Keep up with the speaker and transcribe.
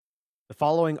The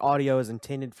following audio is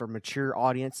intended for mature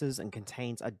audiences and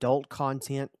contains adult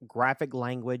content, graphic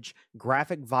language,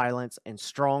 graphic violence, and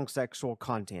strong sexual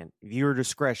content. Viewer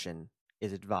discretion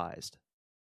is advised.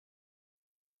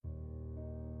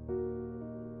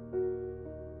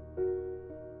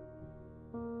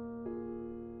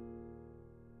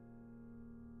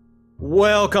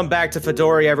 Welcome back to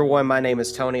Fedori, everyone. My name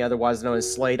is Tony, otherwise known as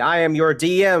Slade. I am your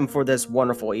DM for this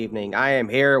wonderful evening. I am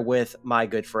here with my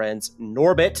good friends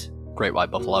Norbit, Great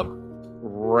White Buffalo,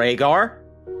 Rhaegar,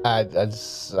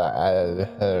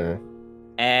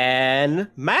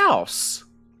 and Mouse.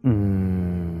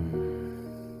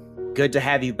 Good to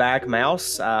have you back,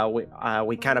 Mouse.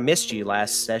 We kind of missed you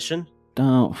last session.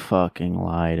 Don't fucking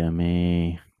lie to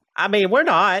me. I mean, we're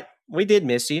not. We did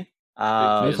miss you.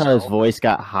 Notice how his voice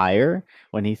got higher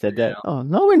when he said that? Yeah. Oh,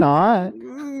 no, we're not.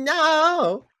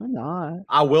 No. We're not.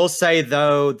 I will say,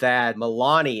 though, that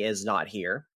Milani is not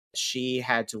here. She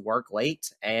had to work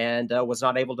late and was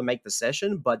not able to make the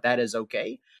session, but that is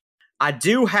okay. I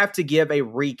do have to give a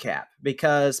recap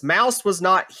because Mouse was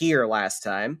not here last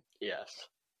time. Yes.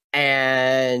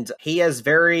 And he has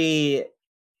I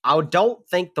don't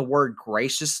think the word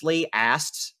graciously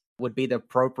asked would be the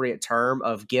appropriate term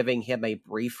of giving him a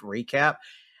brief recap,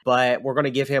 but we're going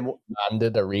to give him... Man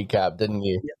did a recap, didn't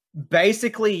you?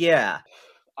 Basically, yeah.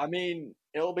 I mean,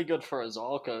 it'll be good for us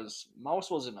all because Mouse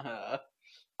wasn't here.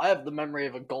 I have the memory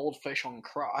of a goldfish on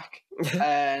crack,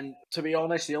 and to be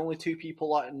honest, the only two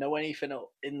people that know anything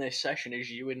in this session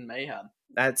is you and Mayhem.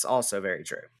 That's also very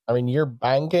true. I mean, you're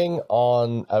banking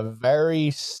on a very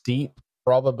steep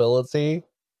probability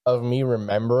of me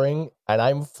remembering, and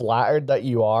I'm flattered that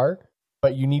you are,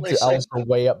 but you need to also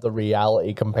weigh up the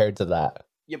reality compared to that.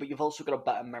 Yeah, but you've also got a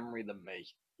better memory than me.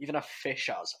 Even a fish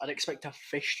has. I'd expect a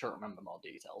fish to remember more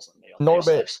details than me.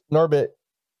 Norbit,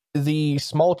 the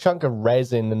small chunk of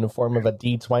resin in the form of a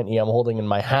D20 I'm holding in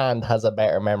my hand has a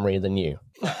better memory than you.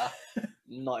 Fair.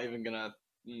 Not even gonna...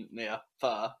 Yeah,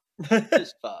 fair.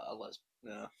 It's fair.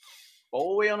 Yeah. What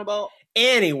were we on about?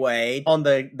 Anyway, on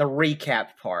the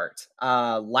recap part,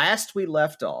 last we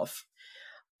left off,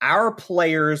 our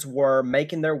players were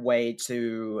making their way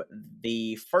to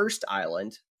the first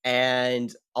island,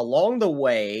 and along the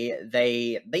way,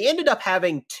 they ended up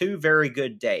having two very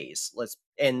good days.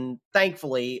 And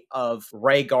thankfully, of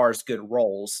Rhaegar's good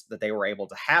rolls, that they were able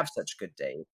to have such good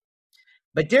days.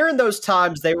 But during those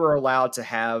times, they were allowed to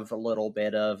have a little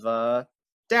bit of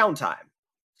downtime.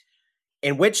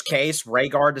 In which case,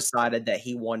 Rhaegar decided that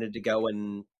he wanted to go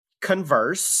and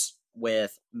converse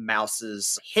with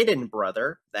Mouse's hidden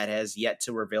brother that has yet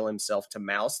to reveal himself to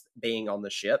Mouse, being on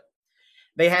the ship.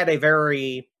 They had a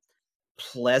very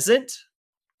pleasant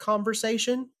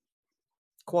conversation,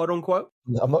 quote unquote.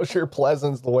 I'm not sure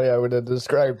pleasant's the way I would have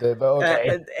described it, but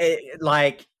okay.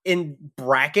 Like in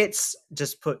brackets,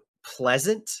 just put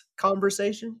pleasant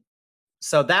conversation.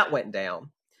 So that went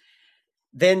down.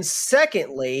 Then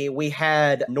secondly, we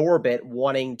had Norbit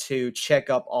wanting to check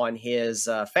up on his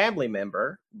family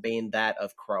member, being that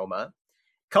of Chroma.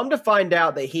 Come to find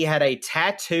out that he had a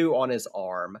tattoo on his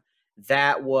arm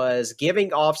that was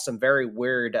giving off some very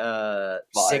weird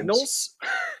signals,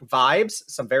 vibes,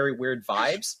 some very weird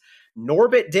vibes.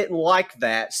 Norbit didn't like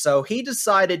that, so he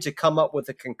decided to come up with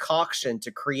a concoction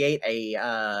to create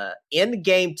a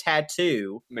in-game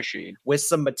tattoo machine with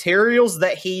some materials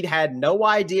that he had no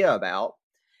idea about,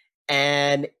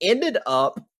 and ended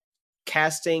up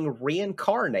casting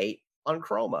Reincarnate on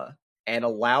Chroma and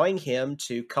allowing him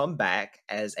to come back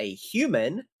as a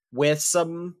human with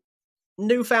some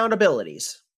newfound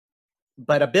abilities,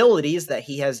 but abilities that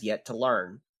he has yet to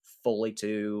learn fully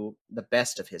to the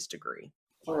best of his degree.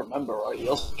 If I remember right, he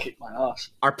also kicked my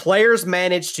ass. Our players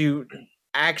managed to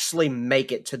actually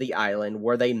make it to the island,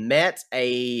 where they met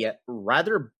a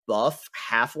rather buff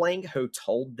halfling who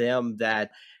told them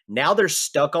that now they're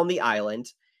stuck on the island.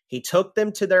 He took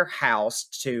them to their house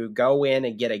to go in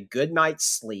and get a good night's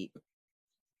sleep.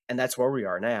 And that's where we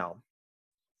are now.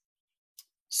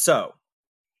 So,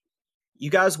 you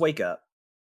guys wake up.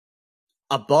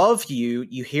 Above you,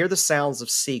 you hear the sounds of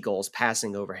seagulls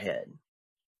passing overhead,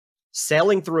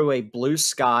 sailing through a blue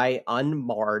sky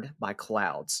unmarred by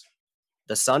clouds.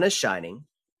 The sun is shining.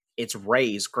 Its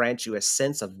rays grant you a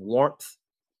sense of warmth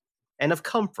and of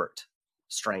comfort,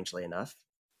 strangely enough.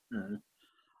 Mm-hmm.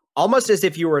 Almost as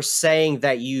if you were saying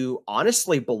that you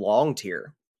honestly belonged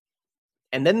here.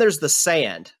 And then there's the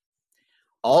sand.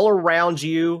 All around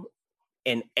you,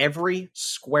 in every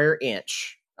square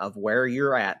inch of where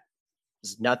you're at,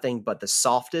 is nothing but the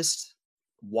softest,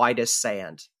 whitest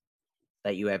sand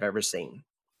that you have ever seen.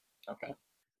 Okay.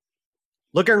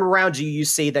 Looking around you, you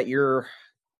see that you're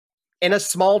in a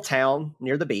small town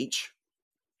near the beach.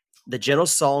 The gentle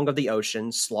song of the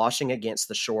ocean sloshing against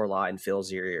the shoreline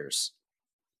fills your ears.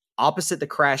 Opposite the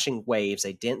crashing waves,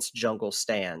 a dense jungle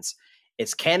stands.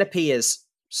 Its canopy is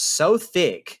so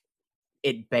thick,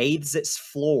 it bathes its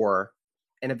floor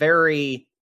in a very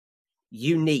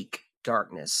unique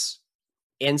darkness.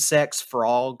 Insects,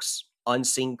 frogs,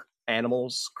 unseen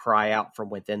animals cry out from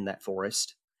within that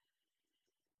forest.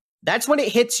 That's when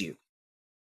it hits you.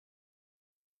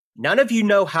 None of you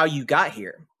know how you got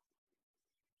here.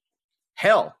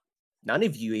 Hell, none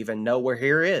of you even know where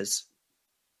here is.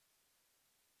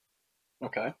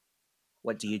 Okay.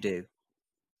 What do you do?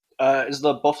 Is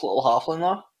the buff little halfling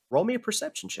there? Roll me a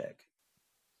perception check.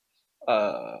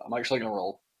 I'm actually going to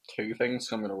roll 2 things.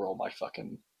 So I'm going to roll my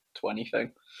fucking 20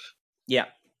 thing. Yeah,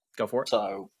 go for it.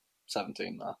 So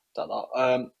 17 there.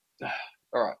 All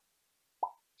right.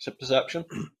 So perception.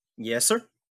 Yes, sir.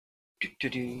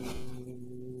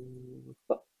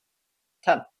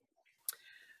 10.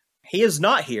 He is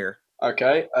not here.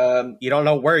 Okay. You don't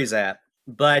know where he's at,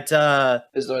 but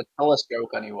Is there a telescope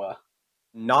anywhere?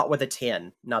 not with a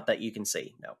 10. Not that you can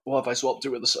see, no. What if I swapped it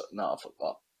with a... No, fuck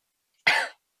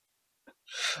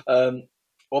that.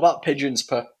 What about Pigeon's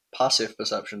passive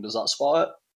perception? Does that spot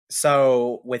it?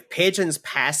 So with Pigeon's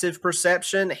passive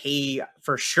perception, he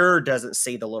for sure doesn't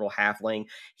see the little halfling.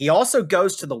 He also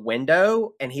goes to the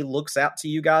window and he looks out to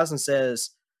you guys and says,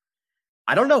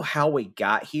 I don't know how we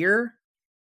got here,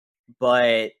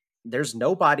 but there's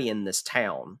nobody in this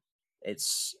town.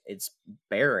 It's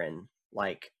barren.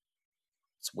 Like,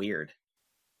 it's weird.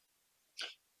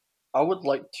 I would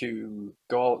like to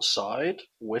go outside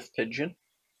with Pigeon.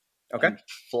 Okay. And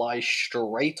fly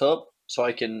straight up so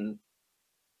I can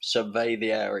survey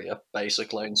the area,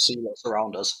 basically, and see what's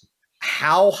around us.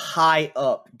 How high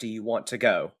up do you want to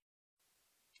go?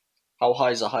 How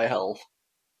high is a high health?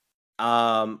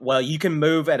 Well, you can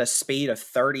move at a speed of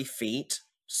 30 feet.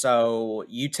 So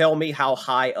you tell me how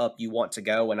high up you want to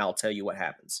go, and I'll tell you what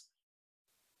happens.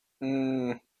 Give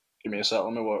me a sec.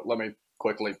 Let me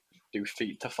quickly do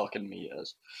feet to fucking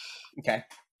meters. Okay.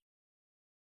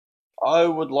 I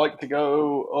would like to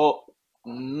go up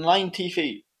 90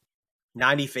 feet.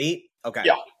 90 feet? Okay.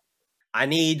 Yeah. I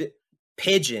need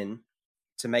Pigeon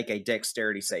to make a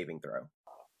dexterity saving throw.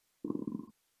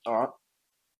 Alright.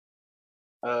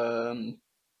 Let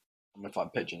me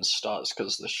find Pigeon's stats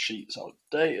because the sheet's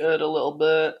outdated a little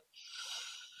bit.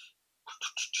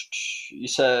 You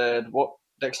said what?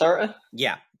 Dexterity?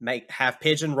 Yeah. Have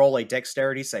Pigeon roll a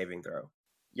dexterity saving throw.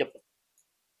 Yep.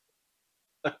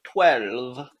 A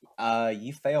 12.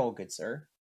 You fail, good sir.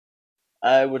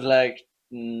 I would like...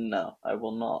 No, I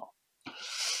will not.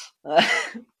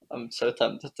 I'm so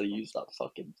tempted to use that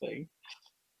fucking thing.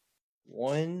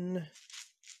 1,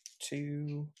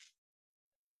 2,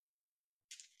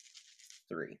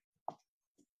 3.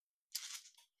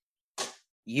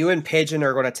 You and Pigeon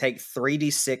are going to take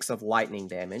 3d6 of lightning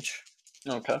damage.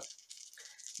 Okay.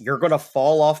 You're going to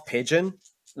fall off Pigeon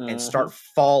and start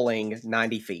falling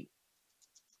 90 feet.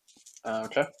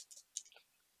 Okay.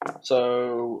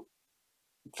 So,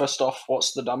 first off,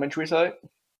 what's the damage we take?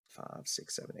 5,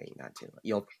 6, 7, 8, 9, 10.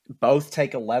 You'll both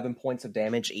take 11 points of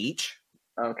damage each.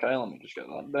 Okay, let me just get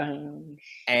that down.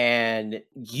 And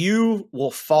you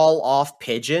will fall off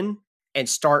Pigeon and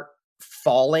start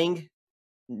falling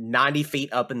 90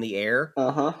 feet up in the air.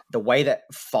 The way that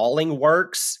falling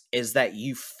works is that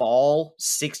you fall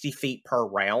 60 feet per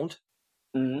round.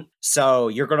 So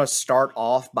you're going to start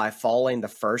off by falling the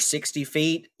first 60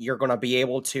 feet. You're going to be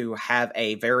able to have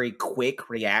a very quick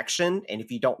reaction. And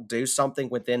if you don't do something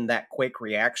within that quick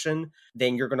reaction,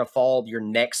 then you're going to fall your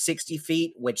next 60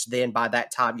 feet, which then by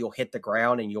that time you'll hit the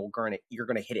ground and you're going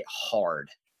to hit it hard.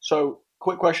 So,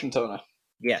 quick question, Tony.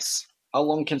 Yes. How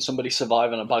long can somebody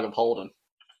survive in a bag of holding?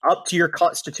 Up to your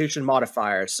constitution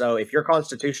modifier. So if your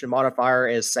constitution modifier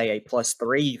is, say, a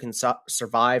 +3, you can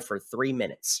survive for 3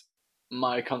 minutes.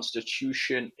 My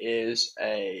constitution is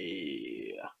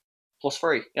a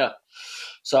 +3, yeah.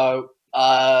 So,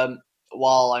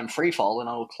 while I'm free falling,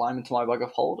 I will climb into my bag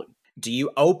of holding. Do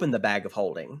you open the bag of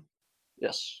holding?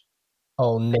 Yes.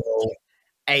 Oh no.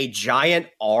 A giant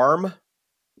arm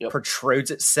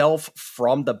protrudes itself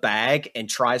from the bag and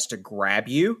tries to grab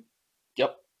you.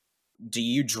 Yep. Do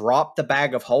you drop the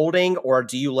bag of holding or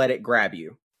do you let it grab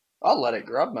you? I'll let it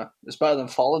grab me. It's better than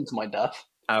falling to my death.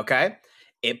 Okay.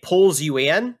 It pulls you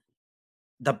in.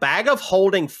 The bag of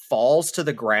holding falls to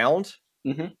the ground.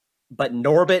 But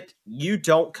Norbit, you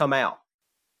don't come out.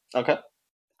 Okay.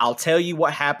 I'll tell you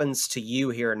what happens to you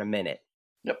here in a minute.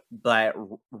 Yep. But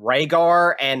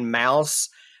Rhaegar and Mouse,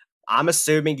 I'm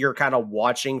assuming you're kind of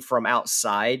watching from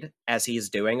outside as he's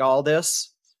doing all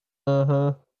this.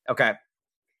 Uh-huh. Okay.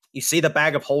 You see the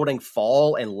bag of holding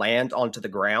fall and land onto the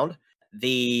ground.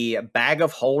 The bag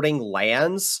of holding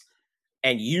lands,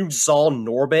 and you saw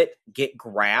Norbit get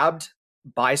grabbed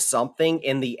by something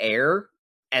in the air,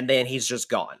 and then he's just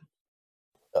gone.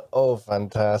 Oh,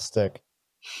 fantastic.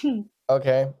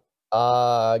 Okay.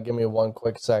 Give me one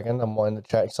quick second. I'm going to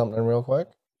check something real quick.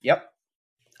 Yep.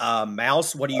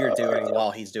 Mouse, what are you doing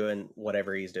while he's doing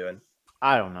whatever he's doing?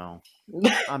 I don't know.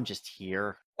 I'm just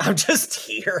here. I'm just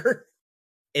here.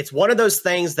 It's one of those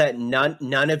things that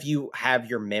none of you have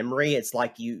your memory. It's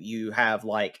like you have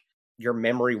like your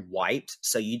memory wiped,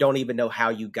 so you don't even know how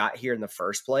you got here in the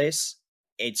first place.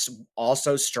 It's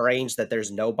also strange that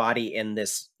there's nobody in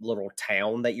this little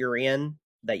town that you're in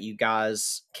that you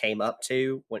guys came up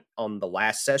to on the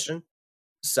last session.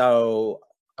 So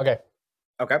Okay.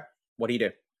 What do you do?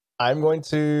 I'm going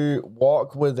to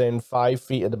walk within 5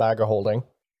 feet of the bag of holding.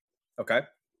 Okay.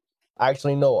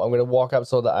 Actually, no. I'm going to walk up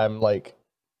so that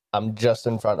I'm just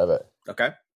in front of it. Okay.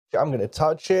 I'm going to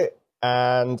touch it,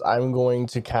 and I'm going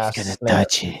to cast He's gonna Snare.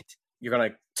 touch it. You're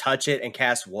gonna touch it and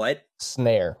cast what?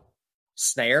 Snare.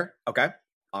 Snare. Okay.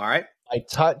 All right. My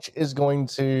touch is going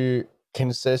to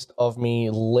consist of me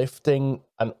lifting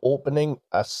an opening,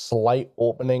 a slight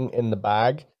opening in the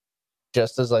bag,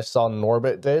 just as I saw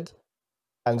Norbit did.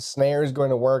 And Snare is going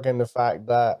to work in the fact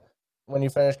that when you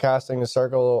finish casting, the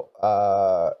circle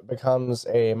becomes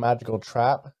a magical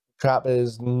trap. Trap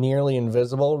is nearly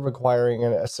invisible, requiring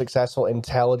a successful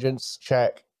intelligence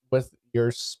check with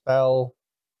your spell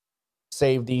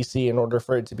save DC in order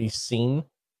for it to be seen.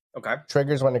 Okay.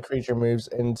 Triggers when a creature moves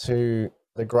into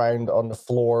the ground on the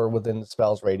floor within the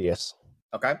spell's radius.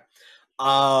 Okay.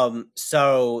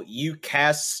 So you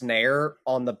cast Snare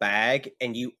on the bag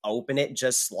and you open it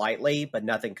just slightly, but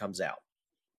nothing comes out.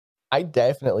 I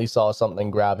definitely saw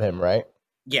something grab him, right?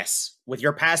 Yes. With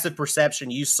your passive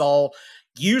perception, you saw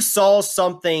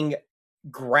something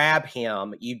grab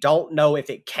him. You don't know if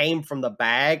it came from the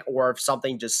bag or if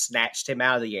something just snatched him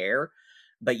out of the air,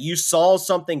 but you saw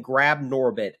something grab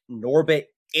Norbit. Norbit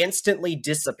instantly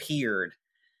disappeared,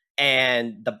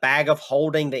 and the bag of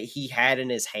holding that he had in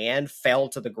his hand fell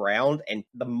to the ground. And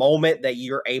the moment that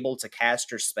you're able to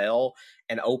cast your spell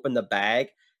and open the bag,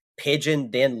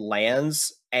 Pigeon then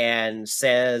lands and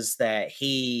says that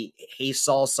he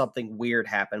saw something weird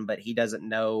happen, but he doesn't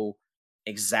know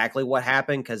exactly what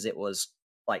happened because it was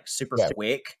like super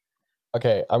quick.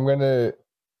 Okay, I'm gonna,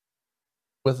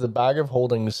 with the bag of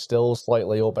holding still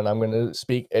slightly open, I'm gonna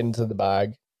speak into the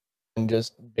bag and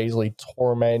just basically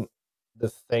torment the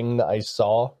thing that I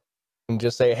saw and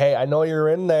just say, "Hey, I know you're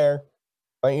in there.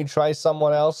 Why don't you try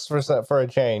someone else for a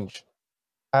change?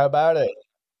 How about it?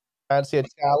 Fancy a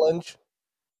challenge?"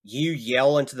 You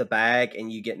yell into the bag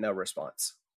and you get no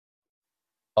response.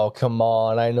 Oh, come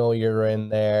on. I know you're in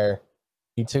there.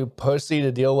 You too pussy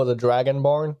to deal with a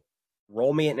dragonborn?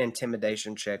 Roll me an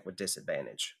intimidation check with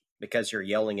disadvantage because you're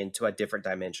yelling into a different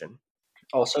dimension.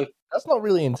 Also, That's not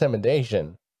really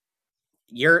intimidation.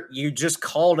 You just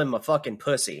called him a fucking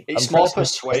pussy. it's I'm more trying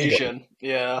to persuade him. persuasion.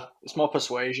 Yeah, it's more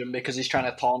persuasion because he's trying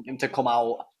to taunt him to come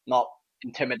out, not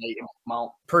intimidate him to come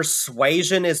out.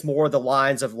 Persuasion is more the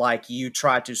lines of like you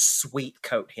try to sweet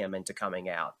coat him into coming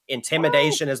out.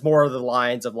 Intimidation is more of the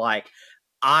lines of like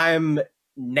I'm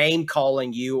name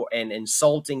calling you and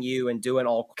insulting you and doing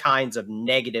all kinds of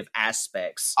negative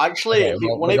aspects. Actually, Okay,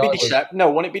 well, won't it be regardless-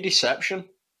 won't it be deception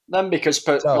then? Because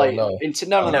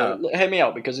No. no, hear me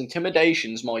out. Because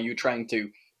intimidation is more you trying to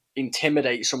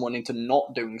intimidate someone into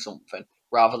not doing something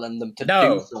rather than them to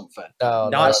No. do something. No,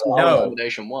 That's not how no.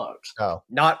 intimidation works. no.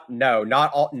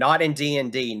 Not in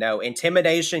D&D. No,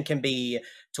 intimidation can be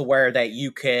to where that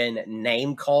you can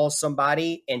name call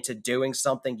somebody into doing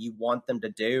something you want them to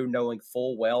do, knowing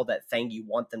full well that thing you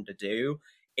want them to do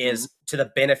is to the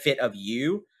benefit of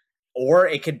you. Or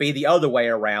it could be the other way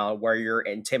around where you're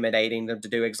intimidating them to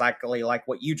do exactly like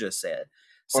what you just said.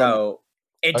 So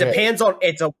it depends on,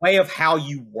 it's a way of how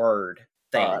you word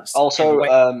things. Also,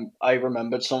 I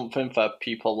remembered something for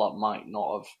people that might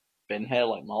not have been here,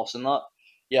 like Mouse and that.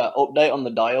 Yeah, update on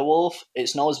the direwolf.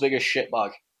 It's not as big as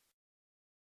shitbag.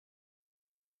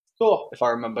 Oh, if I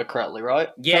remember correctly, right?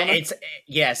 Yeah, Tony?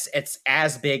 it's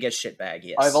as big as shitbag.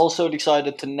 Yes. I've also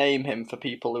decided to name him for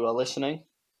people who are listening.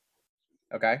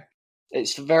 Okay.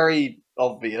 It's very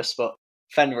obvious, but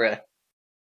Fenrir.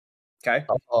 Okay.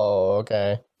 Oh,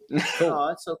 okay. Oh,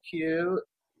 that's so cute.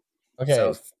 Okay,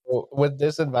 So with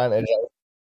disadvantage,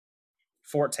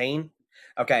 14.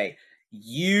 Okay.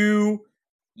 You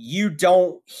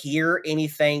don't hear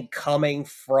anything coming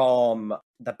from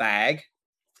the bag.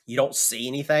 You don't see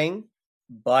anything,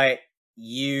 but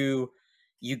you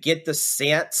get the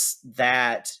sense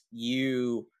that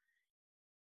you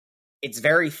It's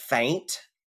very faint,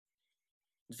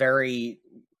 very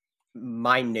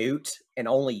minute, and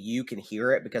only you can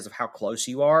hear it because of how close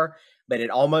you are, but it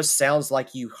almost sounds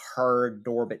like you heard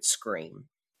Norbit scream.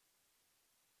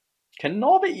 Can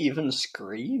Norbit even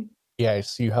scream?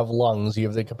 Yes, you have lungs. You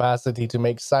have the capacity to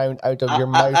make sound out of your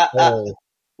mouth hole.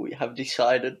 We have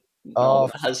decided Oh,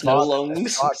 Norbit has no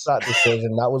lungs. Fuck that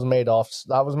decision. That was made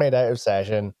out of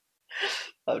session.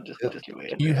 I'm just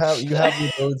kidding. You have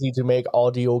the ability to make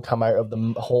audio come out of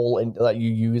the hole that you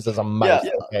use as a mouth.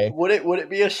 Yeah. Okay. Would it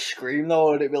be a scream though,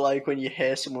 or would it be like when you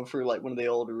hear someone through like one of the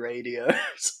old radios?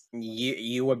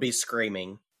 You would be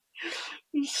screaming.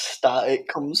 Static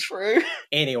comes through.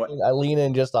 Anyway, I lean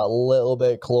in just a little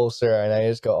bit closer and I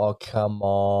just go, oh, come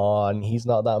on. He's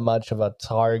not that much of a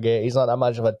target. He's not that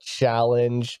much of a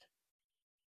challenge.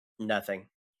 nothing.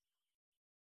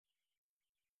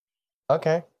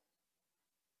 Okay.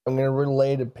 I'm going to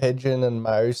relay to Pigeon and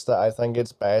Mouse that I think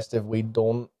it's best if we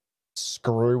don't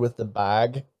screw with the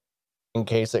bag in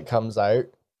case it comes out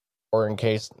or in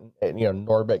case,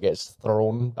 Norbit gets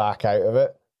thrown back out of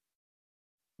it.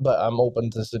 But I'm open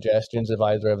to suggestions if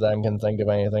either of them can think of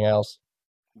anything else.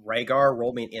 Rhaegar,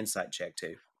 roll me an insight check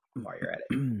too while you're at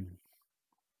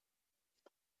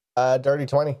it. Dirty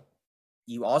 20.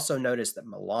 You also notice that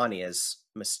Melania is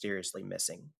mysteriously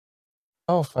missing.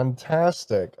 Oh,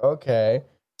 fantastic. Okay.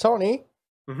 Tony,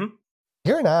 Mhm.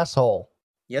 you're an asshole.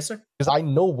 Yes, sir. Because I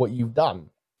know what you've done.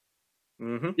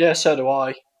 Mm-hmm. Yeah, so do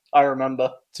I. I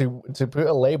remember. To put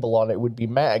a label on it would be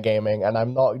metagaming, and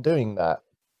I'm not doing that.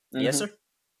 Yes, sir.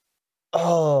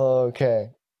 Oh,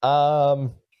 okay.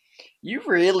 You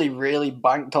really, really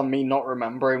banked on me not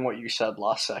remembering what you said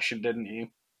last session, didn't you?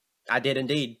 I did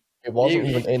indeed. It wasn't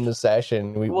even in the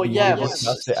session. We yeah,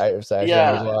 discussed it out of session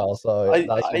yeah, as well, so that's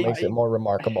what makes it more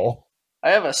remarkable.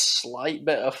 I have a slight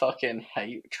bit of fucking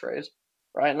hatred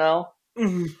right now.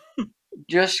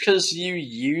 Just because you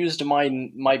used my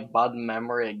bad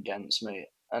memory against me,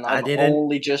 and I've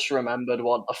only just remembered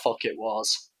what the fuck it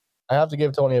was. I have to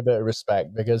give Tony a bit of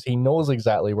respect because he knows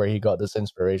exactly where he got this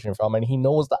inspiration from, and he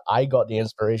knows that I got the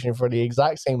inspiration for the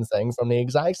exact same thing from the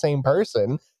exact same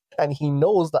person, and he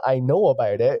knows that I know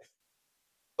about it,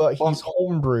 but he's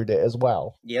homebrewed it as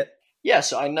well. Yep.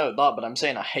 Yes, I know that, but I'm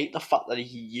saying I hate the fact that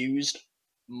he used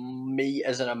me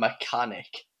as a mechanic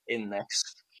in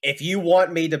this. If you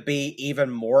want me to be even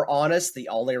more honest, the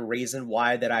only reason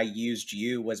why that I used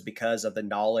you was because of the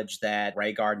knowledge that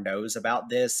Rhaegar knows about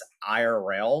this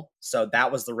IRL. So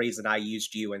that was the reason I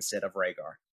used you instead of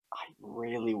Rhaegar. I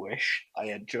really wish I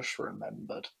had just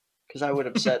remembered, because I would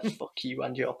have said fuck you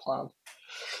and your plan.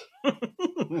 And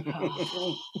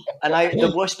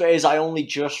the worst bit is I only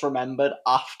just remembered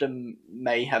after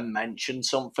Mayhem mentioned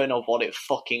something of what it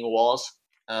fucking was.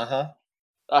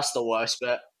 That's the worst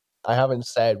bit. I haven't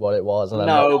said what it was. And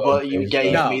no, but you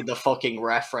gave me the fucking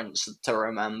reference to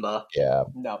remember. Yeah.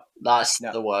 No. That's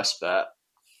the worst bit.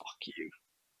 Fuck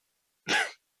you.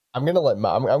 I'm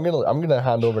gonna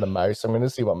hand over to Mouse. I'm gonna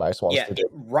see what Mouse wants to do.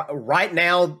 Right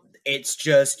now, it's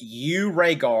just you,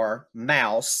 Rhaegar,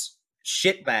 Mouse,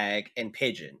 Shitbag, and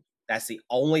Pigeon. That's the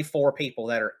only 4 people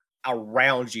that are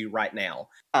around you right now.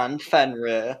 And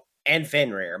Fenrir.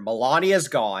 Melania's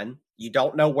gone. You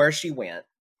don't know where she went.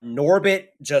 Norbit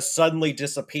just suddenly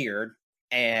disappeared,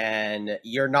 and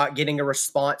you're not getting a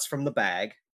response from the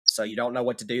bag, so you don't know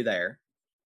what to do there.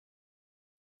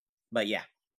 But yeah.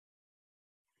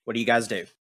 What do you guys do?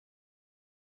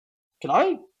 Can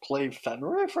I play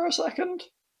Fenrir for a second?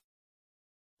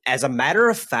 As a matter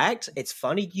of fact, it's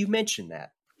funny you mentioned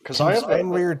that. Because I have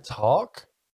Fenrir talk?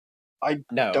 I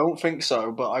don't think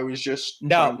so, but I was just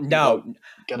not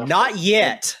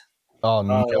yet. Oh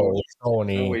no,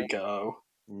 Tony. There we go.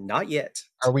 Not yet.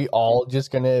 Are we all just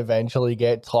gonna eventually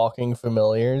get talking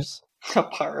familiars?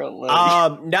 Apparently.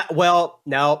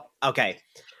 No. Okay.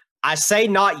 I say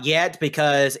not yet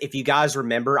because if you guys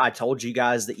remember, I told you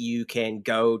guys that you can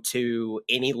go to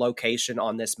any location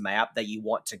on this map that you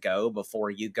want to go before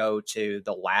you go to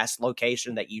the last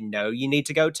location that you know you need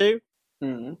to go to.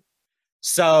 Mm-hmm.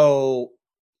 So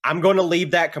I'm going to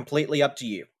leave that completely up to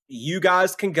you. You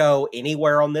guys can go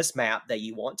anywhere on this map that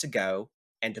you want to go.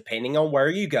 And depending on where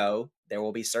you go, there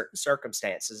will be certain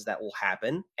circumstances that will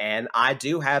happen. And I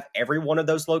do have every one of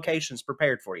those locations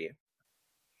prepared for you.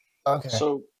 Okay.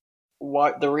 So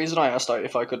the reason I asked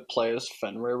if I could play as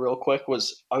Fenrir real quick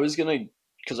was I was going to,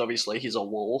 because obviously he's a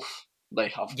wolf. They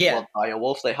have dire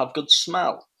wolf. They have good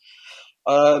smell.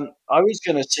 I was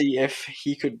going to see if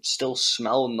he could still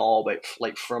smell Norbit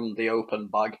like from the open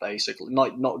bag, basically.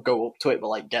 Not go up to it, but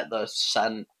like get the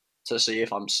scent to see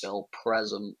if I'm still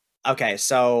present. Okay,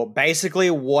 so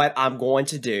basically what I'm going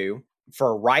to do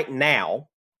for right now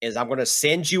is I'm going to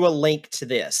send you a link to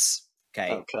this.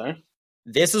 Okay. Okay.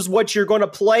 This is what you're going to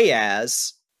play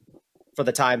as for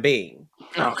the time being.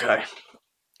 Okay.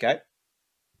 Okay.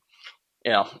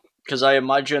 Yeah, because I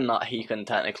imagine that he can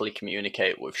technically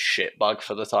communicate with Shitbag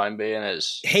for the time being.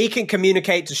 He can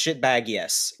communicate to Shitbag,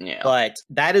 yes. Yeah. But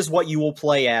that is what you will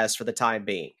play as for the time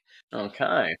being.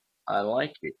 Okay. I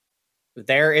like it.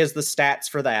 There is the stats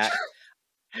for that.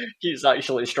 He's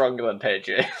actually stronger than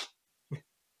Pidgey.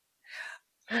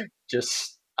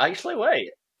 Actually,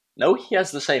 wait. No, he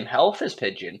has the same health as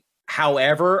Pigeon.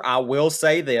 However, I will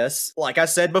say this, like I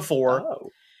said before,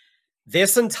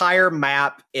 this entire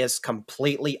map is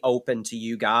completely open to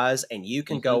you guys, and you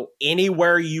can go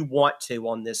anywhere you want to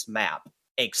on this map,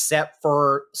 except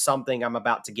for something I'm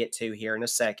about to get to here in a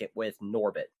second with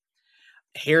Norbit.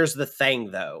 Here's the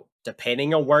thing, though.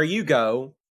 Depending on where you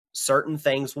go, certain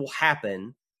things will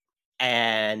happen,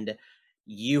 and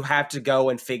you have to go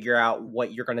and figure out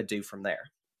what you're going to do from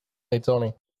there. Hey,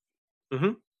 Tony.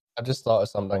 Mm-hmm. I just thought of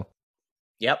something.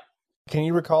 Yep. Can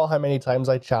you recall how many times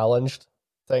I challenged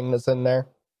thing that's in there?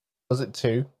 Was it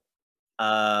 2?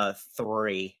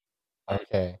 3.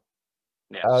 Okay.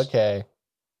 Yes.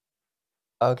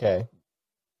 Okay.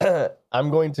 I'm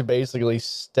going to basically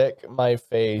stick my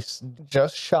face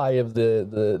just shy of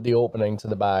the opening to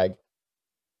the bag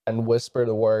and whisper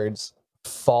the words,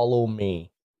 "Follow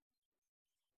me."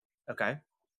 Okay.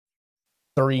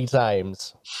 3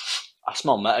 times. I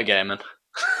smell metagaming.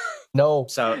 No.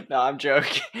 So no, I'm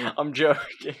joking. I'm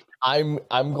joking. I'm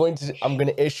going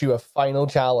to issue a final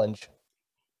challenge.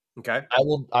 Okay.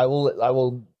 I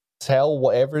will tell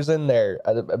whatever's in there,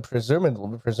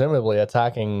 presumably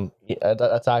attacking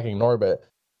Norbit.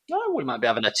 Oh, we might be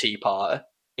having a tea party.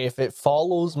 If it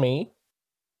follows me,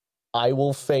 I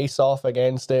will face off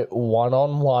against it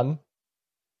 1-on-1,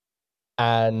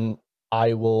 and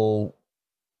I will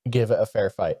give it a fair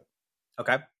fight.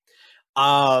 Okay.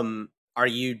 Are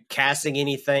you casting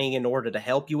anything in order to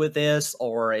help you with this,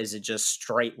 or is it just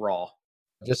straight raw?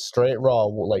 Just straight raw,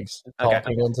 like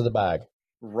talking into the bag.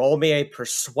 Roll me a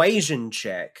persuasion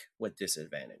check with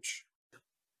disadvantage.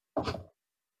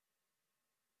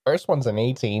 First one's an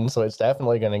 18, so it's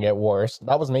definitely going to get worse.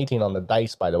 That was an 18 on the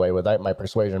dice, by the way, without my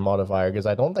persuasion modifier, because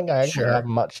I don't think I actually have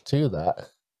much to that.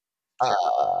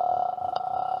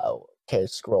 Okay,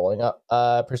 scrolling up.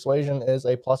 Persuasion is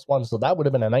a +1, so that would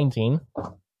have been a 19.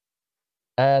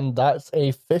 And that's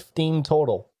a 15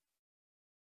 total.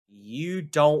 You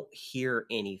don't hear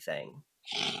anything.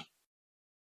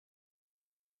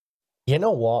 You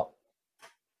know what?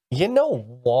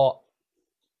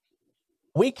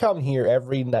 We come here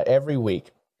every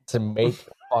week to make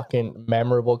fucking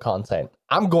memorable content.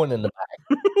 I'm going in the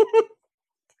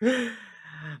bag.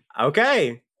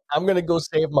 Okay. I'm gonna go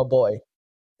save my boy.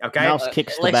 Okay. Mouse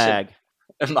kicks the bag.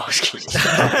 Mouse kicks.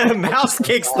 Mouse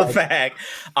kicks the bag.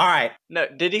 All right. No,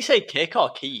 did he say kick or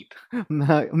keep?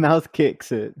 Mouse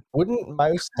kicks it. Wouldn't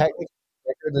Mouse technically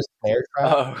trigger the snare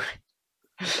trap?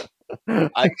 Oh.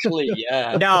 Actually,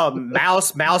 yeah. No,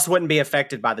 Mouse wouldn't be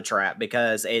affected by the trap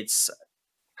because it's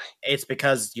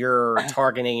because you're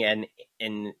targeting an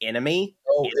enemy.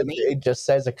 Oh, it just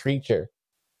says a creature.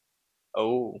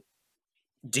 Oh.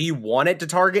 Do you want it to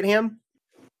target him?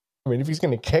 I mean, if he's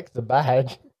going to kick the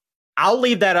bag. I'll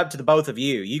leave that up to the both of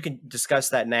you. You can discuss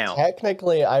that now.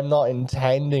 Technically, I'm not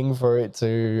intending for it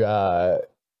to...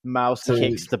 Mouse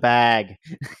kicks the bag.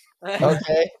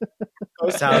 Okay.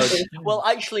 Well,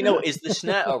 actually, no. Is the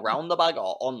snare around the bag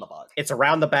or on the bag? It's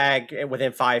around the bag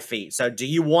within 5 feet. So do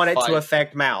you want it to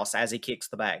affect Mouse as he kicks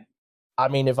the bag? I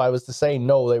mean, if I was to say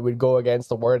no, they would go against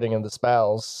the wording of the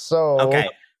spells. So... Okay,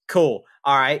 cool.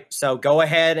 All right, so go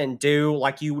ahead and do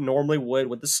like you normally would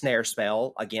with the snare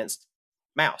spell against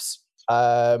Mouse.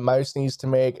 Mouse needs to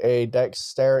make a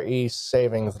dexterity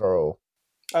saving throw.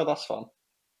 Oh, that's fun.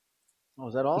 Oh,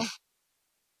 is that all?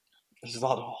 Is that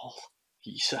all?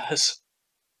 He says.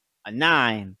 A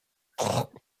 9.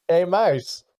 Hey,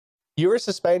 Mouse. You are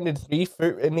suspended 3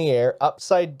 feet in the air,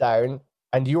 upside down,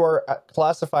 and you are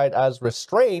classified as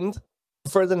restrained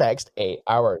for the next 8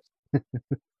 hours.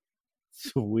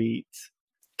 Sweet.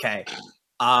 Okay.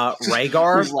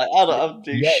 Rhaegar. He's like, I don't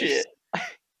do shit.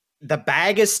 The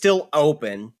bag is still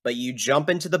open, but you jump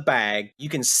into the bag. You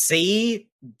can see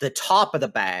the top of the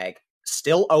bag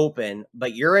still open,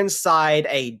 but you're inside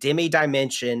a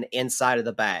demi-dimension inside of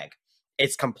the bag.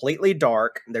 It's completely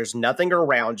dark. There's nothing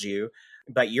around you,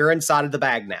 but you're inside of the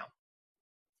bag now.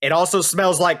 It also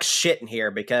smells like shit in here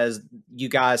because you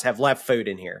guys have left food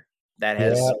in here that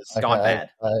has gone bad.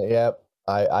 Yep.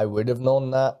 I would have known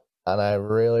that, and I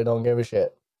really don't give a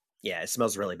shit. Yeah, it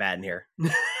smells really bad in here.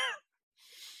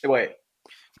 Wait.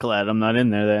 Glad I'm not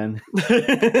in there then.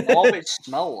 Orbits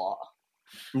smell a lot.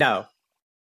 No.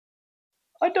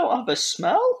 I don't have a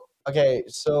smell. Okay,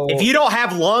 so If you don't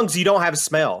have lungs, you don't have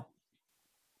smell.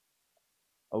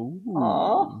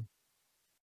 Oh.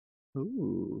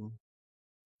 Ooh.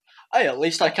 Hey, at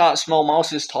least I can't smell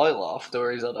Mouse's toilet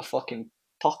after he's had a fucking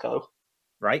taco.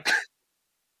 Right?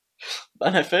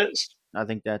 Benefits. I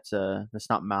think that's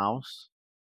not Mouse.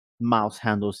 Mouse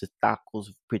handles his tacos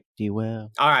pretty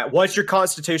well. All right. What's your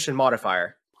constitution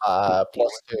modifier? +2.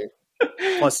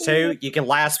 +2. You can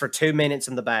last for 2 minutes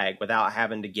in the bag without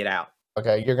having to get out.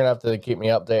 Okay, you're gonna have to keep me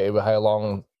updated with how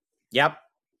long. Yep.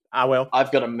 I will.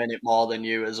 I've got a minute more than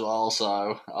you as well,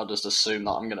 so I'll just assume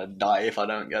that I'm gonna die if I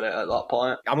don't get it at that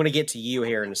point. I'm going to get to you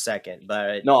here in a second,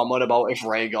 but No, I'm worried about if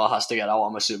Rhaegar has to get out.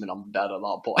 I'm assuming I'm dead at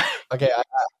that point. Okay,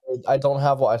 I don't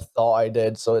have what I thought I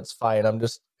did, so it's fine. I'm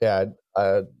just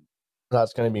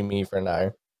that's gonna be me for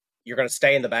now. you're going to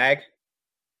stay in the bag?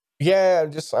 Yeah,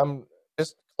 I'm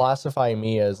just classify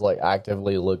me as like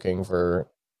actively looking for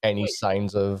any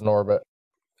signs of Norbit.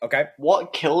 Okay.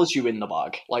 What kills you in the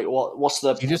bag? Like, what's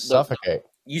the? You just the- suffocate.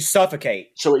 You suffocate.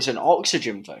 So it's an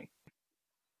oxygen thing.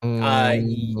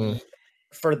 Mm,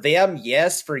 For them,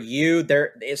 yes. For you,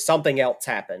 there is something else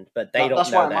happened, but they don't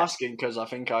That's know why I'm that. asking, because I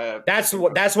think I. That's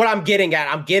what I'm getting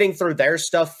at. I'm getting through their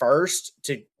stuff first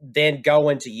to then go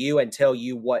into you and tell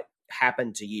you what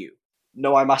happened to you.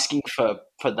 No, I'm asking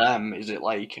for them. Is it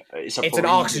like it's a? It's an breathing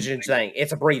oxygen thing.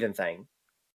 It's a breathing thing.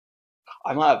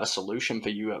 I might have a solution for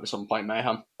you at some point,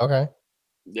 Mayhem. okay,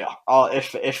 Yeah.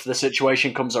 If the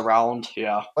situation comes around,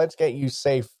 yeah, let's get you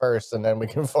safe first, and then we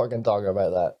can fucking talk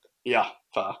about that. yeah,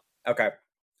 fair. Okay.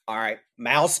 All right.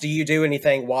 Mouse, do you do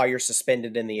anything while you're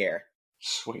suspended in the air?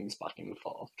 Swings back and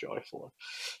forth joyfully.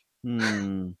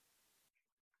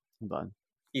 Hold on.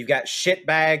 You've got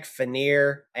Shitbag,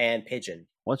 Fenrir, and Pigeon.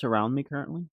 What's around me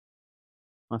currently?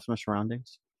 What's my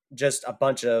surroundings? Just a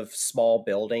bunch of small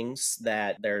buildings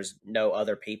that there's no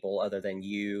other people other than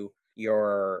you,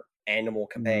 your animal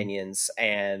companions,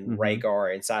 and Mhm.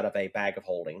 Rhaegar inside of a bag of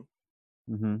holding.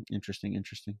 Interesting.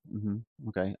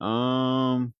 Okay.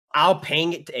 I'll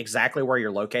ping it to exactly where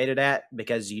you're located at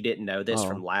because you didn't know this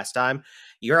from last time.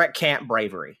 You're at Camp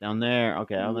Bravery. Down there.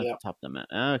 Okay, I'll have Yep. to top them at.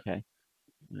 Okay.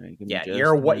 All right, give me Yeah, just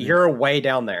you're a minute. you're way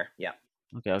down there. Yeah.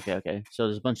 Okay. So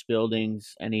there's a bunch of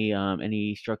buildings.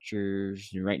 Any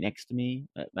structures right next to me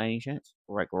by any chance?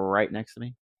 Right next to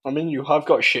me. I mean, you have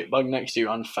got Shitbug next to you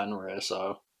and Fenrir,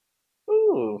 so.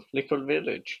 Ooh, little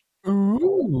village.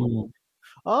 Ooh.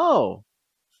 Oh,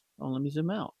 let me zoom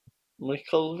out.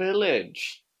 Little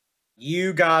village.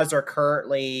 You guys are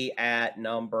currently at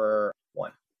number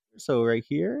 1. So right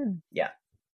here.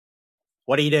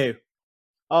 What do you do?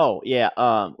 Oh yeah.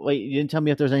 Wait, you didn't tell me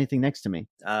if there's anything next to me.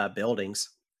 Buildings.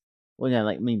 Well, yeah,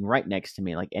 right next to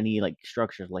me, like any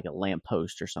structures, like a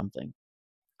lamppost or something.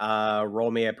 Roll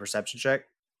me a perception check.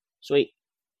 Sweet.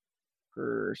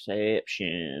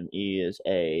 Perception is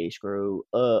a screw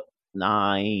up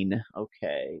 9.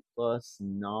 Okay, plus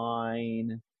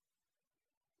 9.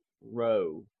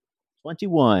 Row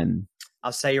 21.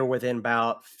 I'll say you're within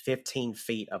about 15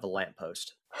 feet of a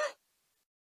lamppost.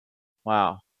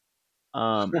 Wow.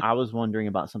 I was wondering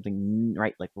about something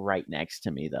right next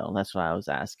to me though. That's what I was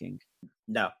asking.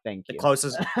 No. Thank you.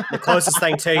 The closest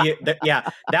thing to you.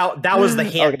 That was the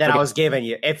hint that I was giving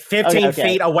you. If 15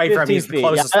 feet away from you is the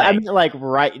closest I thing. mean,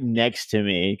 right next to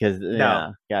me, because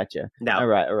gotcha. No. All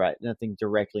right. Nothing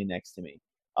directly next to me.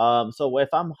 So if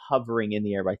I'm hovering in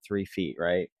the air by 3 feet,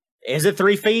 right? Is it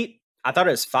 3 feet? I thought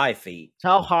it was 5 feet.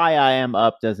 How high I am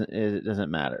up doesn't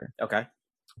matter. Okay.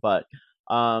 But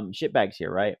Shitbag's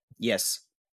here, right? Yes.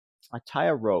 I tie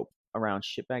a rope around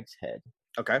Shitbag's head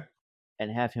Okay.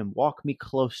 and have him walk me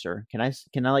closer. Can I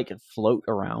float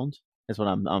around? Is what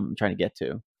I'm trying to get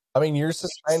to. I mean, you're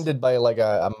suspended by like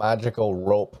a magical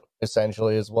rope.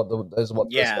 Essentially, is what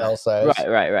the spell says.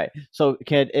 Right. So,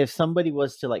 if somebody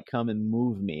was to come and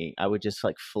move me, I would just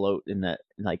float in that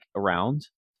around.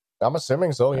 I'm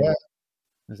assuming so. Yeah.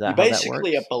 Is that You're how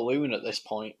basically that a works? balloon at this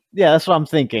point. Yeah, that's what I'm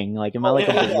thinking. Am I like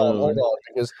a balloon? Hold on,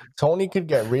 because Tony could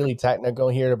get really technical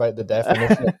here about the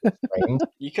definition of restrained.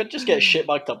 You could just get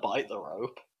Shitbug to bite the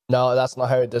rope. No, that's not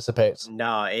how it dissipates.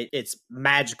 No, it's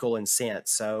magical in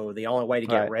sense. So the only way to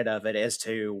get rid of it is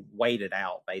to wait it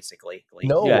out, basically.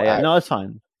 No, no, it's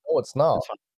fine. No, it's not.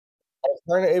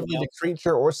 Alternatively, the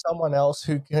creature or someone else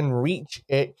who can reach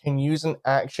it can use an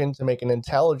action to make an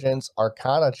intelligence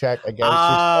arcana check against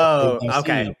Oh, your DC.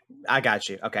 okay. I got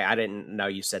you. Okay, I didn't know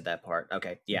you said that part.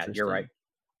 Okay, yeah, you're right.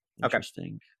 Okay.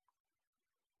 Interesting.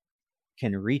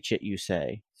 Can reach it, you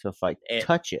say? So if I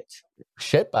touch it,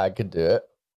 Shitbag could do it.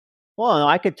 well, no,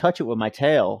 I could touch it with my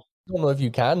tail. I don't know if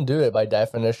you can do it by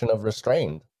definition of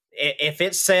restrained. If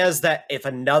it says that if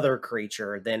another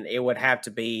creature, then it would have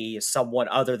to be someone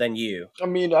other than you. I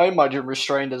mean, I imagine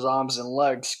restrained his arms and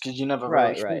legs because you never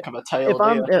really speak of a tail. If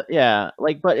I'm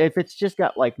but if it's just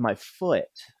got like my foot.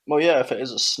 Well, yeah, if it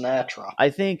is a snare trap. I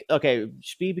think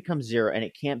speed becomes 0 and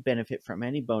it can't benefit from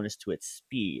any bonus to its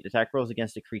speed. Attack rolls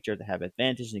against a creature that have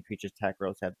advantage and the creature's attack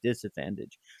rolls have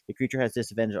disadvantage. The creature has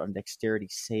disadvantage on dexterity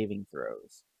saving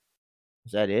throws.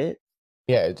 Is that it?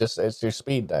 Yeah, it's your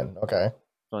speed then. Okay.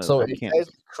 So it can't. says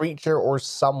creature or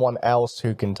someone else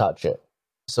who can touch it.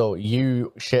 So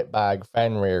you, shitbag,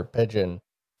 Fenrir, pigeon.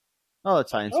 Oh,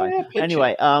 it's fine. It's Oh, fine. yeah, pigeon.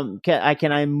 Anyway,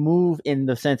 can I move in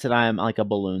the sense that I'm like a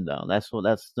balloon though? That's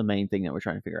the main thing that we're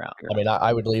trying to figure out. I mean,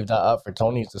 I would leave that up for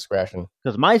Tony's discretion.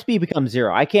 Because my speed becomes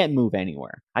 0. I can't move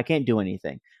anywhere. I can't do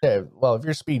anything. Yeah, well, if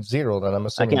your speed's 0, then I'm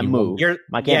assuming I can't move.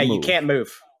 You can't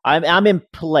move. I'm in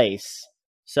place.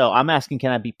 So I'm asking,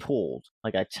 can I be pulled?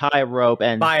 Like I tie a rope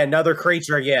and by another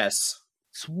creature, yes.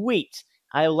 Sweet.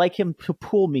 I like him to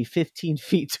pull me 15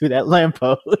 feet to that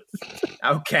lamppost.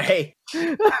 Okay.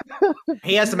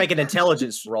 He has to make an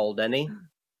intelligence roll, doesn't he?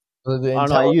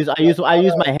 I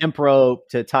use my hemp rope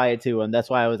to tie it to him. That's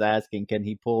why I was asking, can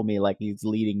he pull me like he's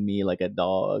leading me like a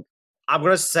dog? I'm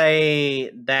gonna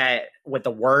say that with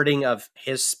the wording of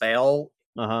his spell,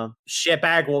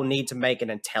 Shitbag will need to make an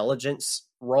intelligence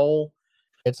roll.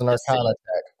 It's an Arcana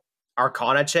check.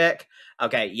 Arcana check?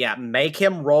 Okay, yeah. Make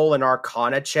him roll an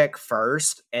Arcana check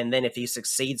first, and then if he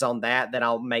succeeds on that, then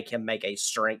I'll make him make a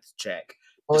strength check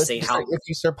to see how. If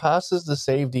he surpasses the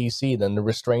save DC, then the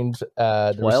restrained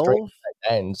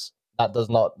ends. That does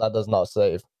not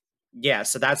save. Yeah,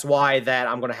 so that's why that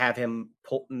I'm going to have him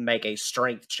make a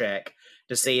strength check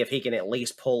to see if he can at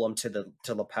least pull him to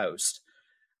the post.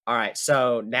 All right,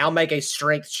 so now make a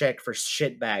strength check for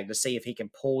Shitbag to see if he can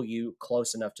pull you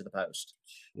close enough to the post.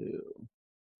 2.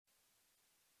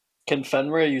 Can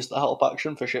Fenrir use the help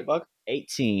action for Shitbag?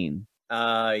 18.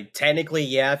 Technically,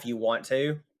 yeah, if you want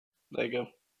to. There you go.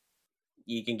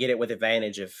 You can get it with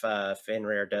advantage if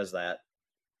Fenrir does that.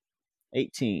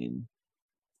 18.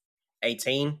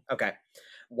 18? Okay.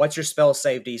 What's your spell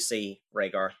save DC,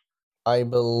 Rhaegar? I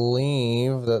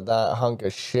believe that hunk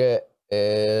of shit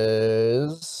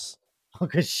is...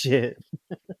 Hunk of shit?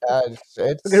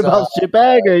 It's talking about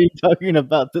Shitbag, or are you talking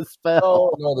about the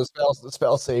spell? No, the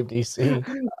spell save DC.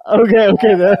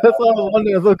 Okay, that's what I was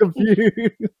wondering. I was so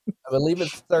confused. I believe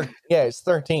it's 13. Yeah, it's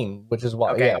 13, which is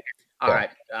why. Okay. Yeah. All right.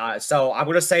 So I'm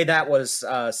going to say that was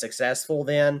successful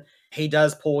then. He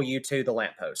does pull you to the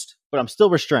lamppost. But I'm still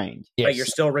restrained. Yes. But you're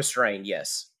still restrained,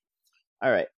 yes.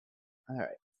 All right.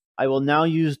 I will now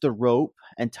use the rope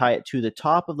and tie it to the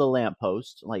top of the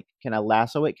lamppost. Like, can I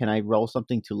lasso it? Can I roll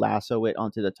something to lasso it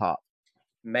onto the top?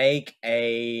 Make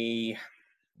a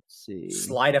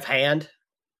sleight of hand.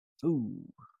 Ooh.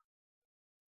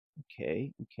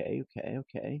 Okay.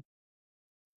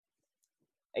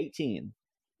 18.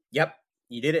 Yep,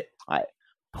 you did it. I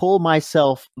pull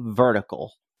myself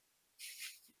vertical.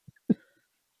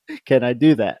 Can I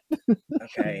do that?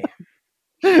 Okay.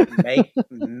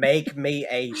 Make me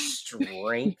a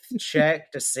strength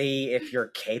check to see if you're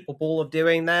capable of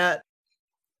doing that.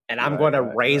 And I'm going to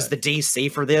raise the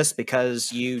DC for this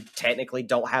because you technically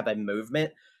don't have a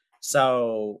movement.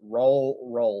 So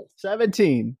roll.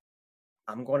 17.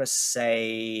 I'm going to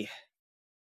say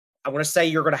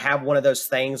you're going to have one of those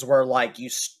things where like you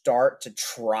start to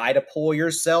try to pull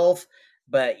yourself,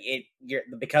 but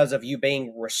because of you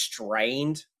being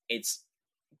restrained, it's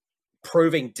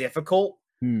proving difficult.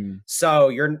 So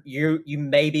you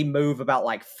maybe move about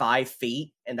like 5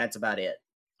 feet, and that's about it.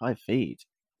 5 feet.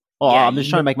 Oh, yeah, I'm just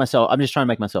trying to make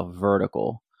myself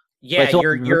vertical. Yeah, so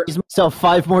you're raise myself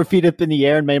 5 more feet up in the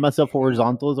air and made myself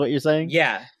horizontal. Is what you're saying?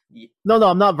 Yeah. No,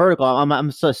 I'm not vertical.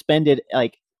 I'm suspended.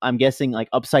 Like I'm guessing, like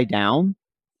upside down.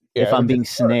 Yeah, if I'm being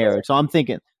snared, so I'm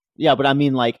thinking. Yeah, but I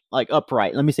mean like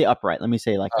upright. Let me say upright. Let me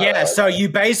say like so you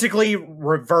basically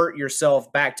revert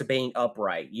yourself back to being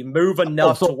upright. You move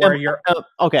enough to where you're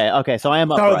okay. So I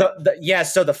am upright.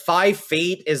 So the 5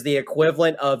 feet is the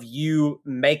equivalent of you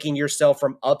making yourself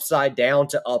from upside down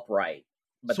to upright.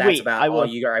 But Sweet. That's about all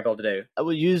you are able to do. I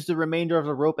will use the remainder of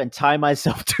the rope and tie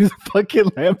myself to the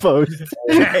fucking lamppost.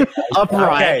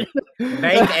 Upright.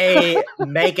 Okay.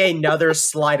 Make another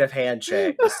sleight of hand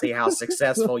check to see how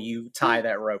successful you tie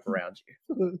that rope around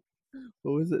you.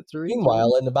 What was it? 3?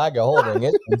 Meanwhile, in the bag of holding,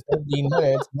 it's been 15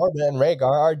 minutes. Morgan and Rhaegar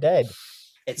are dead.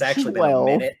 It's actually been a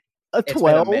minute. It's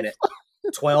been a minute.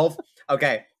 12?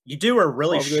 Okay. You do a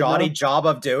really shoddy job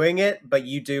of doing it, but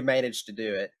you do manage to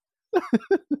do it.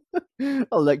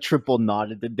 I'll like triple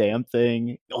nodded the damn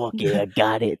thing. Okay, I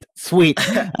got it. Sweet.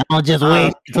 I'll just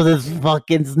wait until this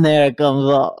fucking snare comes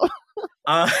up.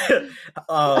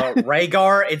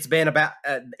 Rhaegar, it's been about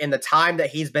in the time that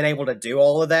he's been able to do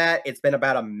all of that, it's been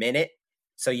about a minute.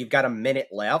 So you've got a minute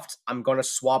left. I'm going to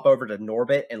swap over to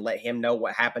Norbit and let him know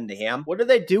what happened to him. What do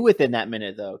they do within that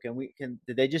minute, though?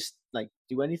 Did they just like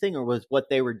do anything, or was what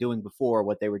they were doing before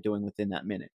what they were doing within that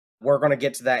minute? We're going to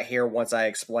get to that here once I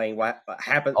explain what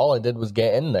happened. All I did was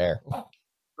get in there.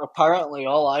 Apparently,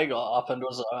 all I got happened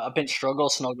was I've been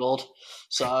snuggled.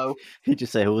 So he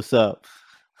just say, "What's up?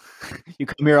 You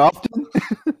come here often?"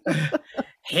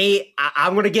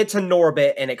 I'm going to get to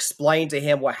Norbit and explain to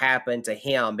him what happened to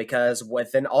him, because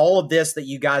within all of this that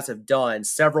you guys have done,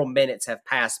 several minutes have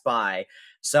passed by.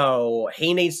 So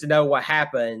he needs to know what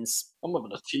happens. I'm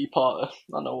having a tea party.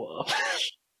 I know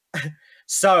what.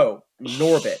 So,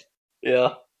 Norbit.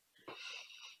 Yeah.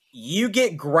 You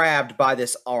get grabbed by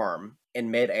this arm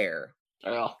in midair.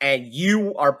 Yeah. And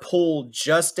you are pulled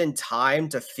just in time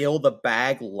to feel the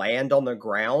bag land on the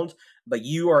ground, but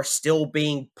you are still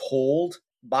being pulled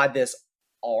by this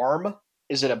arm.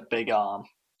 Is it a big arm?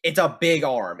 It's a big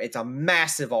arm. It's a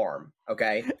massive arm,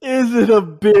 okay? Is it a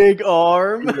big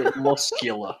arm? Is it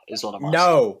muscular is what I'm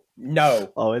asking.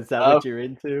 No. Oh, is that what you're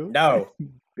into? No.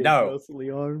 Big No.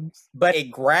 muscly arms. But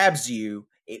it grabs you.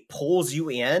 It pulls you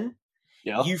in.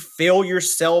 Yeah. You feel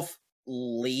yourself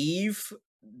leave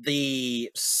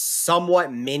the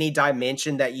somewhat mini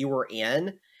dimension that you were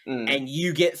in, and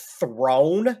you get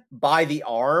thrown by the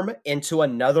arm into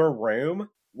another room.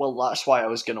 Well, that's why I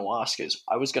was going to ask, is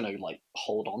I was going to, like,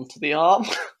 hold on to the arm.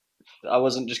 I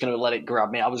wasn't just going to let it grab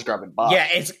me. I was grabbing back. Yeah,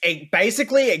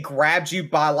 it grabs you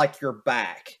by, like, your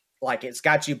back. Like, it's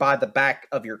got you by the back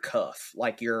of your cuff,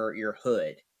 like your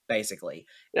hood, basically.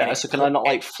 Yeah, so can I not,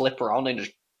 like, flip around and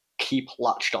just keep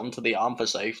latched onto the arm for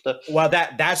safety? Well,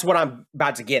 that's what I'm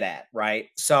about to get at, right?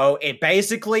 So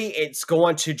it's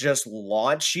going to just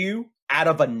launch you out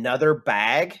of another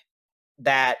bag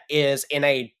that is in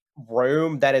a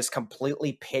room that is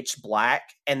completely pitch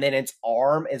black, and then its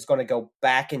arm is going to go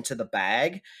back into the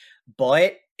bag.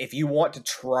 But if you want to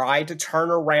try to turn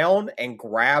around and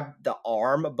grab the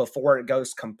arm before it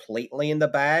goes completely in the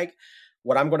bag,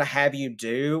 what I'm going to have you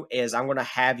do is I'm going to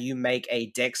have you make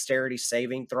a dexterity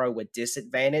saving throw with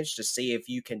disadvantage to see if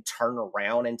you can turn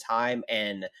around in time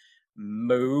and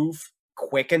move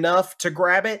quick enough to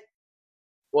grab it.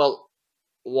 Well,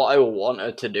 what I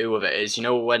wanted to do with it is, you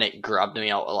know, when it grabbed me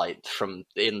out, like, from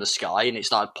in the sky and it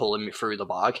started pulling me through the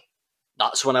bag,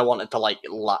 that's when I wanted to, like,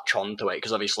 latch onto it,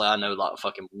 because obviously I know that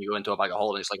fucking when you go into a bag of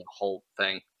holding, it's like a whole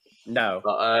thing. No.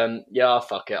 But, yeah,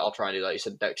 fuck it. I'll try and do that. You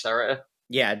said dexterity?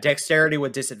 Yeah, dexterity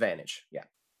with disadvantage. Yeah.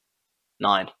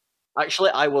 9.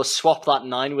 Actually, I will swap that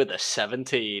 9 with a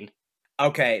 17.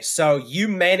 Okay, so you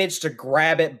managed to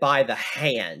grab it by the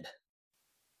hand.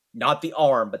 Not the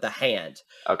arm, but the hand.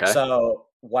 Okay. So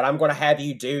what I'm going to have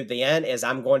you do then is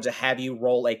I'm going to have you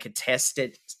roll a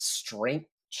contested strength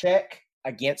check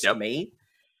against me.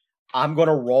 I'm going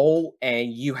to roll,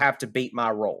 and you have to beat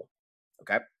my roll.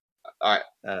 Okay? All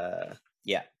right.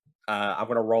 Yeah. I'm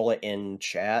going to roll it in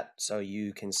chat so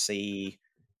you can see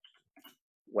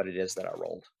what it is that I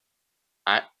rolled.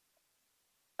 All right.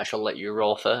 I shall let you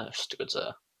roll first, good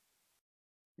sir.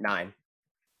 9.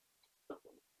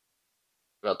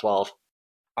 Got 12.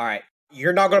 All right.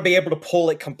 You're not going to be able to pull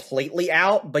it completely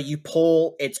out, but you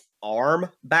pull its arm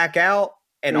back out,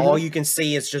 and all you can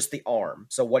see is just the arm.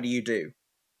 So what do you do?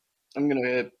 I'm going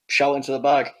to shout into the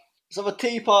bag. Let's have a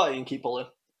tea party and keep pulling.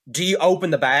 Do you open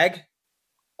the bag?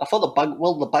 I thought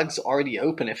the bag's already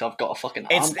open if I've got a fucking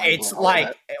arm. It's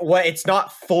like, well, it's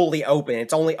not fully open.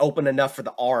 It's only open enough for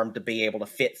the arm to be able to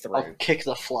fit through. I'll kick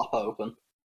the flap open.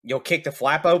 You'll kick the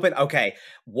flap open? Okay.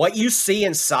 What you see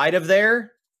inside of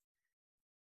there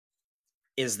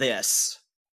is this.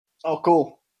 Oh,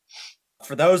 cool.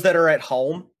 For those that are at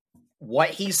home,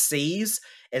 what he sees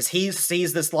is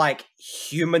this, like,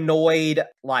 humanoid,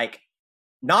 like,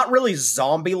 not really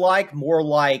zombie-like, more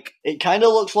like... It kind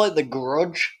of looks like The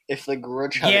Grudge, if The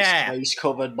Grudge had its Yeah. face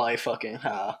covered by fucking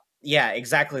hair. Yeah,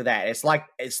 exactly that. It's like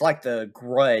the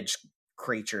Grudge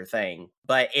creature thing,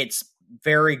 but it's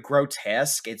very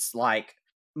grotesque. It's like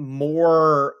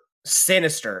more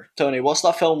sinister. Tony, what's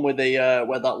that film with the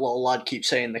where that little lad keeps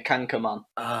saying the canker man?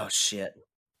 Oh shit.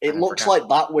 It looks like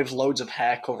that with loads of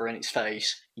hair covering its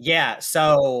face. Yeah,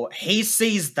 so he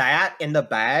sees that in the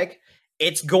bag.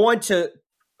 It's going to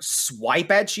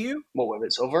swipe at you. What, with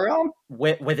its other arm?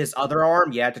 With his other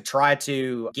arm, yeah, to try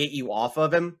to get you off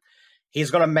of him.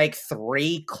 He's going to make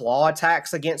 3 claw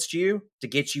attacks against you to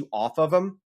get you off of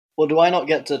him. Well, do I not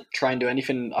get to try and do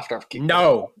anything after I've kicked?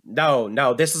 No.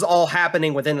 This is all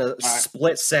happening within a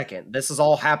split second. This is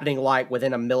all happening like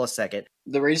within a millisecond.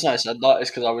 The reason I said that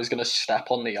is because I was gonna step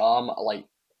on the arm, like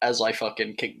as I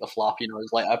fucking kicked the flap.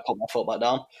 It's like I put my foot back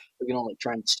down. We're gonna like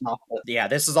try and snap it. Yeah,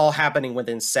 this is all happening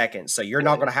within seconds, so you're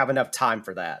not going to have enough time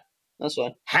for that. That's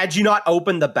fine. Had you not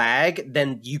opened the bag,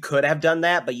 then you could have done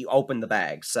that, but you opened the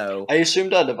bag, so... I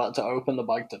assumed I'd have had to open the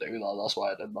bag to do that, that's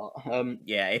why I did that.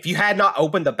 Yeah, if you had not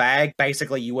opened the bag,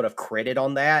 basically you would have critted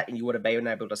on that, and you would have been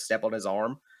able to step on his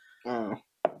arm.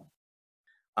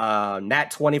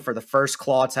 Nat 20 for the first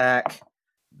claw attack.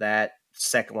 That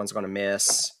second one's going to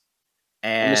miss.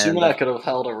 And I'm assuming I could have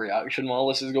held a reaction while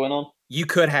this is going on. You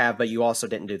could have, but you also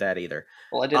didn't do that either.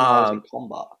 Well, I didn't know I was in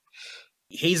combat.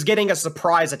 He's getting a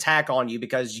surprise attack on you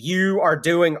because you are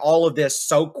doing all of this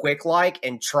so quick-like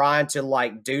and trying to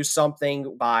like do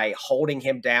something by holding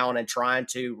him down and trying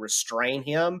to restrain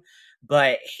him.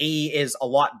 But he is a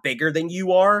lot bigger than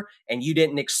you are, and you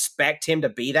didn't expect him to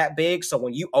be that big. So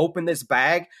when you open this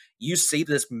bag, you see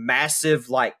this massive,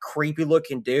 like,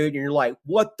 creepy-looking dude, and you're like,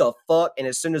 what the fuck? And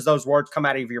as soon as those words come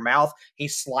out of your mouth, he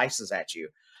slices at you.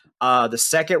 The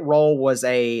second roll was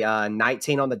a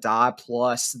 19 on the die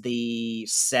plus the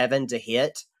 7 to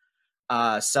hit.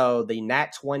 So the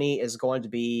nat 20 is going to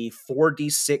be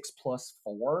 4d6 plus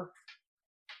 4.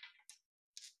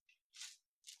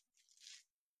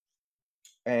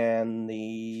 And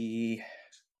the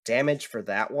damage for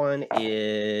that one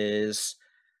is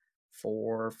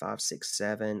 4, 5, 6,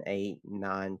 7, 8,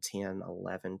 9, 10,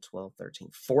 11, 12, 13,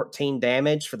 14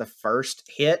 damage for the first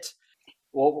hit.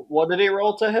 What did he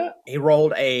roll to hit? He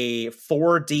rolled a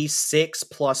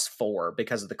 4d6 plus 4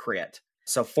 because of the crit.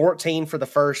 So 14 for the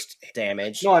first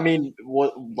damage. No, I mean,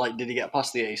 what? Like, did he get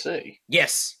past the AC?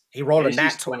 Yes, he rolled a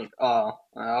nat 20. I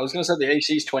was going to say the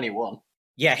AC is 21.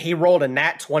 Yeah, he rolled a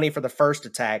nat 20 for the first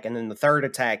attack, and then the third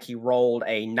attack, he rolled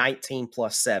a 19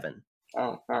 plus 7. Oh,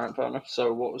 all right, fair enough.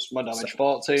 So what was my damage?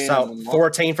 14? So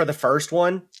 14 for the first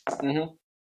one. Mm-hmm.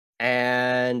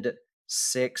 And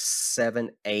 6,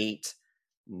 7, 8,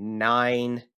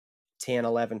 9, 10,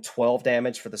 11, 12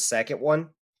 damage for the second one.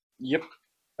 Yep.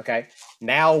 Okay.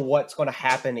 Now what's going to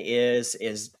happen is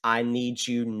I need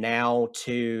you now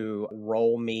to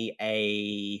roll me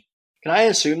a... Can I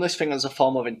assume this thing is a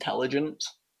form of intelligence?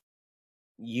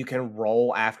 You can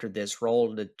roll after this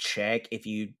roll to check if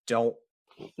you don't...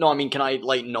 No, I mean, can I,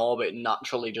 like, Norbit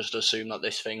naturally just assume that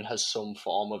this thing has some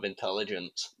form of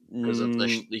intelligence because of the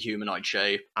humanoid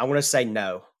shape? I want to say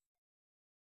no.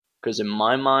 Because in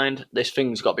my mind, this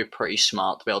thing's got to be pretty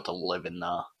smart to be able to live in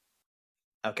there.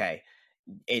 Okay.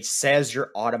 It says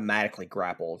you're automatically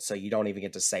grappled, so you don't even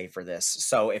get to save for this.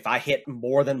 So if I hit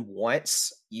more than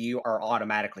once, you are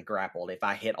automatically grappled. If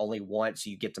I hit only once,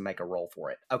 you get to make a roll for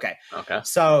it. Okay.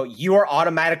 So you are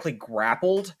automatically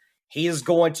grappled. He is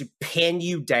going to pin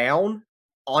you down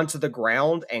onto the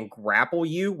ground and grapple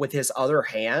you with his other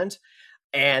hand.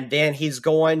 And then he's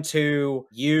going to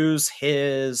use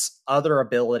his other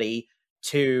ability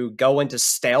to go into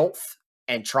stealth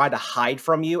and try to hide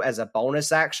from you as a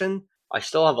bonus action. I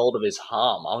still have hold of his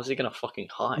arm. How is he going to fucking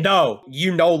hide? No,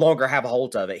 you no longer have a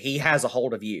hold of it. He has a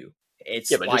hold of you.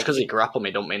 It's yeah, but just because he grappled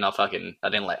me don't mean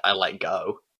I let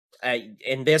go.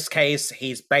 In this case,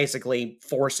 he's basically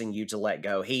forcing you to let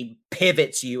go. He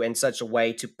pivots you in such a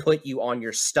way to put you on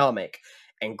your stomach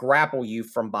and grapple you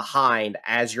from behind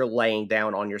as you're laying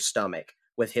down on your stomach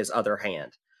with his other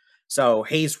hand. So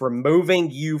he's removing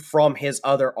you from his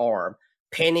other arm,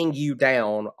 pinning you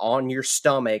down on your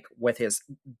stomach with his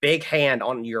big hand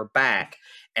on your back,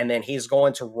 and then he's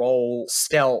going to roll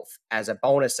stealth as a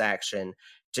bonus action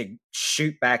to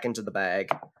shoot back into the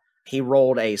bag. He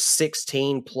rolled a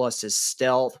 16 plus his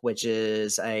stealth, which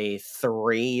is a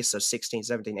 3, so 16,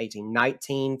 17, 18,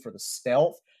 19 for the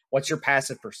stealth. What's your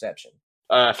passive perception?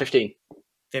 15.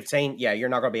 15? Yeah, you're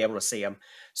not going to be able to see him.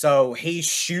 So he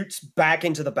shoots back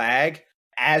into the bag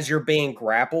as you're being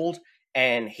grappled,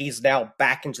 and he's now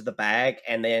back into the bag,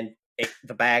 and then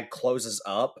the bag closes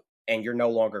up, and you're no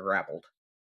longer grappled.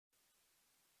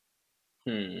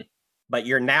 But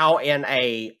you're now in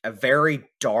a very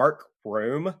dark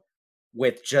room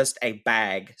with just a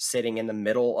bag sitting in the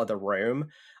middle of the room.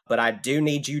 But I do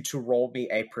need you to roll me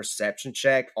a perception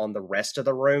check on the rest of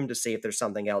the room to see if there's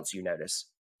something else you notice.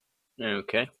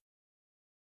 Okay.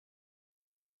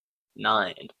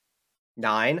 9.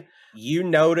 You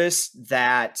notice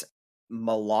that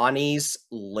Milani's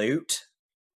loot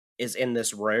is in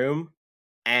this room,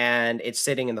 and it's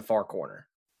sitting in the far corner.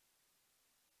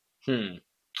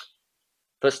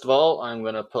 First of all, I'm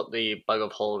going to put the bag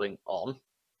of holding on.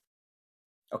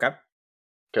 Okay.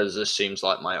 Because this seems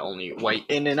like my only way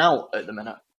in and out at the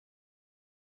minute.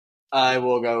 I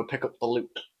will go pick up the loot.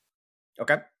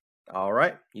 Okay. All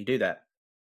right. You do that.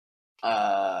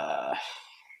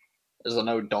 Is there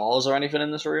no doors or anything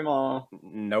in this room, or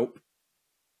Nope.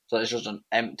 so it's just an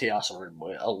empty ass room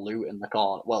with a loot in the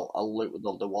corner? Well, a loot.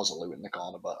 There was a loot in the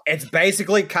corner, but It's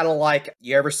basically kind of like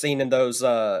you ever seen in those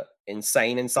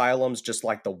insane asylums, just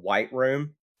like the white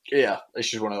room. yeah, it's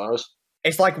just one of those.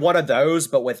 It's like one of those,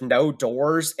 but with no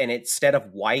doors, and instead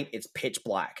of white, it's pitch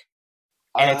black.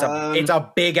 And it's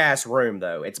a big ass room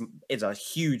though. It's a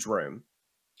huge room.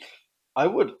 I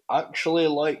would actually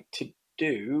like to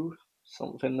do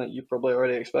something that you probably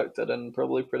already expected and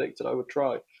probably predicted I would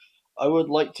try. I would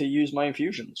like to use my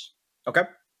infusions. Okay.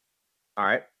 All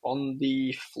right. On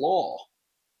the floor.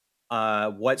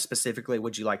 What specifically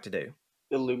would you like to do?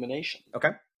 Illumination.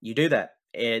 Okay. You do that.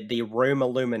 The room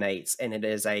illuminates, and it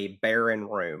is a barren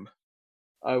room.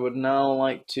 I would now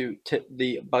like to tip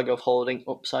the bag of holding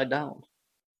upside down.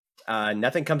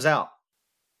 Nothing comes out.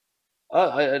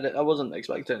 I wasn't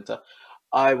expecting it to.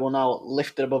 I will now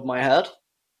lift it above my head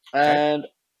and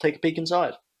take a peek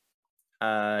inside.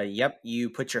 Yep, you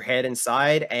put your head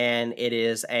inside, and it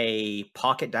is a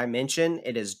pocket dimension.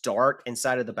 It is dark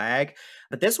inside of the bag,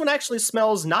 but this one actually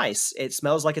smells nice. It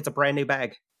smells like it's a brand new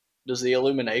bag. Does the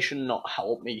illumination not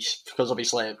help me? Because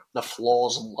obviously the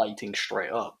floor's lighting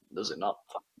straight up. Does it not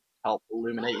help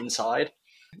illuminate inside?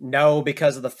 No,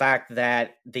 because of the fact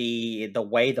that the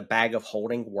way the bag of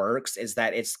holding works is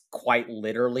that it's quite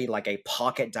literally like a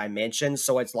pocket dimension.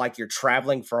 So it's like you're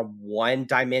traveling from one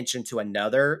dimension to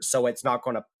another. So it's not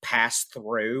going to pass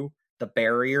through the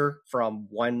barrier from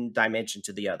one dimension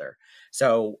to the other.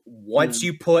 So once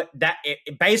you put that,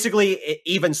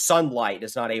 even sunlight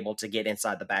is not able to get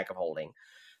inside the bag of holding.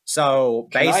 So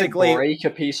basically, can I break a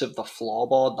piece of the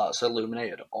floorboard that's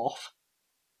illuminated off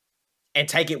and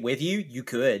take it with you? You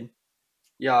could.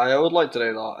 Yeah, I would like to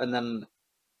do that, and then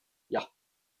yeah.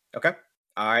 Okay.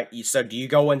 All right. So do you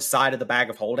go inside of the bag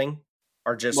of holding,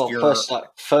 or just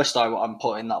first I'm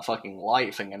putting that fucking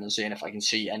light thing in and seeing if I can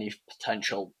see any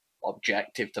potential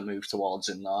objective to move towards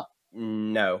in there.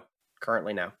 No,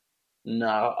 currently no.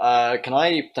 No. Can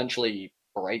I potentially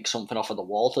break something off of the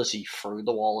wall to see through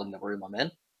the wall in the room I'm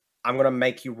in? I'm going to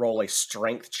make you roll a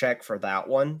strength check for that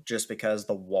one, just because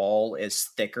the wall is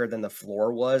thicker than the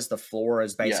floor was. The floor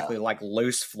is basically like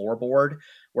loose floorboard,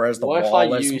 whereas the wall is...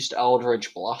 What if I used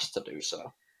Eldritch Blast to do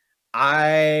so?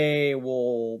 I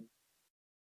will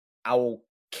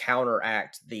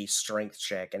counteract the strength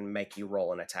check and make you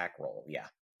roll an attack roll. Yeah.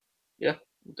 Yeah,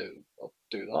 I'll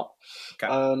do that. Okay.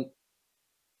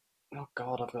 Oh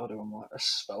god, I've got to do a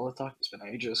spell attack. It's been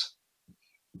ages.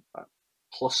 Right.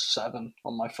 +7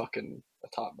 on my fucking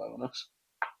attack bonus.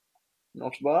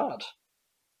 Not bad.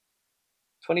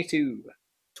 22.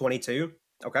 22?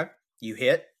 Okay. You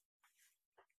hit.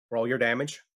 Roll your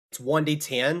damage. It's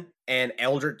 1d10, and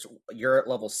Eldritch, you're at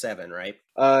level 7, right?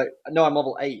 No, I'm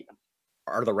level 8.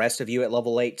 Are the rest of you at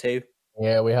level 8 too?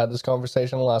 Yeah, we had this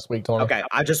conversation last week, Tony. Okay,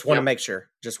 I just want to make sure.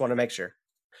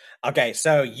 Okay,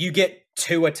 so you get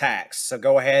 2 attacks. So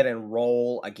go ahead and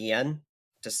roll again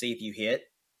to see if you hit.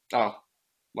 Oh,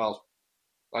 well,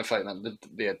 I thought that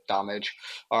the damage.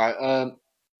 All right.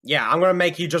 Yeah, I'm gonna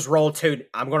make you just roll 2.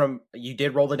 You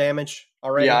did roll the damage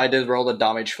already? Yeah, I did roll the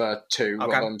damage for 2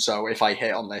 of them. So if I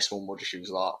hit on this one, we'll just use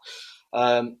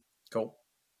that. Cool.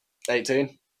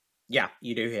 18. Yeah,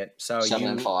 you do hit. So 7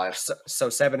 and 5. So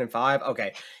 7 and 5.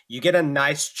 Okay, you get a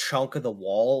nice chunk of the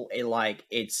wall.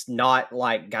 It's not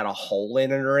like got a hole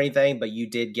in it or anything, but you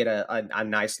did get a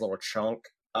nice little chunk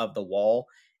of the wall,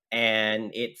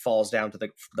 and it falls down to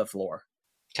the floor.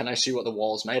 Can I see what the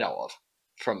wall's made out of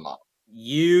from that?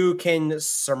 You can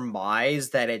surmise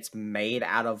that it's made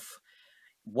out of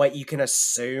what you can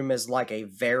assume is like a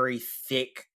very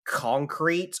thick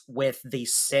concrete, with the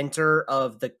center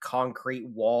of the concrete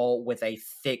wall with a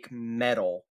thick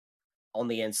metal on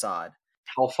the inside.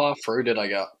 How far through did I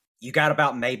get? You got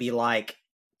about maybe like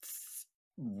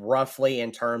roughly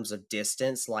in terms of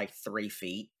distance, like 3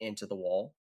 feet into the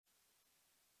wall.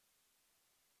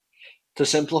 To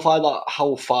simplify that,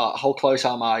 how close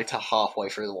am I to halfway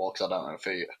through the wall? Because I don't know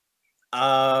feet.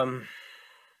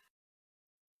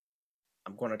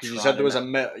 I'm going to try. You said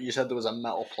there was a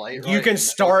metal plate. You can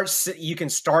start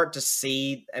to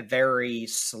see a very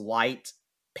slight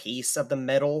piece of the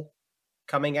metal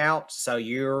coming out. So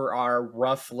you are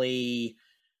roughly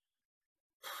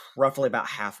about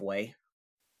halfway.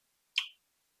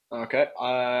 Okay.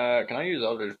 Can I use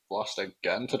Eldritch Blast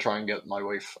again to try and get my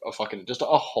way just a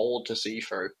hole to see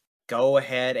through? Go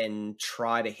ahead and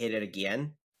try to hit it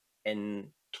again. And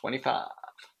 25.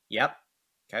 Yep.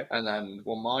 Okay. And then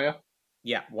one more.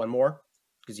 Yeah, one more,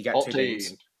 because you got 2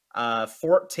 dudes.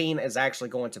 14 is actually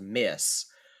going to miss.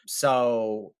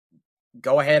 So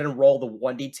go ahead and roll the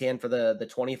 1d10 for the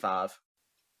 25.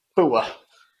 Ooh.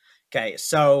 Okay,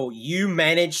 so you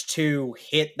manage to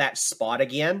hit that spot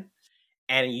again,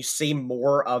 and you see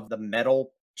more of the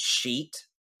metal sheet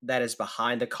that is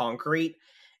behind the concrete,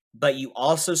 but you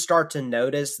also start to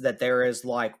notice that there is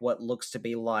like what looks to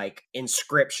be like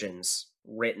inscriptions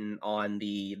written on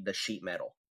the sheet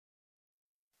metal.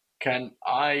 Can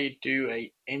I do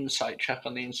a insight check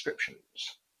on the inscriptions?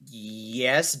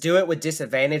 Yes, do it with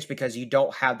disadvantage because you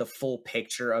don't have the full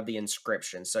picture of the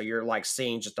inscription, so you're like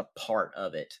seeing just a part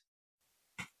of it.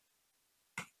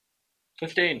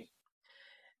 15.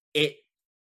 It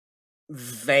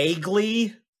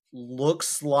vaguely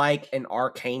looks like an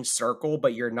arcane circle,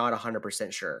 but you're not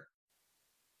 100% sure.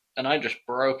 And I just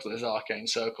broke this arcane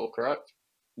circle, correct?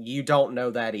 You don't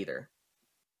know that either.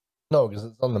 No, because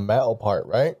it's on the metal part,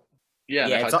 right? Yeah,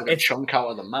 Yeah, and if it's I a- took a it's- chunk out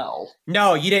of the metal.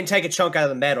 No, you didn't take a chunk out of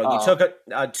the metal. You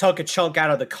Oh. took a chunk out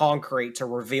of the concrete to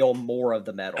reveal more of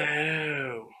the metal.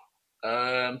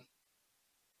 Oh.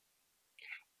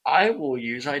 I will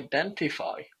use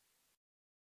identify.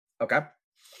 Okay.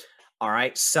 All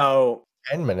right. So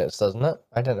 10 minutes, doesn't it?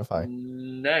 Identify.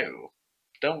 No.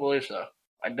 Don't believe so.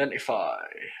 Identify.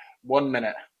 1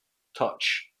 minute.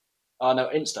 Touch. Oh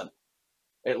no, instant.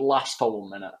 It lasts for 1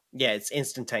 minute. yeah, it's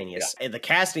instantaneous. The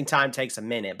casting time takes a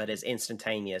minute, but it's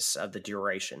instantaneous of the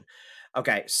duration.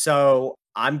 Okay, so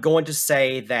I'm going to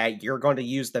say that you're going to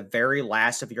use the very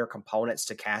last of your components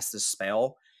to cast this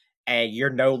spell, and you're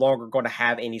no longer going to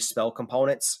have any spell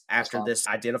components after fine. this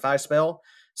identify spell.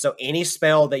 So any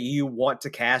spell that you want to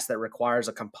cast that requires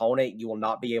a component, you will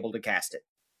not be able to cast it.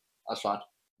 That's fine.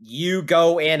 You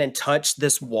go in and touch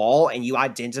this wall and you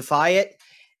identify it.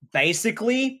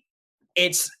 Basically,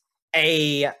 it's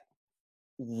a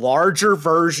larger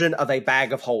version of a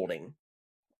bag of holding.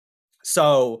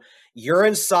 So you're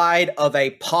inside of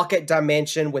a pocket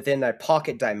dimension within a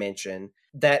pocket dimension,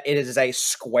 that it is a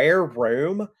square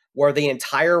room where the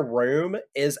entire room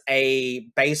is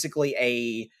basically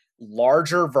a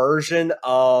larger version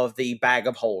of the bag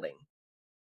of holding.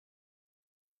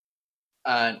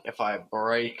 And if I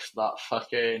break that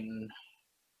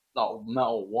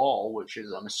metal wall, which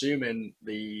is, I'm assuming,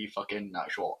 the fucking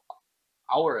actual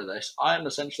hour of this, I am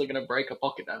essentially going to break a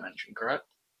pocket dimension, correct?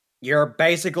 You're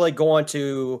basically going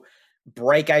to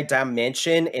break a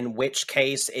dimension, in which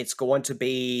case it's going to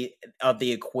be of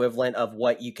the equivalent of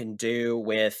what you can do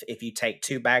with if you take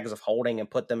two bags of holding and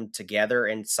put them together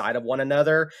inside of one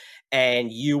another,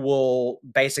 and you will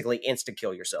basically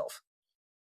insta-kill yourself.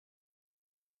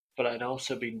 But I'd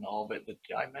also be Norbit the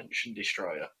Dimension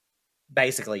Destroyer.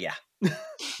 Basically, yeah.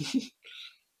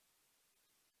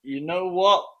 You know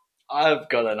what? I've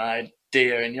got an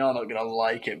idea, and you're not going to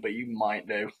like it, but you might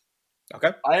do.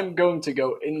 Okay. I am going to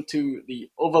go into the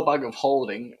other bag of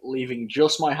holding, leaving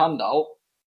just my hand out.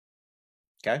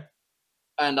 Okay.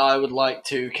 And I would like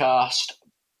to cast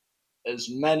as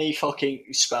many fucking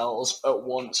spells at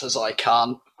once as I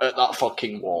can at that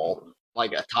fucking wall.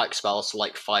 Like attack spells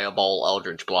like Fireball,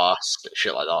 Eldritch Blast,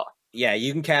 shit like that. Yeah,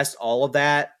 you can cast all of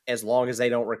that as long as they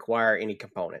don't require any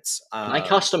components. Can I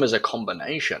cast them as a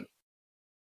combination?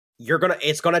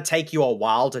 It's gonna take you a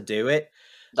while to do it.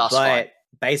 That's fine.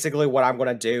 Basically what I'm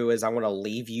gonna do is I'm gonna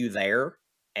leave you there,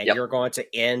 and Yep. you're going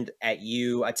to end at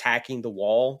you attacking the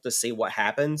wall to see what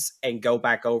happens, and go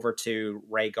back over to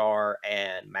Rhaegar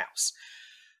and Mouse.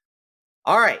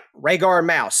 All right, Rhaegar and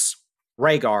Mouse.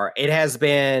 Rhaegar, it has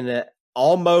been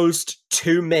almost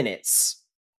 2 minutes.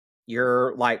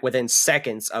 You're like within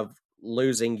seconds of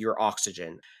losing your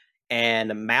oxygen,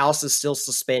 and Mouse is still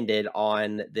suspended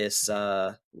on this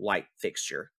light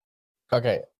fixture.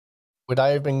 Okay. Would I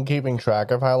have been keeping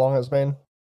track of how long it's been?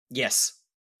 Yes.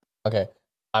 Okay.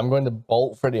 I'm going to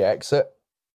bolt for the exit,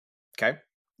 Okay.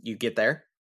 You get there.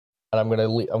 and I'm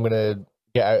gonna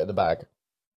get out of the bag.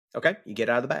 Okay. You get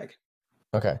out of the bag.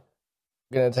 Okay. I'm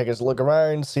gonna take a look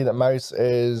around, see that Mouse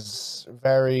is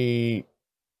very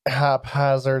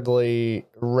haphazardly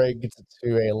rigged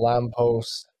to a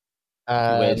lamppost. He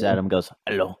waves at And him, goes,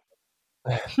 "Hello."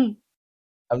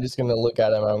 I'm just gonna look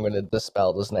at him and I'm gonna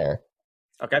dispel the snare.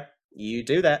 Okay. You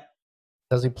do that.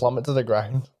 Does he plummet to the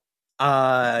ground?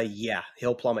 Yeah,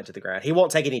 he'll plummet to the ground. He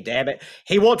won't take any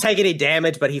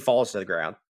damage. But he falls to the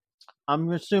ground. I'm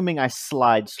assuming I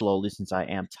slide slowly since I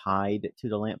am tied to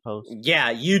the lamppost. Yeah,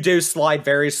 you do slide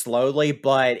very slowly,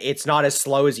 but it's not as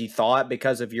slow as you thought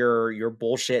because of your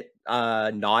bullshit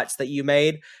knots that you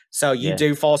made. So you Yeah.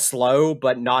 do fall slow,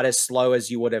 but not as slow as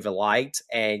you would have liked.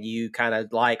 And you kind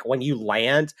of like when you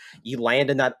land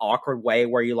in that awkward way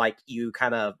where you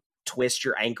kind of twist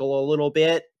your ankle a little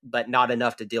bit, but not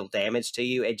enough to deal damage to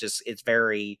you. It's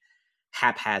very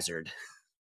haphazard.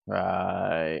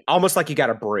 Right. Almost like you got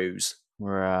a bruise.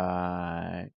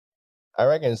 Right. I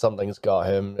reckon something's got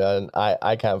him, and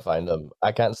I can't find him.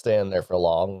 I can't stay in there for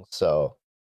long, so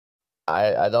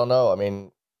I don't know. I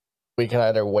mean, we can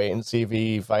either wait and see if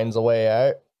he finds a way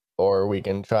out, or we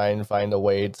can try and find a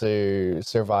way to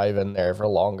survive in there for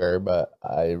longer, but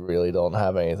I really don't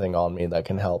have anything on me that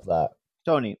can help that.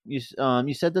 Tony, you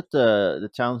said that the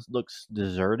town looks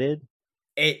deserted.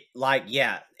 It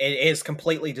is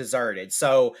completely deserted.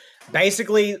 So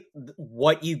basically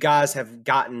what you guys have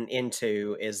gotten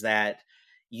into is that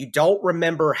you don't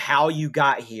remember how you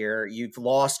got here. You've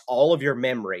lost all of your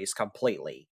memories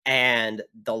completely. And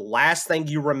the last thing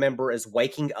you remember is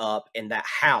waking up in that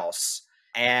house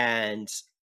and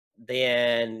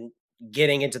then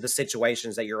getting into the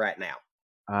situations that you're at now.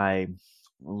 I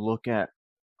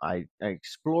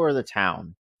explore the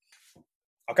town.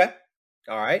 Okay.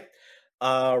 All right.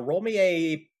 Roll me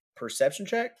a perception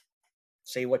check.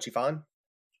 See what you find.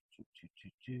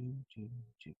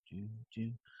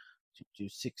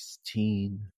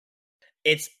 16.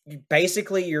 It's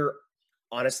basically you're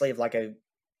honestly like a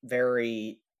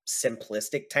very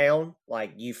simplistic town.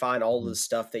 Like you find all the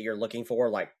stuff that you're looking for,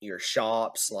 like your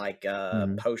shops, like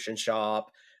potion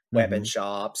shop, weapon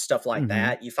shop, stuff like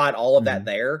that. You find all of that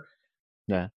there.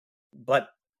 Yeah. But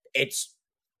it's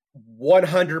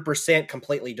 100%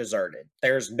 completely deserted.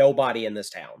 There's nobody in this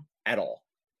town at all.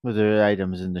 Were there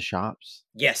items in the shops?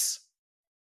 Yes.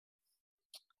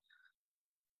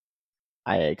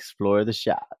 I explore the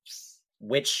shops.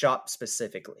 Which shop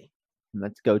specifically?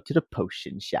 Let's go to the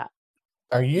potion shop.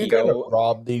 Are you going to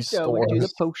rob these stores? Go to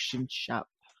the potion shop.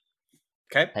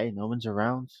 Okay. Hey, no one's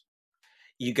around.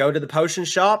 You go to the potion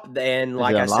shop, and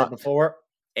like I said before,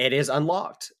 it is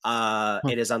unlocked.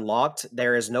 It is unlocked.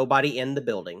 There is nobody in the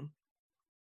building.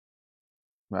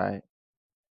 Right.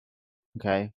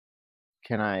 Okay.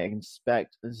 Can I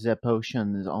inspect the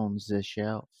potions on the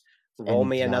shelf? Roll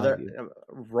me another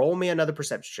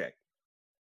perception check.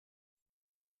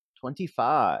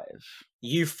 25.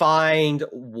 You find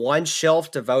one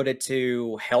shelf devoted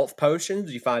to health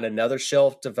potions. You find another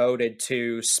shelf devoted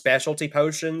to specialty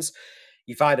potions.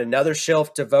 You find another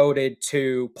shelf devoted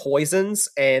to poisons,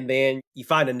 and then you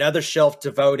find another shelf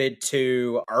devoted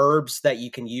to herbs that you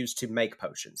can use to make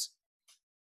potions.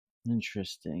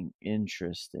 Interesting.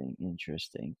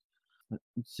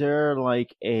 Is there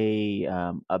like a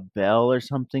bell or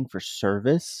something for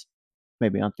service?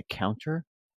 Maybe on the counter?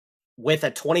 With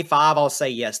a 25, I'll say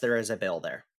yes, there is a bell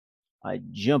there. I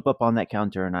jump up on that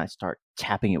counter and I start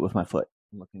tapping it with my foot,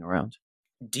 looking around.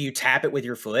 Do you tap it with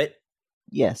your foot?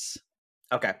 Yes.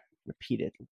 Okay.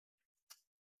 Repeatedly.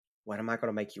 What am I going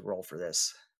to make you roll for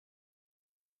this?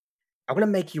 I'm going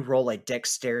to make you roll a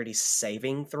dexterity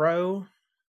saving throw.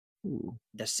 Ooh.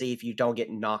 To see if you don't get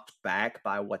knocked back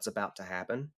by what's about to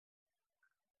happen.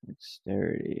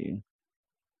 Dexterity.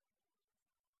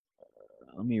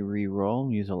 Let me re-roll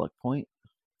and use a luck point.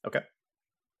 Okay.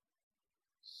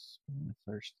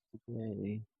 First of the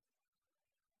day.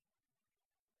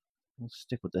 Let's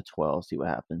stick with the 12, see what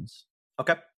happens.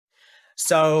 Okay.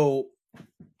 So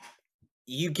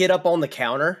you get up on the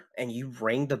counter and you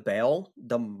ring the bell.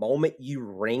 The moment you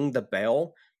ring the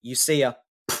bell, you see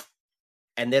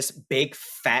and this big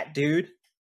fat dude,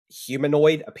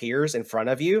 humanoid, appears in front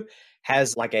of you,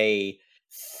 has like a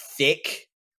thick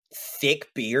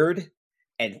beard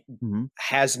and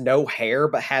has no hair,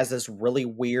 but has this really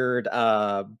weird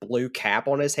blue cap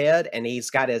on his head, and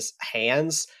he's got his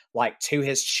hands like to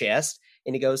his chest,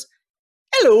 and he goes,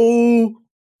 "Hello."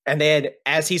 And then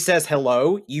as he says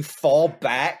hello, you fall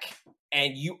back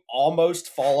and you almost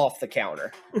fall off the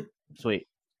counter. Sweet.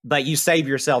 But you save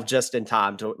yourself just in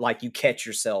time to, like, you catch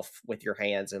yourself with your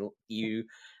hands and you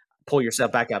pull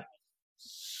yourself back up.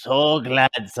 So glad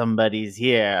somebody's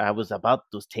here. I was about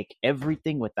to take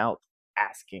everything without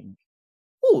asking.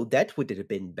 Oh, that would have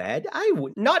been bad. I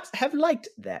would not have liked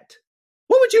that.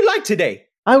 What would you like today?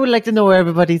 I would like to know where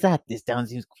everybody's at. This town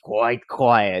seems quite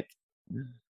quiet.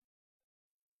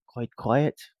 Quite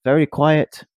quiet. Very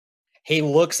quiet. He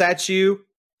looks at you,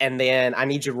 and then I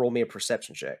need you to roll me a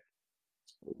perception check.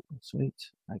 Sweet.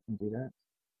 I can do that.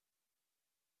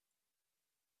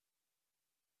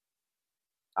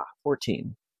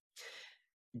 14.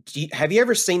 Have you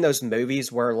ever seen those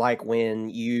movies where, like, when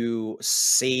you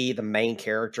see the main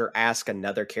character ask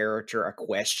another character a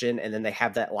question, and then they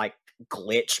have that, like,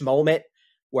 glitch moment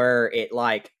where it,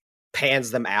 like,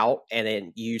 pans them out, and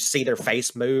then you see their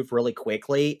face move really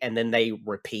quickly, and then they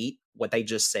repeat what they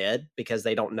just said because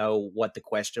they don't know what the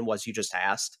question was you just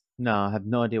asked? No, I have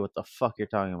no idea what the fuck you're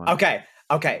talking about.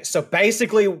 Okay. So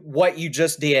basically, what you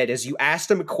just did is you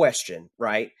asked him a question,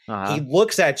 right? Uh-huh. He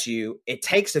looks at you. It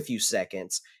takes a few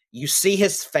seconds. You see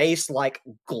his face like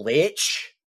glitch,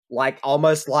 like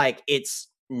almost like it's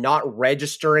not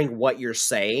registering what you're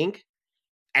saying.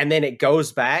 And then it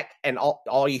goes back, and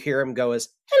all you hear him go is,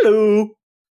 hello.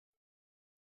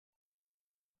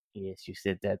 Yes, you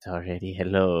said that already.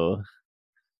 Hello.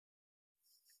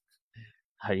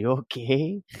 Are you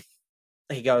okay?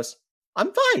 He goes,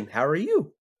 I'm fine. How are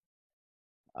you?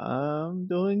 I'm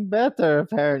doing better,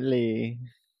 apparently.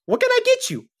 What can I get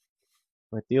you?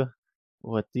 What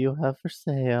do you have for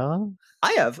sale?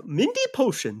 I have Mindy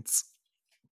potions.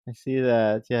 I see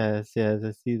that. Yes,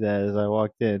 I see that as I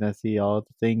walked in. I see all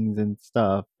the things and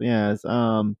stuff. Yes.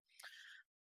 Are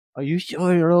you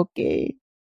sure you're okay?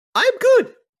 I'm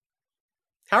good.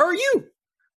 How are you?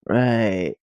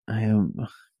 Right. I am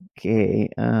okay.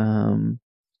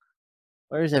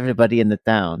 Where's everybody in the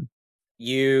town?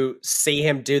 You see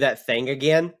him do that thing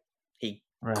again. He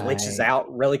glitches Right.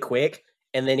 out really quick,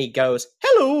 and then he goes,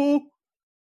 hello.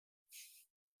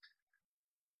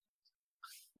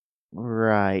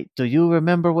 Right. Do you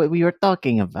remember what we were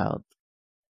talking about?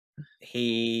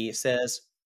 He says,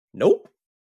 nope.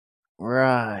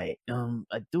 Right.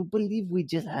 I do believe we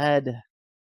just had.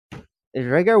 Is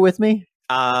Rhaegar with me?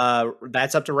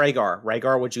 That's up to Rhaegar.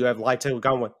 Rhaegar, would you have liked to have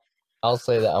gone with? I'll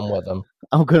say that I'm with him.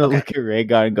 I'm gonna Okay. look at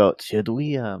Rhaegar and go, should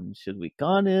we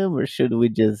con him or should we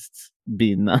just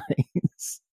be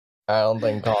nice? I don't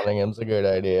think conning him's a good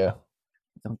idea.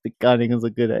 I don't think conning is a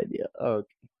good idea. Okay.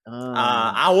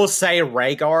 I will say,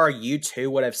 Rhaegar, you too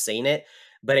would have seen it,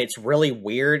 but it's really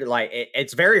weird. Like,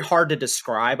 it's very hard to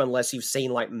describe unless you've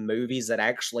seen like movies that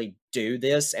actually do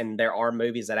this, and there are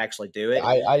movies that actually do it.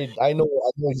 I know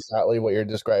exactly what you're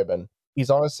describing. He's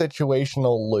on a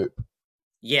situational loop.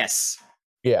 Yes.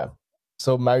 Yeah.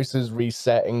 So Mouse is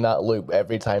resetting that loop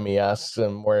every time he asks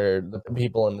him where the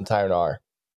people in the town are.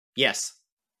 Yes.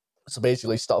 So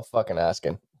basically, stop fucking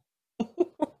asking.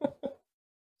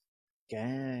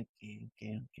 Okay.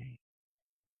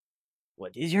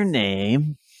 What is your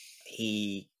name?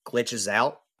 He glitches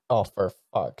out. Oh, for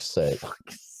fuck's sake.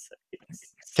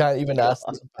 Can't even ask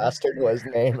this bastard what his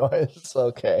name was.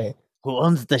 Okay. Who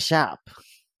owns the shop?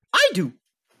 I do.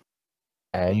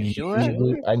 And You sure?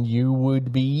 And you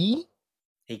would be?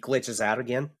 He glitches out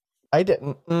again. I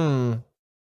didn't.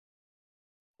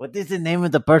 What is the name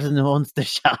of the person who owns the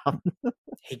shop?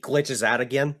 He glitches out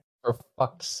again. For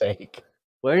fuck's sake.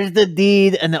 Where's the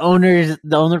deed and the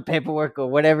owner paperwork or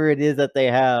whatever it is that they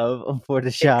have for the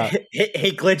shop?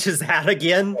 He glitches out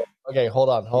again. Okay, hold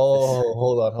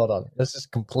on. This is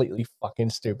completely fucking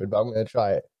stupid, but I'm gonna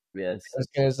try it. Yes. I was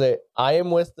gonna say, I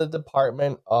am with the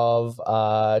Department of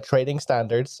Trading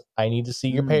Standards. I need to see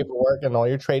your paperwork and all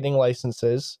your trading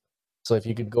licenses. So if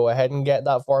you could go ahead and get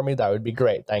that for me, that would be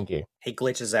great. Thank you. He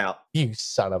glitches out. You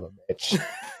son of a bitch.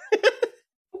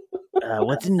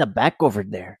 What's in the back over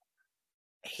there?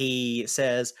 He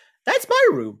says, "That's my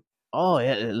room." Oh,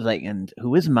 yeah, and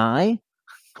who is Mai?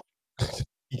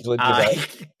 He glitches out.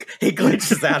 He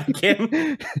glitches out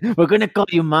again. We're gonna call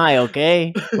you Mai,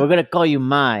 okay? We're gonna call you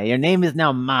Mai. Your name is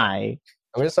now Mai.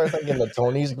 I'm gonna start thinking that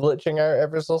Tony's glitching out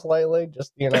ever so slightly.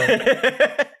 Just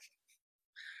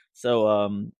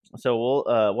So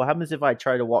we'll what happens if I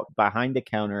try to walk behind the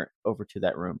counter over to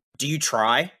that room? Do you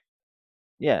try?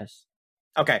 Yes.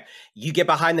 Okay. You get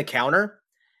behind the counter.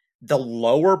 The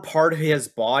lower part of his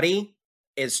body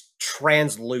is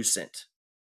translucent.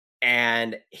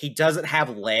 And he doesn't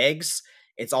have legs.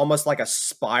 It's almost like a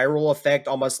spiral effect,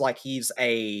 almost like he's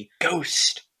a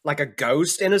ghost. Like a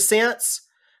ghost in a sense.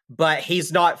 But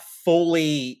he's not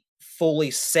fully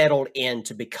settled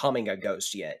into becoming a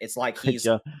ghost yet. It's like he's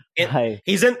in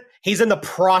the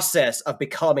process of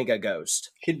becoming a ghost.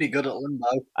 He'd be good at limbo.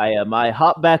 I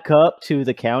hop back up to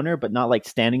the counter, but not like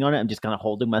standing on it. I'm just kind of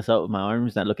holding myself with my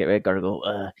arms, and I look at Rhaegar and go,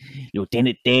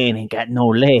 Lieutenant Dan ain't got no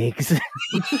legs.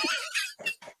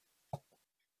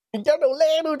 You got no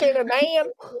legs, Lieutenant Dan.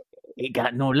 He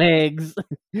got no legs.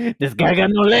 This guy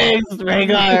got no legs,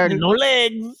 Rhaegar, no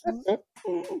legs.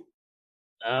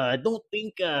 I don't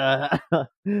think.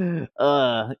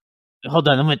 Hold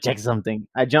on, I'm gonna check something.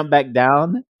 I jump back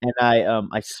down and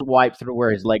I swipe through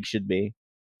where his leg should be.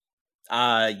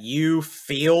 You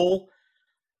feel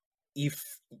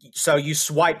so you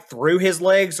swipe through his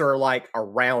legs or like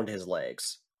around his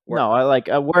legs? No,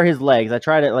 I where his legs. I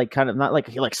try to like kind of not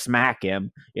like smack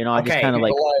him. You know, I just kind of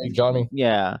like Johnny.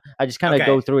 Yeah, I just kind of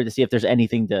go through it to see if there's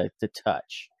anything to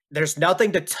touch. There's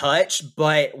nothing to touch,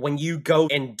 but when you go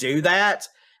and do that,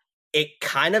 it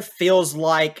kind of feels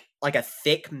like a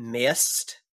thick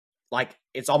mist. Like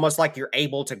it's almost like you're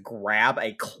able to grab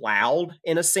a cloud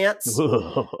in a sense.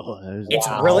 It's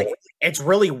Wow.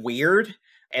 really weird.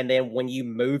 And then when you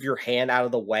move your hand out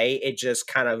of the way, it just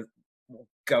kind of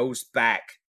goes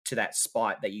back to that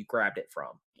spot that you grabbed it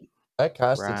from. I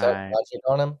cast detect Right. magic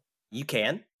on him. You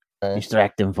can. Okay.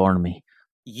 Distract him for me.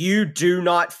 You do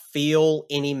not feel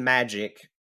any magic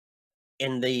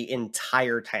in the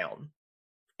entire town.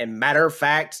 And matter of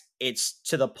fact, it's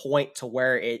to the point to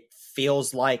where it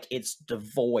feels like it's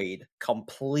devoid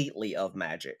completely of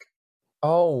magic.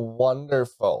 Oh,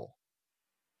 wonderful.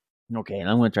 Okay, and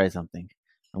I'm going to try something.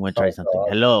 God.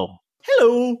 Hello.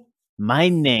 Hello. My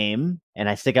name, and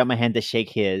I stick out my hand to shake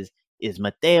his, is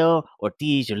Mateo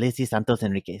Ortiz Ulysses Santos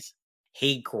Enriquez.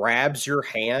 He grabs your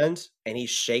hand and he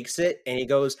shakes it and he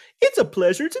goes, "It's a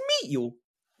pleasure to meet you."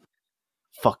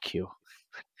 Fuck you.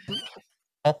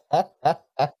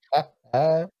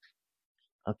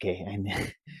 Okay, and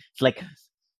it's like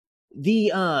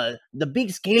the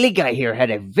big scaly guy here had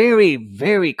a very,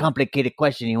 very complicated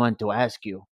question he wanted to ask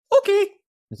you. Okay.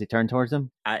 Does he turn towards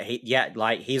him?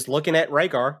 He's looking at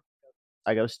Rhaegar.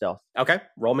 I go stealth. Okay,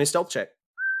 roll me a stealth check.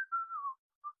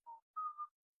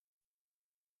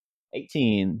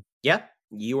 18. Yeah,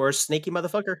 you are a sneaky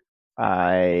motherfucker.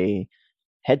 I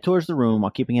head towards the room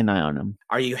while keeping an eye on him.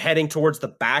 Are you heading towards the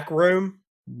back room?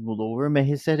 Well, over him,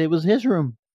 he said it was his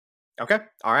room. Okay,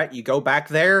 all right, you go back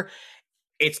there.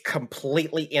 It's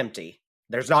completely empty.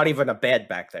 There's not even a bed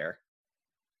back there.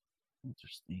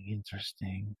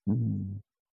 Interesting.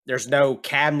 There's no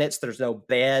cabinets. There's no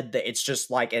bed. It's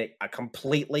just like a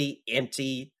completely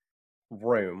empty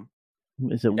room.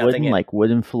 Is it Nothing wooden, in- like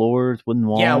wooden floors, wooden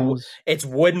walls? Yeah, it's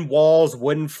wooden walls,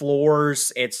 wooden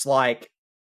floors. It's like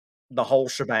the whole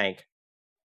shebang.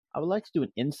 I would like to do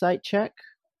an insight check.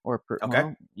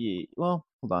 Okay. Well,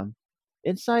 hold on.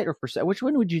 Insight or perception? Which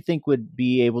one would you think would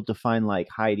be able to find like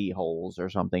hidey holes or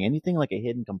something? Anything like a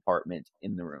hidden compartment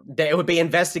in the room? It would be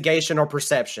investigation or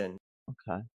perception.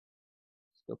 Okay.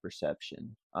 Let's go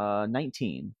perception.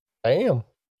 19. Damn.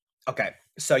 Okay.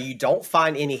 So you don't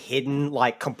find any hidden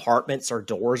like compartments or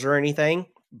doors or anything,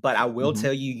 but I will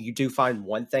tell you, you do find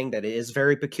one thing that is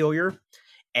very peculiar,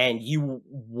 and you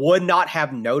would not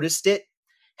have noticed it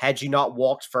had you not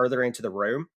walked further into the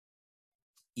room.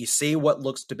 You see what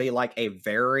looks to be like a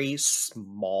very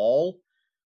small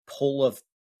pool of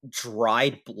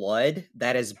dried blood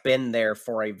that has been there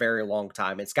for a very long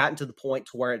time. It's gotten to the point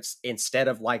to where it's, instead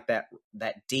of like that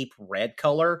deep red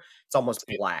color, it's almost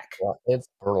black. It's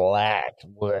black.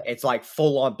 It's like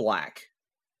full on black.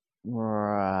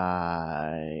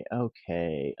 Right.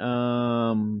 Okay.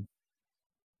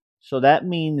 So that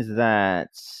means that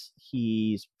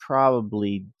he's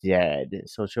probably dead.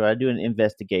 So should I do an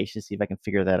investigation, see if I can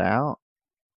figure that out?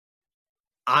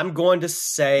 I'm going to I'll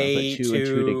say put two and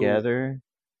two together.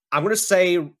 I'm going to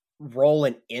say roll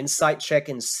an insight check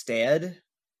instead.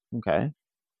 Okay.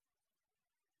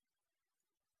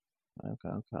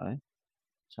 Okay.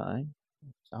 Fine.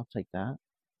 I'll take that.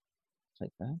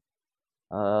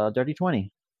 Dirty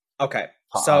 20. Okay.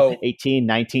 So 18,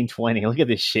 19, 20. Look at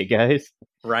this shit, guys.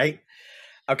 Right?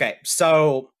 Okay.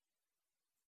 So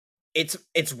it's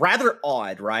rather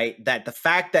odd, right? That the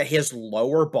fact that his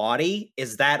lower body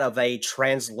is that of a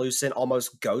translucent,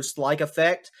 almost ghost-like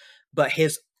effect, but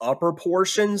his upper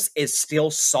portions is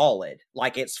still solid.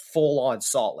 Like it's full on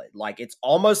solid. Like it's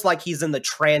almost like he's in the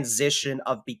transition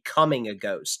of becoming a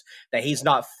ghost. That he's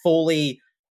not fully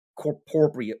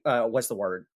corporeal. What's the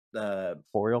word?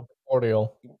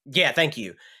 Corporeal. Yeah, thank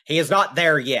you. He is not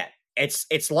there yet.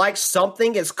 It's like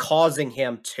something is causing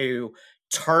him to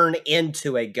turn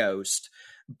into a ghost,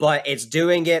 but it's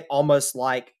doing it almost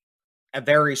like a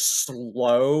very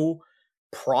slow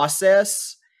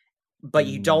process, but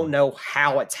you don't know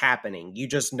how it's happening. You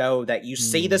just know that you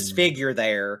see this figure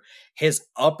there. His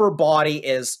upper body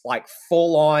is like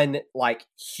full on like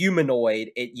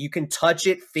humanoid. You can touch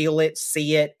it, feel it,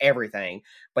 see it, everything.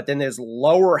 But then his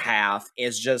lower half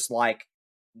is just like,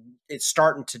 it's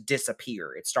starting to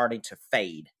disappear. It's starting to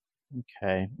fade.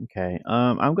 Okay.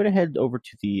 I'm gonna head over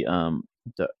to the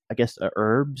I guess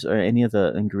herbs or any of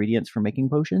the ingredients for making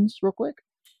potions real quick.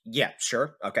 Yeah,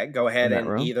 sure. Okay, go ahead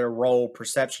and either roll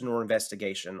perception or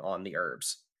investigation on the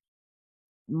herbs.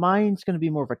 Mine's gonna be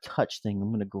more of a touch thing.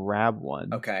 I'm gonna grab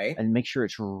one. Okay. And make sure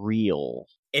it's real.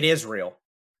 It is real.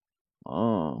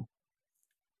 Oh.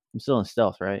 I'm still in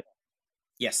stealth, right?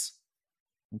 Yes.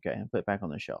 Okay, I'll put it back on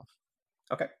the shelf.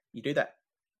 Okay, you do that.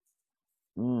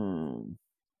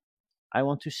 I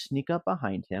want to sneak up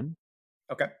behind him.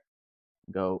 Okay.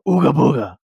 Go, ooga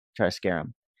booga. Try to scare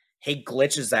him. He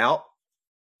glitches out,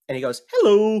 and he goes,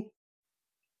 "Hello."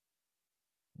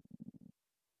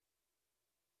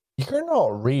 You're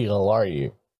not real, are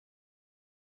you?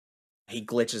 He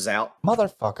glitches out.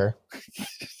 Motherfucker.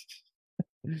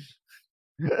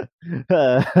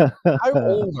 How How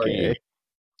old are you?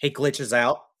 He glitches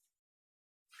out.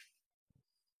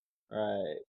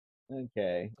 Right.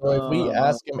 Okay. So if we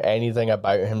ask him anything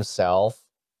about himself,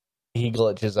 he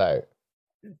glitches out.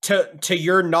 To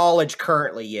your knowledge,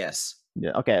 currently, yes.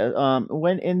 Yeah. Okay.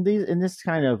 When in this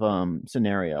kind of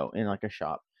scenario in like a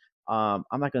shop, I'm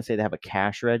not gonna say they have a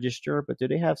cash register, but do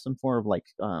they have some form of like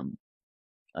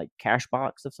cash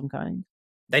box of some kind?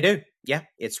 They do. Yeah,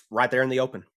 it's right there in the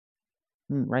open.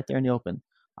 Right there in the open.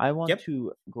 I want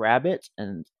to grab it,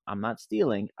 and I'm not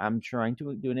stealing. I'm trying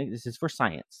to do it. This is for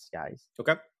science, guys.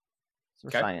 Okay. It's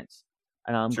for science,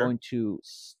 and I'm going to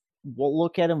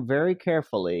look at him very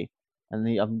carefully. And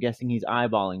I'm guessing he's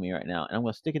eyeballing me right now, and I'm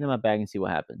going to stick it in my bag and see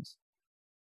what happens.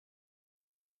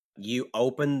 You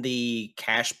open the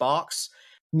cash box.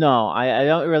 No, I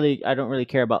don't really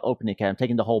care about opening it. I'm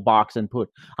taking the whole box and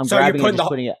I'm so grabbing you're it, just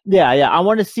putting it. Yeah. I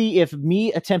want to see if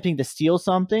me attempting to steal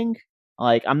something.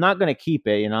 Like, I'm not going to keep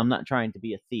it. You know, I'm not trying to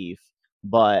be a thief,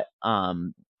 but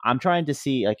I'm trying to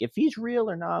see like if he's real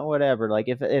or not, whatever. Like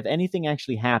if anything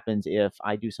actually happens if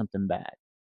I do something bad.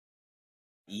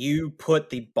 You put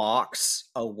the box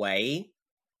away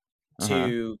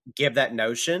to give that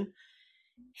notion.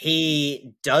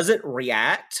 He doesn't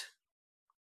react,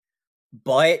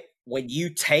 but when you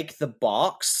take the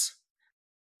box,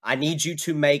 I need you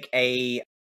to make a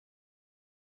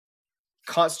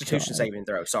Constitution saving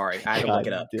throw. Sorry, I had to look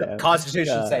it up.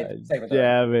 Constitution saving throw.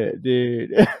 Damn it,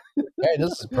 dude. Hey,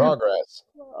 this is progress.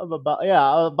 I'm about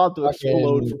to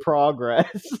explode for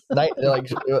progress. like in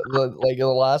the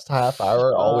last half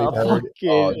hour, all we've heard.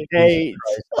 Eight.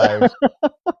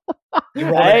 You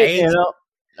rolled an 8. You know,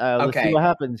 let's see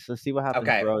what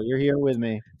happens. Bro. You're here with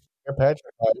me. You're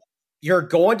petrified. You're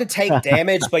going to take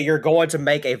damage, but you're going to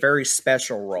make a very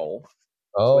special roll.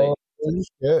 Oh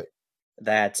shit!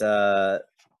 That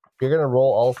you're gonna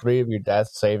roll all 3 of your death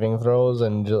saving throws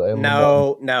and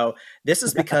no. This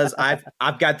is because I've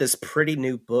got this pretty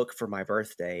new book for my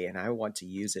birthday, and I want to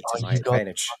use it to my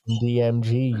advantage.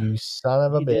 DMG, you son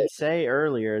of a bitch! He did say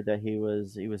earlier that he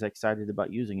was excited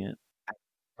about using it.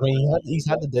 I mean, he's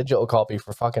had the digital copy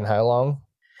for fucking how long?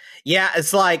 Yeah,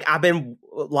 it's like I've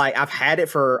had it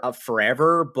for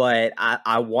forever, but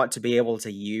I want to be able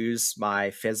to use my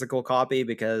physical copy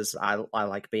because I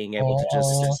like being able to just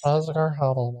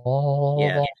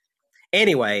yeah.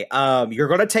 Anyway, you're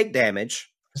gonna take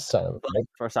damage.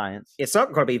 For science. It's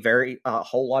not going to be a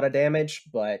whole lot of damage,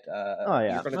 but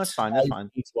that's fine. That's fine.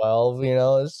 12, you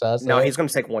know. No, he's going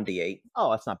to take 1d8.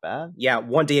 Oh, that's not bad. Yeah,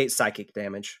 1d8 psychic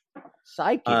damage.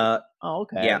 Psychic. Oh,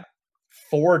 okay. Yeah,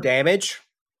 4 damage.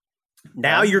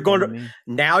 Now you're going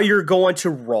to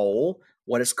roll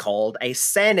what is called a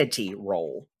sanity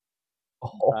roll.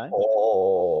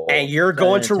 And you're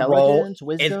going to roll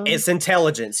it's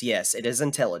intelligence. Yes, it is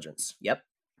intelligence. Yep.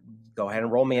 Go ahead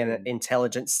and roll me an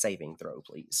intelligence saving throw,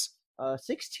 please.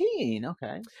 16.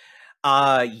 Okay.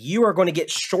 You are going to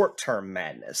get short-term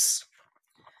madness.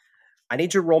 I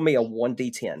need you to roll me a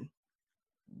 1d10.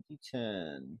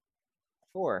 D10.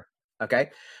 4. Okay.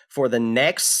 For the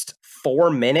next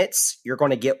 4 minutes, you're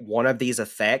going to get one of these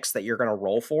effects that you're going to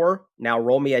roll for. Now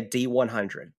roll me a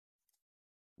D100.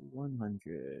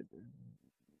 100.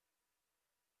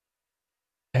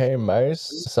 Hey, Mouse,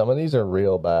 some of these are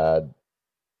real bad.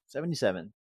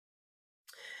 77.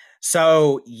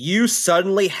 So you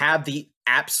suddenly have the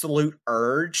absolute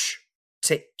urge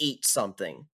to eat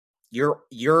something.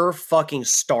 You're fucking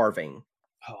starving.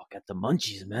 Oh, I got the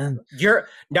munchies, man.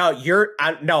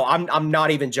 I'm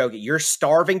not even joking. You're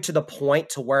starving to the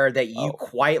point to where that you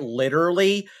quite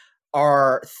literally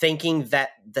are thinking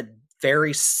that the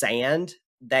very sand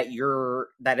that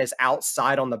is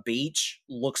outside on the beach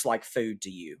looks like food to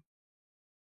you.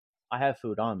 I have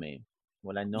food on me.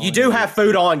 What I know you do have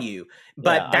food on you,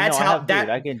 but that's how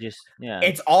I can just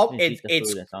it's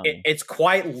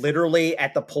quite literally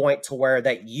at the point to where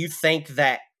that you think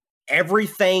that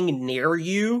everything near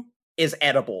you is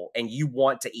edible and you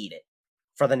want to eat it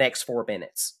for the next 4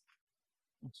 minutes.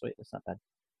 Sweet, that's not bad.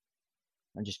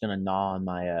 I'm just gonna gnaw on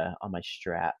my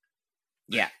strap.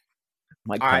 Yeah.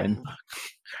 My pen.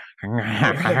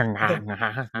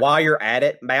 While you're at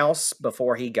it, Mouse,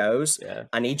 before he goes,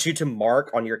 I need you to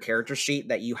mark on your character sheet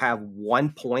that you have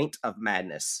 1 point of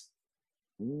madness.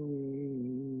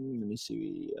 Let me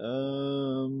see.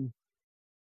 Put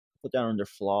down under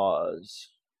flaws.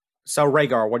 So,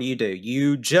 Rhaegar, what do?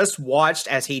 You just watched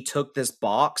as he took this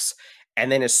box,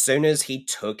 and then as soon as he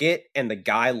took it and the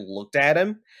guy looked at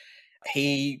him,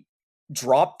 he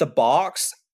dropped the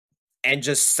box and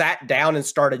just sat down and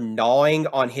started gnawing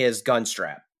on his gun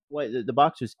strap. Wait, the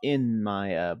box was in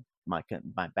my my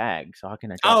bag, so how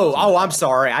can I drop it? I'm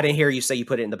sorry. I didn't hear you say you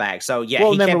put it in the bag. So yeah,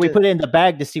 well, remember we put it in the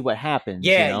bag to see what happens.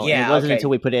 Yeah, and yeah. it wasn't until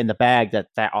we put it in the bag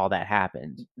that all that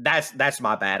happened. That's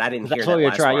my bad. I didn't hear that's that. What we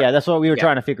were trying. Yeah, that's what we were Yeah.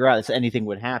 trying to figure out. If anything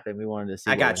would happen, we wanted to see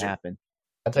what would happen.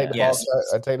 I take the box out.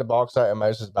 I take the box out of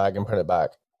Mouse's bag and put it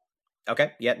back.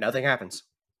 Okay. Yeah. Nothing happens.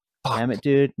 Damn it,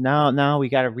 dude! Now we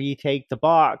got to retake the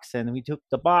box, and we took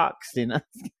the box. You know.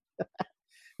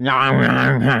 Oh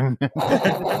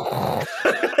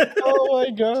my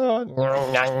god!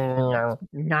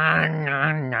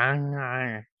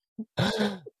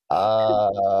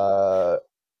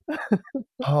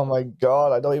 Oh my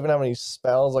god! I don't even have any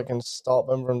spells I can stop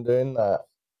him from doing that.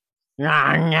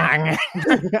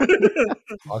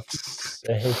 Fuck's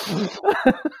sake.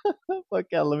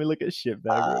 Fuck out, let me look at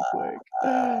Shitbag real quick.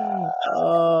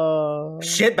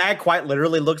 Shitbag quite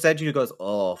literally looks at you and goes,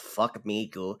 "Oh, fuck me,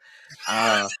 go.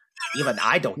 Even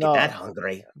I don't get that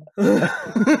hungry."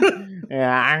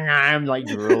 Yeah, I'm like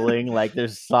drooling, like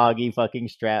there's soggy fucking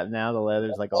strap now. The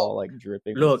leather's like all like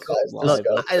dripping. Look.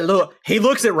 He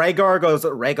looks at Rhaegar, goes,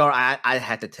 "Rhaegar, I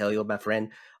had to tell you, my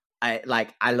friend. I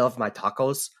love my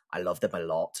tacos. I love them a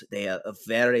lot. They are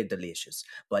very delicious.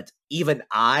 But even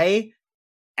I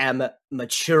am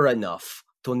mature enough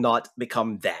to not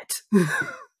become that."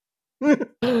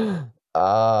 Oh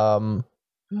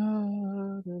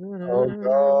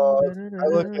god! I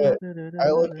look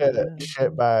at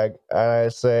Shitbag and I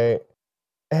say,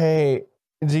 "Hey,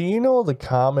 do you know the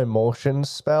calm emotions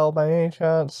spell by any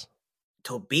chance?"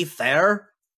 To be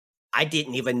fair, I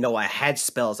didn't even know I had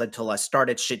spells until I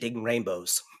started shitting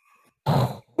rainbows.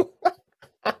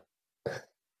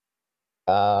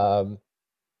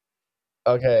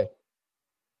 Okay.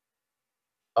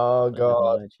 Oh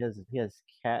god. He has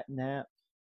catnap.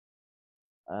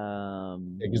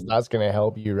 Because that's gonna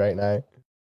help you right now.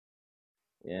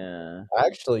 Yeah.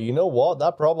 Actually, you know what?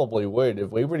 That probably would.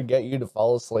 If we were to get you to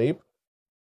fall asleep.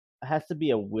 It has to be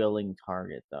a willing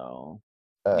target, though.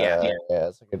 Yeah,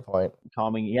 that's a good point.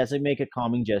 Calming. He has to make a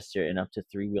calming gesture, and up to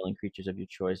 3 willing creatures of your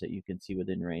choice that you can see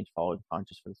within range fall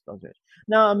unconscious for the spell's range.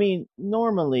 Now, I mean,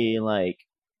 normally, like,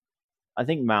 I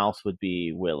think Mouse would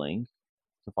be willing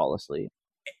to fall asleep.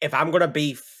 If I'm gonna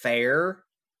be fair,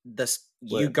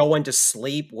 you going to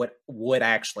sleep would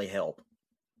actually help.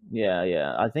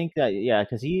 Yeah. I think that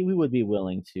because he would be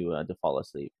willing to fall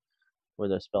asleep for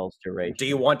the spell's duration. Do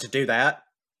you want to do that?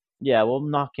 Yeah, we'll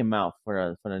knock him out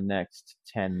for the next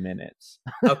 10 minutes.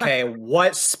 Okay,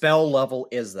 what spell level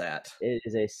is that? It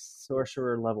is a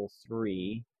sorcerer level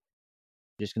 3.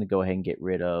 I'm just gonna go ahead and get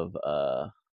rid of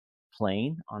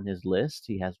plane on his list.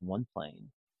 He has 1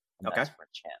 plane. And that's for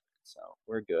enchantment. So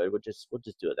we're good. We'll just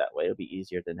do it that way. It'll be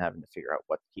easier than having to figure out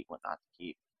what to keep, what not to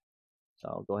keep. So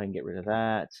I'll go ahead and get rid of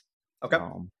that. Okay.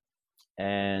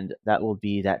 And that will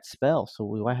be that spell. So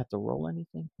do I have to roll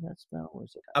anything for that spell? Or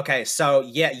is it okay, so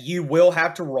yeah, you will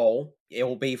have to roll. It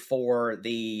will be for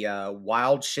the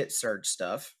wild shit surge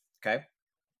stuff. Okay.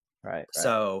 Right.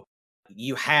 So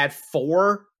you had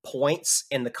 4 points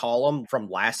in the column from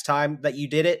last time that you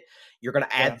did it. You're going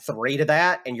to add 3 to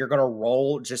that, and you're going to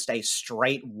roll just a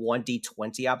straight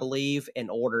 1d20, I believe, in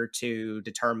order to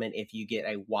determine if you get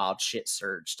a wild shit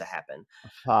surge to happen.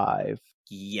 5.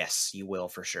 Yes, you will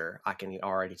for sure. I can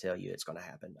already tell you it's going to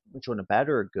happen. Which one, a bad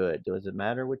or a good? Does it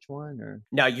matter which one? Or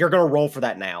no, you're going to roll for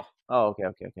that now. Oh,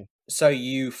 okay. So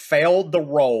you failed the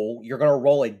roll. You're going to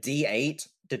roll a d8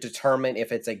 to determine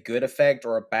if it's a good effect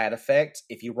or a bad effect.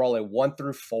 If you roll a 1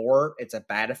 through 4, it's a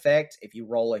bad effect. If you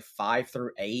roll a 5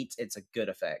 through 8, it's a good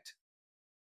effect.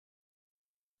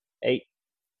 8.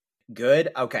 Good.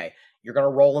 Okay. You're going to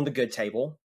roll in the good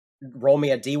table. Roll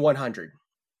me a D100.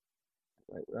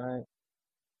 Right.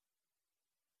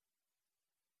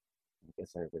 I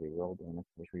guess I already rolled one.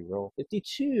 Let's re-roll.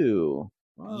 52.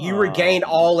 You regain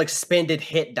all expended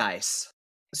hit dice.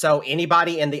 So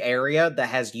anybody in the area that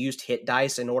has used hit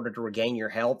dice in order to regain your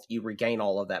health, you regain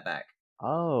all of that back.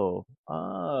 Oh.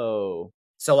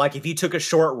 So like if you took a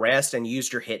short rest and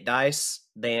used your hit dice,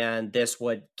 then this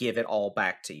would give it all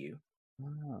back to you.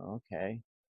 Oh, okay.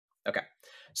 Okay.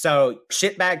 So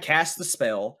Shitbag casts the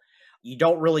spell. You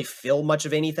don't really feel much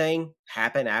of anything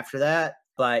happen after that,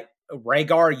 but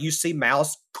Rhaegar, you see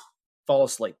Mouse fall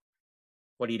asleep.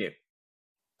 What do you do?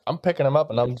 I'm picking him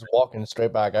up and I'm just walking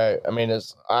straight back out. I mean,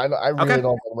 I really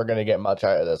don't think we're going to get much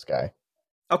out of this guy.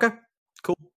 Okay,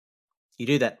 cool. You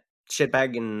do that.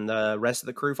 Shitbag and the rest of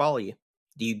the crew follow you.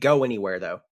 Do you go anywhere,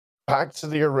 though? Back to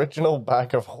the original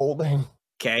bag of holding.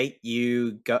 Okay,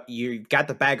 you got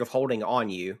the bag of holding on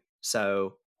you,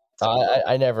 so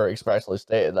I never expressly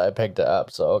stated that I picked it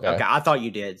up, so okay. Okay, I thought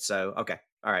you did. So okay,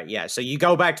 all right, yeah. So you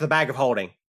go back to the bag of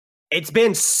holding. It's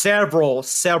been several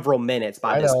minutes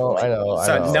by this point. I know.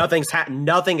 So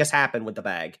nothing has happened with the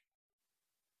bag.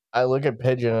 I look at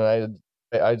Pigeon and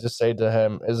I just say to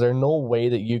him, "Is there no way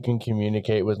that you can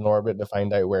communicate with Norbit to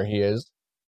find out where he is?"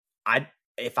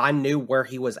 If I knew where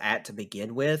he was at to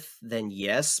begin with, then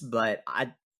yes, but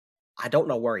I don't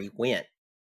know where he went.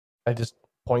 I just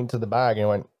point to the bag and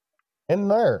went, "In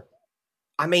there."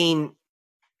 I mean,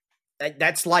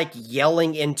 that's like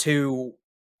yelling into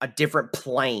a different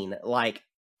plane. Like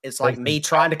it's like me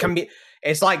trying to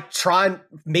it's like trying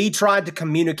to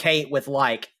communicate with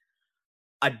like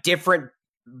a different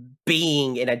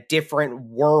being in a different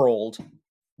world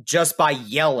just by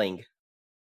yelling.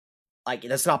 Like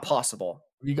that's not possible.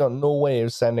 You got no way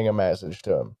of sending a message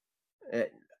to him.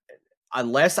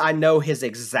 Unless I know his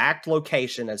exact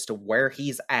location as to where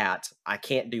he's at, I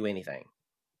can't do anything.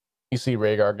 You see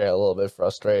Rhaegar get a little bit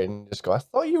frustrated and just go, "I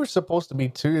thought you were supposed to be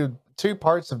two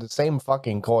parts of the same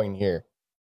fucking coin here."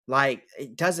 Like,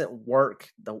 it doesn't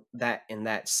work in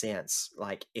that sense.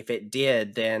 Like, if it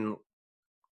did, then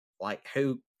like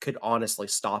who could honestly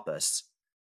stop us?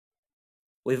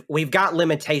 We've got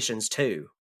limitations too,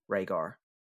 Rhaegar.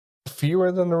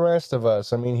 Fewer than the rest of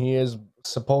us. I mean, he is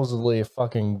supposedly a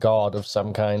fucking god of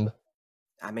some kind.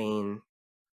 I mean,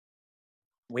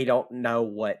 we don't know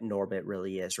what Norbit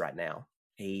really is right now.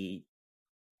 He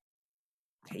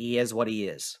is what he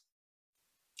is.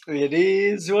 It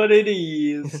is what it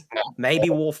is.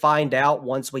 Maybe we'll find out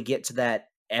once we get to that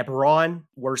Eberron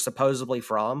we're supposedly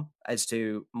from, as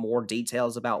to more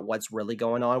details about what's really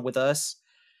going on with us.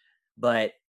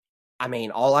 But I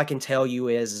mean, all I can tell you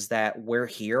is that we're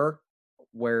here.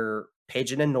 We're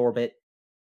Pigeon and Norbit,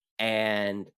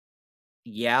 and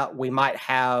yeah, we might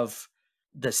have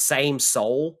the same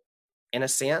soul in a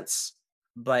sense,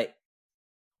 but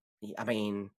I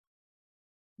mean,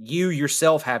 you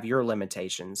yourself have your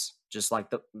limitations, just like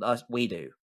we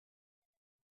do.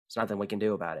 There's nothing we can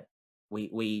do about it.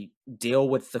 We deal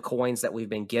with the coins that we've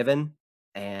been given,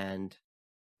 and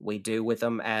we do with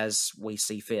them as we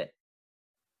see fit.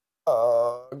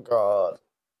 Oh god.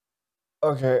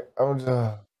 Okay, I'm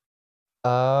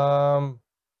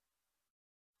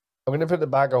gonna put the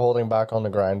bag of holding back on the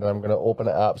ground, and I'm gonna open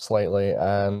it up slightly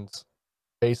and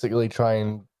basically try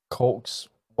and coax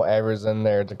whatever's in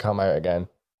there to come out again.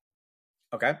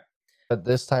 Okay. But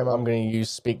this time I'm gonna use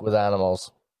speak with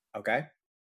animals. Okay.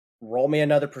 Roll me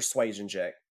another persuasion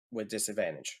check with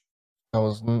disadvantage. I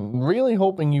was really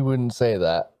hoping you wouldn't say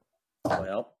that.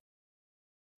 Well.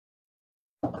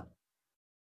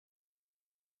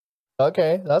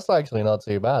 Okay, that's actually not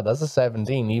too bad. That's a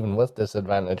 17 even with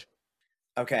disadvantage.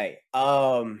 Okay.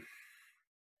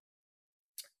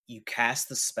 You cast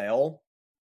the spell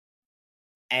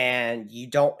and you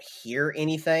don't hear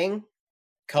anything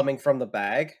coming from the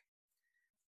bag,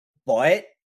 but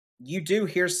you do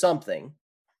hear something,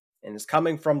 and it's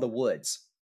coming from the woods.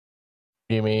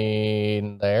 You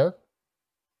mean there?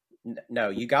 No,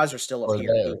 you guys are still up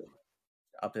here. There?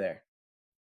 Up there.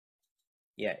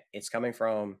 Yeah, it's coming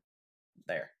from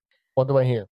there. What do I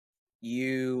hear?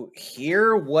 You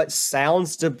hear what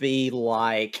sounds to be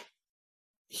like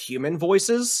human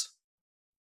voices,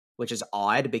 which is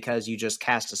odd because you just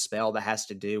cast a spell that has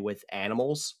to do with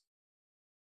animals.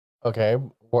 Okay,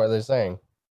 what are they saying?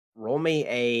 Roll me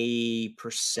a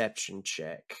perception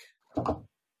check.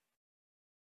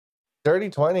 Dirty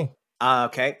 20.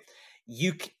 Okay.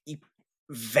 You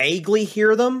vaguely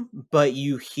hear them, but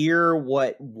you hear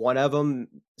what one of them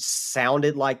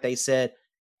sounded like. They said,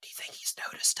 "Do you think he's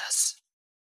noticed us?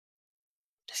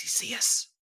 Does he see us?"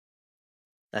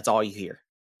 That's all you hear.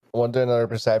 I want to do another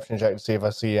perception check to see if I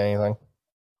see anything.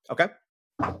 Okay.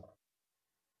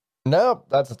 Nope,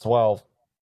 that's a 12.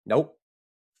 Nope.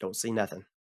 Don't see nothing.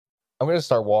 I'm going to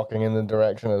start walking in the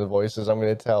direction of the voices. I'm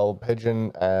going to tell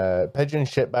Pigeon,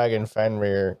 Shitbag, and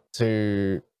Fenrir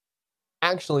to...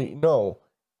 Actually, no.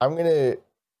 I'm going to...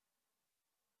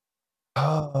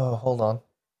 Oh, hold on.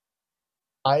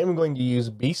 I am going to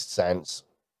use Beast Sense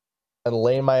and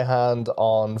lay my hand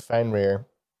on Fenrir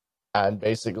and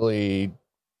basically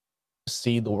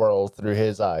see the world through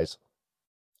his eyes.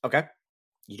 Okay.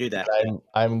 You do that.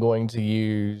 I'm going to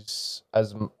use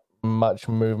as much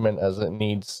movement as it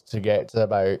needs to get to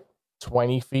about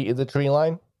 20 feet of the tree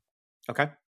line. Okay.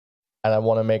 And I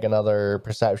want to make another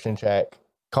perception check,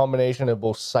 combination of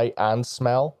both sight and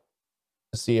smell,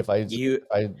 to see if I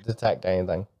detect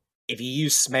anything. If you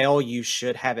use smell, you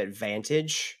should have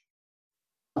advantage.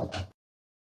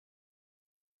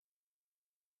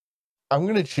 I'm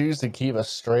gonna choose to keep a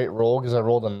straight roll because I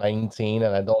rolled a 19,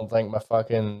 and I don't think my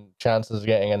fucking chances of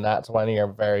getting a nat 20 are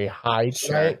very high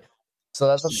tonight. Sure. So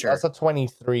that's a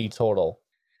 23 total.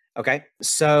 Okay.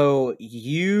 So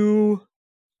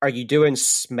are you doing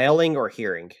smelling or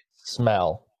hearing?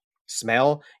 Smell.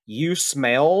 Smell. You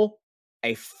smell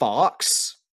a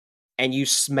fox and you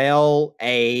smell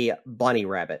a bunny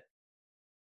rabbit.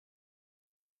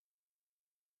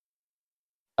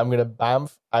 I'm gonna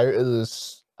bamf out of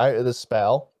the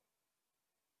spell.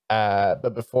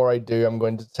 But before I do, I'm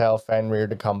going to tell Fenrir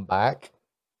to come back.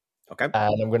 Okay.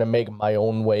 And I'm going to make my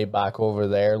own way back over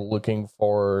there looking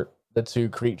for the two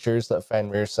creatures that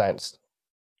Fenrir sensed.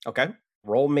 Okay.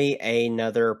 Roll me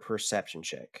another perception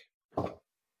check.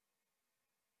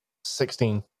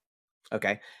 16.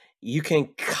 Okay. You can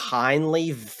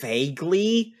kindly,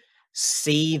 vaguely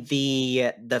see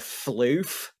the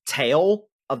floof tail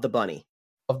of the bunny.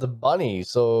 Of the bunny.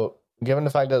 So, given the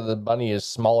fact that the bunny is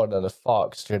smaller than the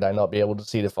fox, should I not be able to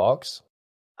see the fox?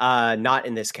 Not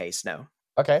in this case, no.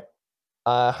 Okay.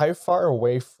 How far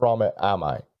away from it am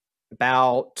I?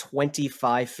 About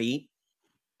 25 feet.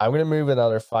 I'm going to move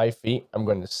another 5 feet. I'm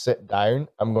going to sit down.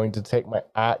 I'm going to take my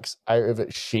axe out of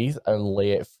its sheath and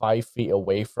lay it 5 feet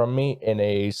away from me in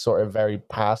a sort of very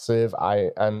passive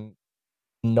and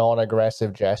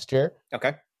non-aggressive gesture.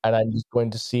 Okay. And I'm just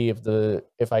going to see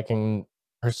if I can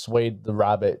persuade the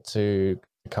rabbit to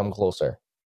come closer.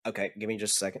 Okay, give me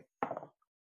just a second.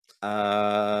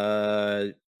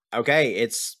 Okay,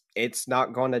 it's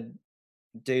not going to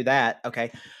do that.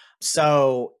 Okay.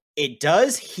 So it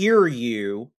does hear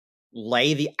you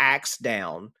lay the axe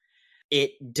down.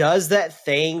 It does that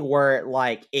thing where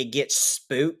it gets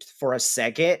spooked for a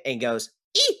second and goes,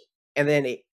 "Eek!" And then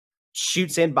it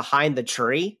shoots in behind the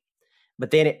tree, but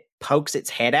then it pokes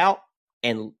its head out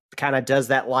and kind of does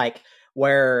that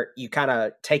where you kind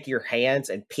of take your hands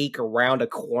and peek around a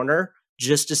corner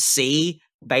just to see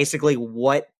basically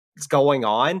what's going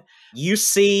on. You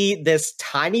see this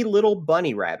tiny little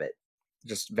bunny rabbit,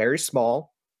 just very small.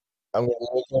 I'm going to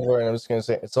look over and I'm just going to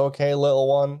say, "It's okay, little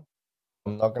one.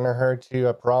 I'm not going to hurt you,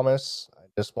 I promise. I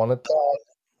just want to talk."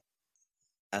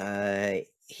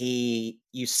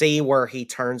 You see where he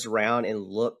turns around and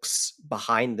looks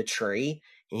behind the tree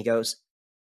and he goes,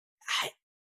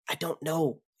 I don't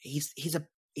know. He's a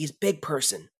big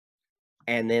person.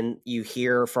 And then you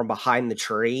hear from behind the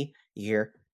tree, you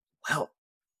hear, well,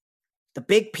 the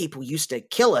big people used to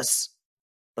kill us,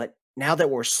 but now that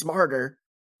we're smarter,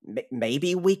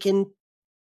 maybe we can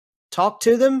talk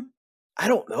to them? I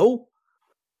don't know.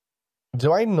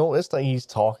 Do I notice that he's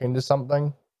talking to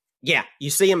something? Yeah, you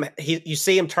see him. You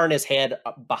see him turn his head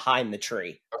behind the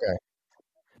tree. Okay.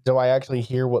 Do I actually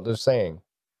hear what they're saying?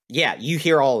 Yeah, you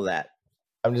hear all of that.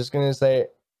 I'm just going to say,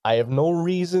 I have no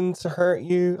reason to hurt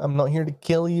you. I'm not here to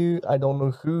kill you. I don't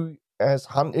know who has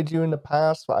hunted you in the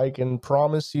past, but I can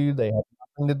promise you they have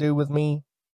nothing to do with me.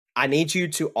 I need you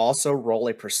to also roll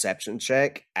a perception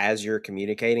check as you're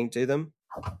communicating to them.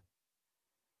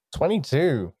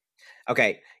 22.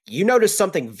 Okay, you notice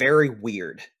something very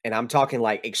weird, and I'm talking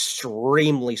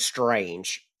extremely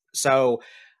strange. So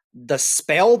the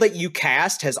spell that you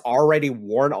cast has already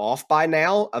worn off by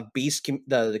now of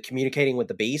the communicating with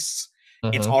the beasts.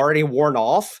 Mm-hmm. It's already worn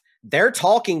off. They're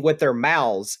talking with their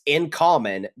mouths in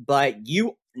common, but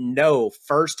you know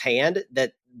firsthand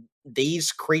that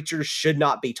these creatures should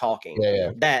not be talking.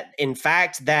 Yeah. That in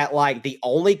fact that the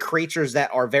only creatures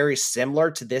that are very similar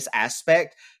to this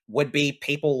aspect would be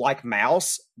people like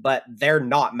mouse, but they're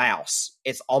not mouse.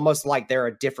 It's almost like they're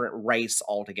a different race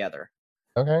altogether.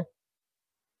 Okay.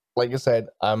 Like I said,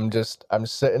 I'm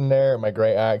sitting there. My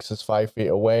great axe is 5 feet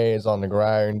away, is on the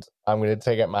ground. I'm going to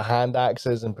take out my hand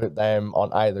axes and put them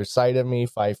on either side of me,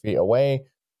 5 feet away.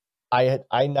 I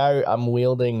now am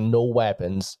wielding no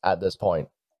weapons at this point.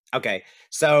 Okay,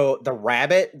 so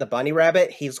the bunny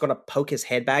rabbit, he's going to poke his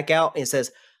head back out and he says,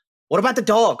 "What about the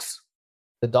dogs?"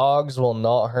 The dogs will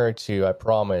not hurt you, I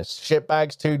promise.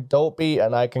 Shitbag's too dopey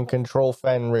and I can control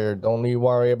Fenrir. Don't you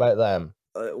worry about them.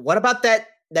 What about that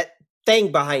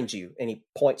thing behind you? And he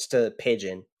points to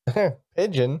Pigeon.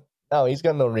 Pigeon? No, he's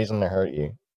got no reason to hurt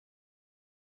you.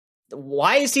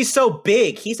 Why is he so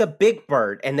big? He's a big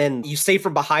bird. And then you see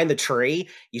from behind the tree,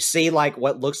 you see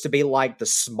what looks to be the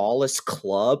smallest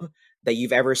club that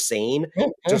you've ever seen.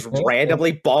 Just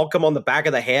randomly bonk him on the back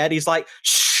of the head. He's like,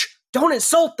 shh, don't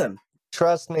insult them.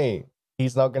 Trust me,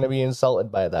 he's not going to be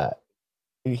insulted by that.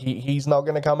 He's not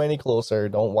going to come any closer.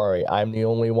 Don't worry. I'm the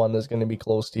only one that's going to be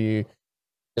close to you.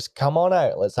 Just come on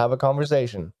out. Let's have a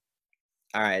conversation.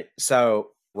 All right.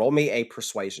 So roll me a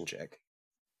persuasion check.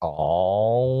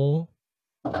 Oh,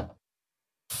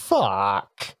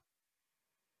 fuck.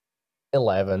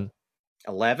 11.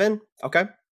 11? Okay.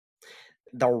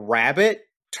 The rabbit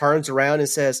turns around and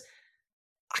says,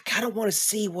 I kind of want to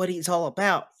see what he's all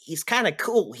about. He's kind of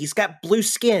cool. He's got blue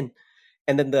skin.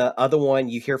 And then the other one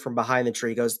you hear from behind the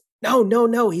tree goes,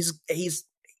 no. He's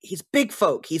big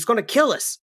folk. He's going to kill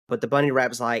us. But the bunny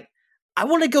rabbit's like, I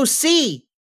want to go see.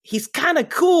 He's kind of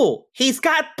cool. He's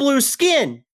got blue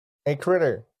skin. Hey,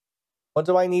 Critter, what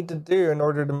do I need to do in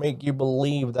order to make you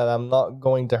believe that I'm not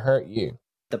going to hurt you?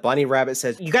 The bunny rabbit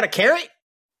says, you got a carrot?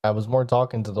 I was more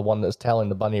talking to the one that's telling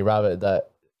the bunny rabbit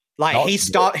that. Like, he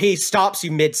stops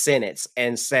you mid-sentence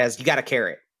and says, you got a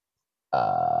carrot.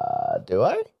 Do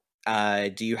I?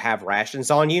 Do you have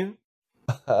rations on you?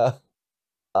 I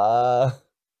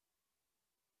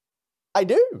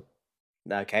do.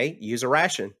 Okay, use a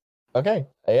ration. Okay.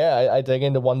 Yeah, I dig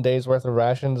into 1 day's worth of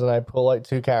rations and I pull out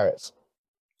 2 carrots.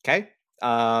 Okay.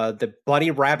 The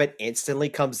bunny rabbit instantly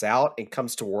comes out and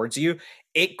comes towards you.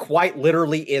 It quite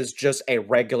literally is just a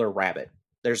regular rabbit.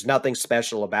 There's nothing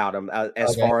special about him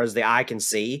as far as the eye can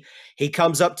see. He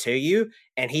comes up to you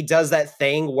and he does that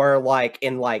thing where, like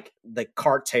in like the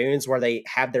cartoons where they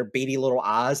have their beady little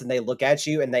eyes and they look at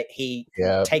you, and he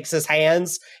takes his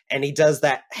hands and he does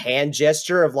that hand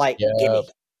gesture of like,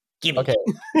 give me. Okay.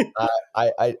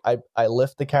 I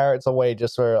lift the carrots away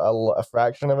just for a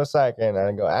fraction of a second and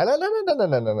I go,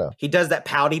 no. He does that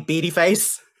pouty beady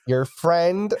face. Your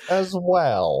friend as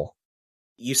well.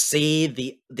 You see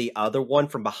the other one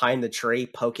from behind the tree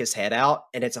poke his head out,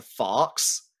 and it's a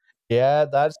fox. Yeah,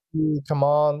 that's you. Come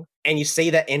on. And you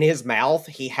see that in his mouth,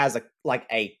 he has a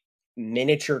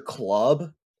miniature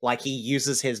club. Like he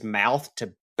uses his mouth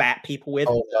to bat people with.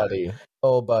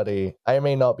 Oh, buddy. I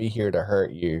may not be here to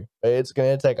hurt you, but it's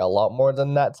going to take a lot more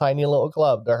than that tiny little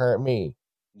club to hurt me.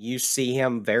 You see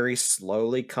him very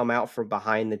slowly come out from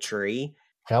behind the tree.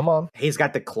 Come on. He's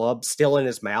got the club still in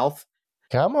his mouth.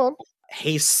 Come on.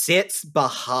 He sits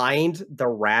behind the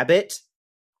rabbit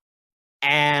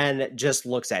and just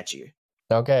looks at you.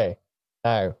 Okay.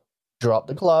 Now, drop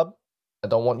the club. I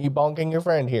don't want you bonking your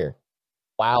friend here.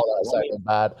 Wow, that sounded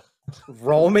bad.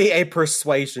 Roll me a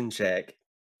persuasion check.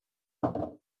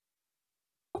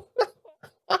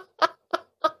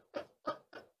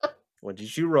 What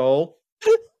did you roll?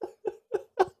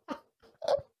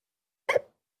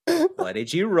 What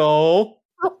did you roll?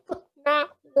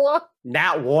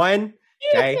 Not one.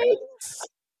 Okay.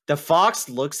 The fox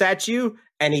looks at you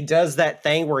and he does that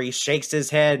thing where he shakes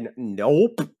his head.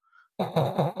 Nope.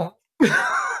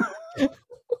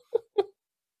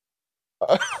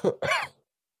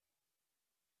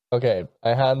 Okay,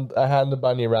 I hand the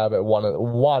bunny rabbit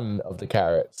one of the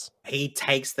carrots. He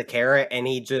takes the carrot and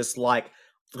he just like.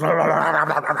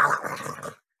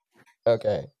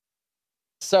 Okay.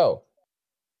 So,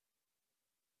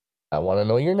 I want to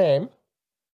know your name.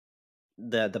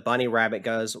 The bunny rabbit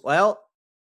goes, well,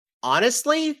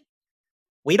 honestly,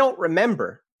 we don't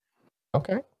remember.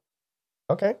 Okay.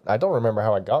 I don't remember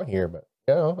how I got here, but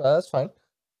that's fine.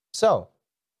 So,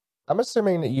 I'm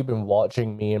assuming that you've been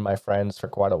watching me and my friends for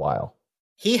quite a while.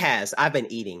 He has. I've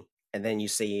been eating. And then you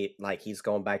see, like, he's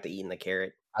going back to eating the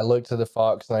carrot. I look to the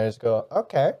fox and I just go,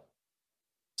 okay.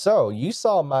 So, you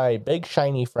saw my big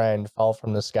shiny friend fall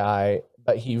from the sky,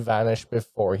 but he vanished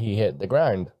before he hit the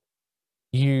ground.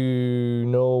 You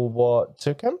know what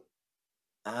took him?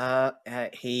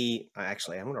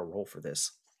 Actually, I'm going to roll for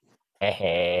this.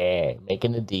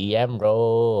 Making a DM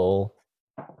roll.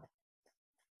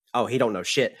 Oh, he don't know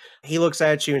shit. He looks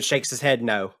at you and shakes his head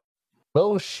no.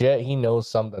 Bullshit, he knows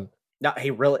something. No,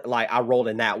 he really, like, I rolled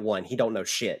in that one. He don't know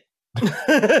shit.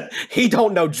 He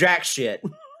don't know jack shit.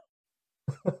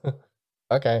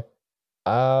 Okay.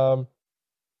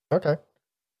 Okay.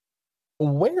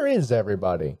 Where is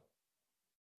everybody?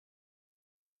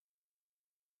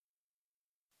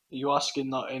 Are you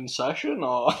asking that in session,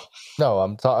 or? No,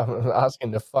 I'm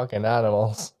asking the fucking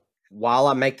animals. While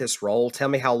I make this roll, tell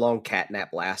me how long catnap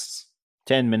lasts.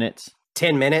 10 minutes.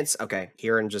 10 minutes? Okay,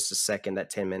 here in just a second, that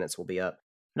 10 minutes will be up.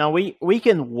 No, we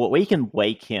can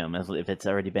wake him as if it's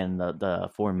already been the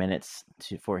 4 minutes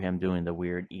for him doing the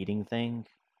weird eating thing.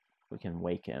 We can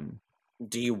wake him.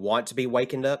 Do you want to be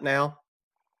wakened up now?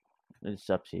 It's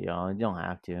up to y'all. You don't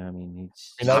have to. I mean,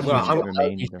 I'm gonna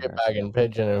remain and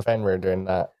Pigeon and Fenrir doing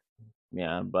that.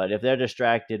 Yeah, but if they're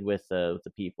distracted with the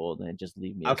people, then just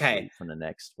leave me asleep for the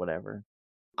next whatever.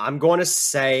 I'm going to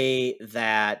say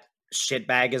that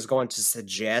Shitbag is going to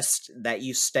suggest that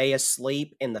you stay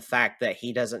asleep in the fact that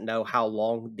he doesn't know how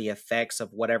long the effects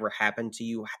of whatever happened to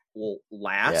you will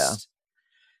last. Yeah.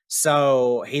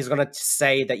 So he's going to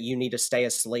say that you need to stay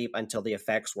asleep until the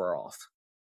effects wear off.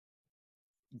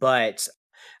 But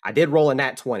I did roll a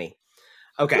nat 20.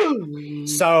 Okay.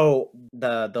 So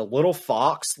the little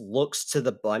fox looks to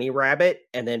the bunny rabbit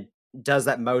and then does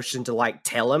that motion to like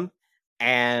tell him.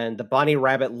 And the bunny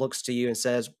rabbit looks to you and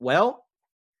says, "Well,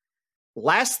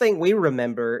 last thing we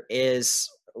remember is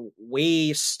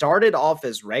we started off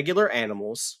as regular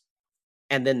animals,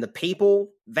 and then the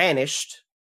people vanished,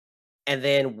 and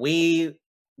then we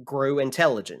grew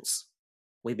intelligence.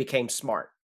 We became smart."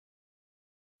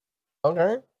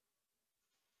 Okay.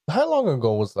 How long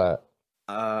ago was that?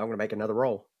 I'm gonna make another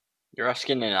roll. You're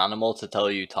asking an animal to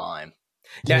tell you time.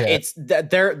 Now Yeah. it's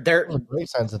they're A great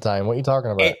sense of time. What are you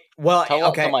talking about? Tell that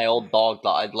okay. to my old dog that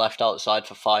I'd left outside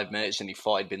for 5 minutes and he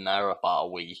thought I'd been there about a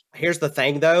week. Here's the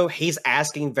thing, though. He's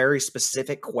asking very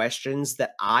specific questions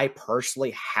that I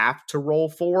personally have to roll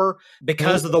for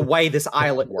because of the way this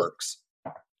islet works.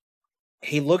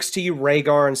 He looks to you,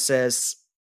 Rhaegar, and says,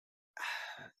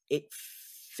 "It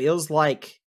feels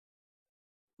like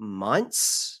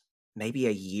months, maybe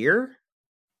a year."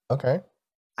 Okay.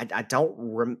 I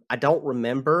don't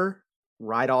remember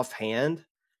right offhand,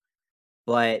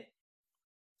 but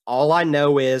all I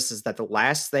know is that the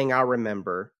last thing I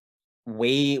remember,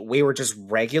 we were just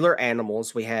regular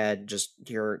animals. We had just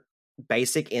your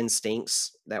basic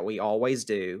instincts that we always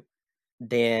do.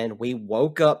 Then we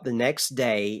woke up the next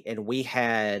day and we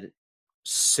had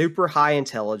super high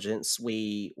intelligence.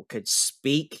 We could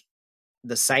speak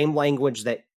the same language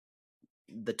that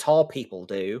the tall people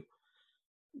do,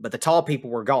 but the tall people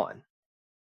were gone.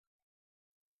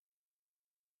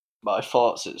 But I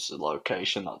thought it's the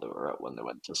location that they were at when they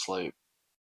went to sleep.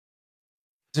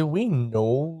 Do we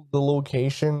know the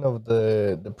location of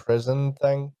the prison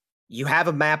thing? You have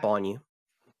a map on you.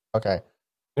 Okay. I'm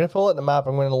going to pull out the map,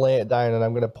 I'm going to lay it down, and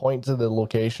I'm going to point to the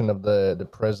location of the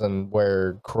prison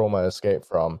where Chroma escaped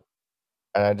from.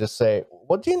 And I just say,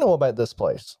 what do you know about this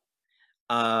place?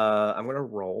 I'm going to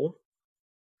roll.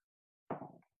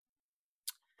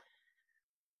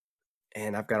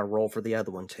 And I've got to roll for the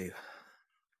other one, too.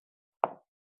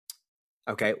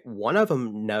 Okay, one of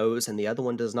them knows and the other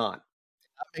one does not.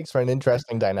 That makes for an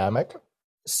interesting dynamic.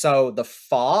 So the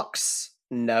fox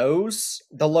knows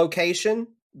the location,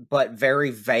 but very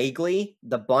vaguely.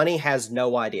 The bunny has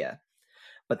no idea.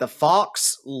 But the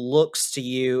fox looks to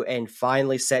you and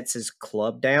finally sets his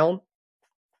club down.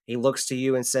 He looks to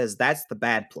you and says, "That's the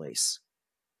bad place."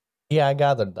 Yeah, I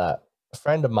gathered that. A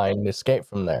friend of mine escaped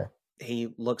from there.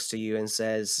 He looks to you and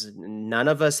says, "None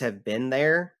of us have been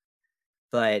there,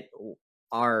 but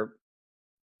our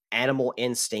animal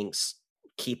instincts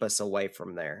keep us away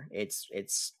from there. It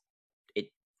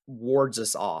wards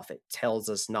us off. It tells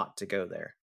us not to go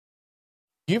there."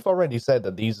 You've already said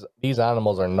that these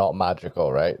animals are not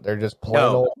magical, right? They're just plain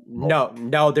old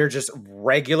No, they're just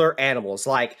regular animals.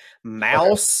 Like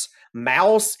mouse. Okay.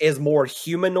 Mouse is more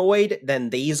humanoid than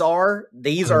these are.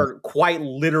 These are quite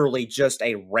literally just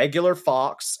a regular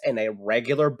fox and a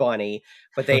regular bunny,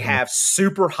 but they have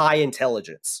super high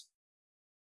intelligence.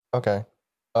 Okay.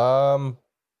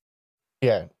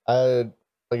 Yeah.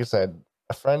 Like I said,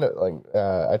 a friend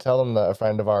I tell them that a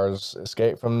friend of ours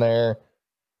escaped from there.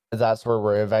 That's where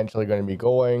we're eventually going to be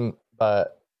going,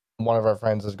 but one of our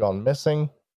friends has gone missing.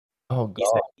 Oh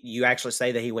god. You actually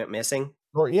say that he went missing?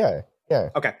 Or yeah.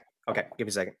 Okay, give me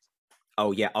a second.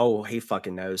 Oh yeah, he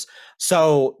fucking knows.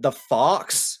 So the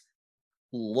fox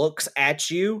looks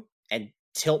at you and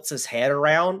tilts his head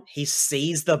around. He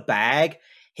sees the bag.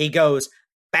 He goes,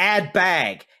 "Bad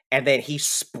bag," and then he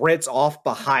sprints off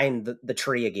behind the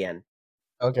tree again.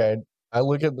 Okay. I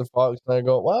look at the fox and I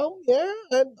go, well, yeah.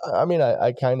 I mean,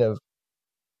 I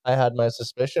had my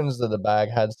suspicions that the bag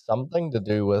had something to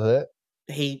do with it.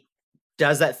 He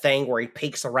does that thing where he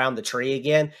peeks around the tree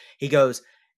again. He goes,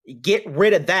 "Get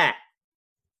rid of that.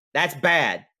 That's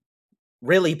bad.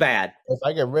 Really bad." If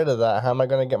I get rid of that, how am I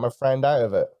going to get my friend out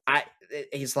of it?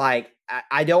 He's like,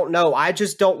 I don't know. I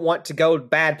just don't want to go to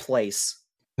bad place.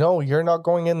 No, you're not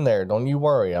going in there. Don't you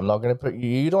worry. I'm not going to put you.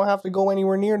 You don't have to go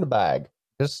anywhere near the bag.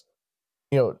 Just,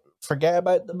 forget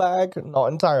about the bag. Not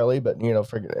entirely, but,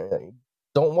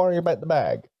 don't worry about the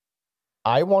bag.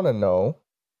 I want to know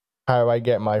how I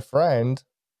get my friend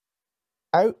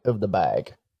out of the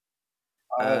bag.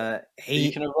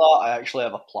 Speaking of that, I actually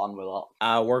have a plan with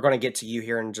that. We're going to get to you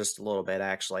here in just a little bit,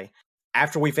 actually.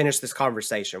 After we finish this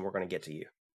conversation, we're going to get to you.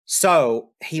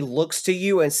 So he looks to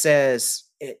you and says,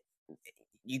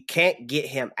 "You can't get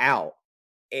him out.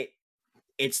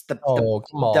 It's the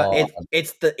come on.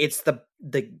 It's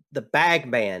the bag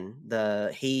man.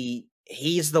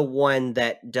 He's the one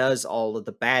that does all of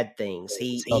the bad things.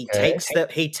 He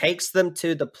takes them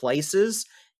to the places,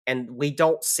 and we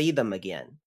don't see them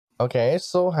again." Okay,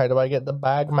 so how do I get the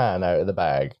bag man out of the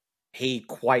bag? He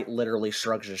quite literally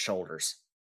shrugs his shoulders.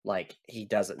 Like, he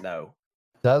doesn't know.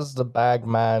 Does the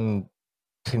bagman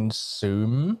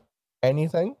consume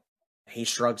anything? He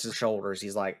shrugs his shoulders.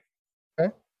 He's like,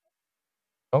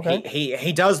 Okay.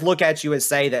 He does look at you and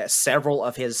say that several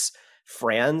of his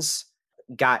friends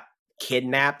got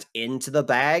kidnapped into the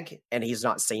bag, and he's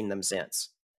not seen them since.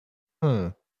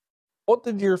 What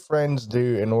did your friends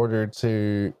do in order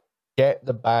to get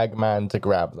the bagman to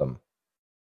grab them?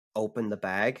 Open the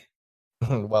bag.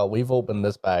 Well, we've opened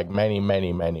this bag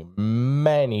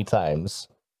many times.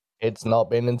 It's not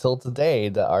been until today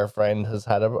that our friend has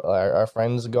had our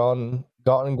friend's gotten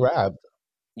grabbed.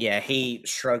 Yeah, he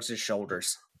shrugs his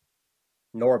shoulders.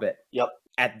 Norbit. Yep.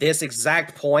 At this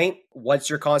exact point, what's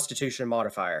your Constitution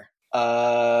modifier? Give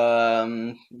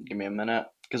me a minute,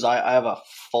 because I have a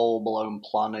full-blown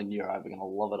plan, and you're either gonna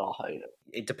love it or hate it.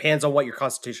 It depends on what your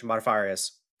Constitution modifier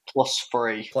is.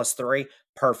 +3. +3?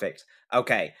 Perfect.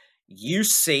 Okay. You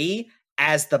see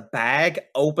as the bag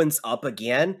opens up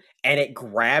again and it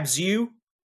grabs you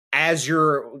as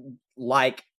you're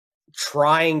like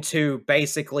trying to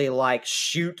basically like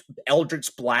shoot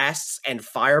eldritch blasts and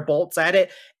firebolts at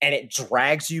it, and it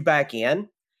drags you back in.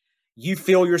 You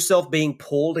feel yourself being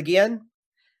pulled again,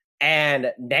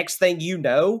 and next thing you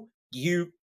know,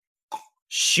 you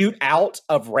shoot out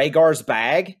of Rhaegar's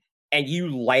bag and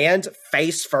you land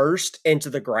face first into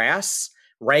the grass.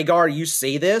 Rhaegar, you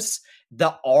see this.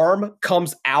 The arm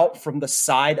comes out from the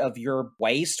side of your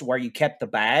waist where you kept the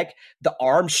bag. The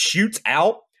arm shoots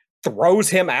out, throws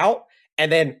him out,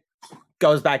 and then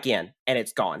goes back in, and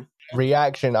it's gone.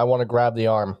 Reaction, I want to grab the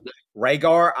arm.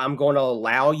 Rhaegar, I'm going to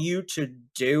allow you to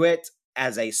do it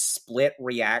as a split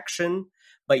reaction,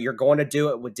 but you're going to do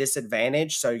it with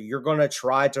disadvantage, so you're going to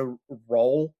try to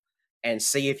roll and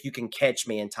see if you can catch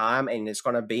me in time, and it's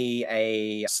going to be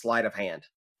a sleight of hand.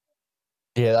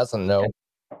 Yeah, that's a no.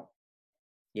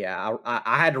 Yeah,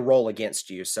 I had to roll against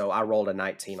you, so I rolled a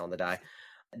 19 on the die.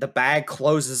 The bag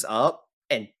closes up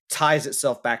and ties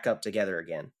itself back up together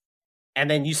again.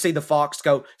 And then you see the fox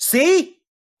go, "See?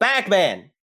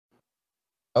 Bagman!"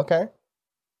 Okay.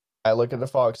 I look at the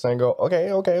fox and I go,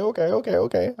 okay.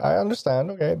 I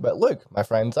understand, okay. But look, my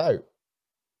friend's out.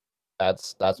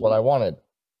 That's what I wanted.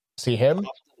 See him?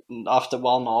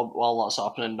 While that's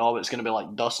happening, Norbit's going to be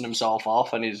like dusting himself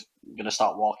off, and he's going to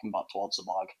start walking back towards the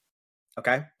bag.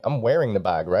 Okay. I'm wearing the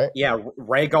bag, right? Yeah,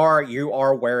 Rhaegar, you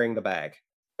are wearing the bag.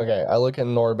 Okay, I look at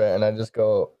Norbit and I just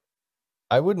go,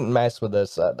 I wouldn't mess with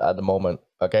this at the moment.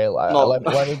 Okay,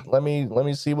 let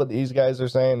me see what these guys are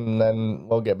saying, and then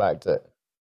we'll get back to it.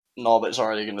 Norbit's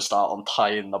already going to start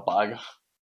untying the bag.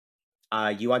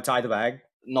 You untie the bag.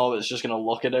 Norbit's just going to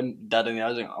look at him dead in the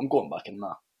eyes and go, I'm going back in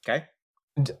there. Okay.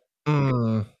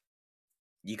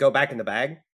 You go back in the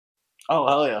bag? Oh,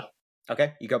 hell yeah.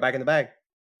 Okay, you go back in the bag.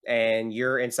 And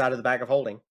you're inside of the bag of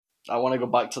holding. I want to go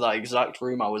back to that exact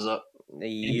room I was at.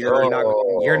 You're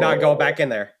not going back in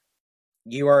there.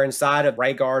 You are inside of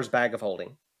Rhaegar's bag of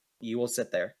holding. You will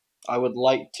sit there. I would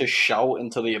like to shout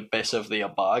into the abyss of the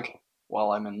bag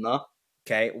while I'm in there.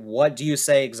 Okay, what do you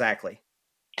say exactly?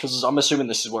 Because I'm assuming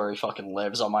this is where he fucking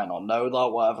lives. I might not know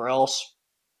that, whatever else.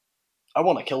 I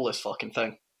want to kill this fucking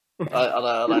thing.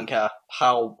 I don't care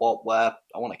how, what, where.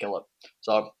 I want to kill it.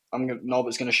 So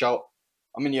Norbit's going to shout,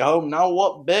 I'm in your home now,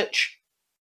 what, bitch?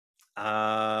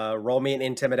 Roll me an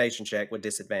intimidation check with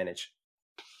disadvantage.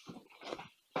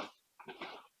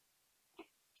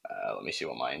 Let me see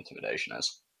what my intimidation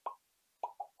is.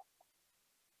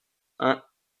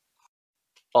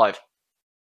 5.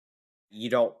 You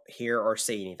don't hear or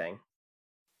see anything.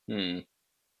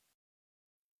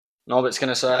 Norbit's going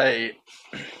to say,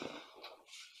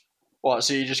 what,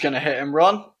 so you're just going to hit and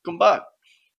run? Come back.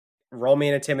 Roll me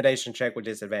an intimidation check with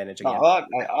disadvantage again. I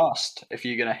asked if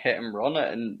you're going to hit and run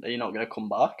it and you're not going to come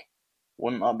back.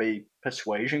 Wouldn't that be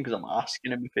persuasion? Because I'm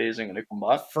asking him if he isn't going to come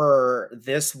back. For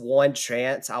this one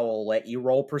chance, I will let you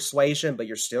roll persuasion, but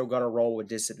you're still going to roll with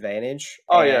disadvantage.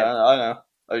 Oh, yeah, I know.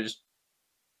 I just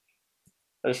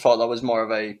thought that was more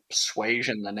of a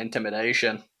persuasion than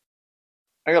intimidation.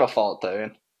 I got a fault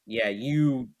doing. Yeah,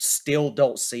 you still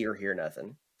don't see or hear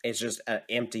nothing. It's just an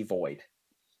empty void.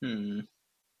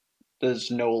 There's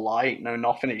no light, no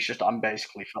nothing. It's just I'm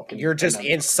basically fucking. You're just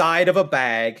inside of a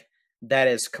bag that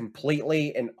is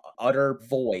completely and utter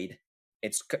void.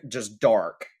 It's just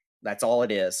dark. That's all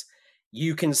it is.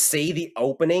 You can see the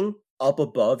opening up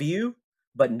above you,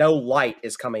 but no light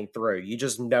is coming through. You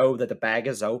just know that the bag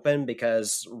is open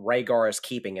because Rhaegar is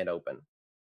keeping it open.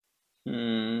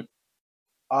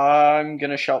 I'm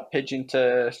gonna shout Pigeon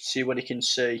to see what he can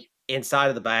see. Inside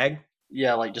of the bag?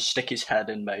 Yeah, like just stick his head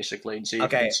in basically and see if he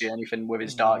Okay. can see anything with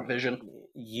his dark vision.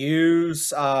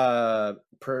 Use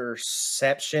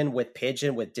perception with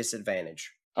Pigeon with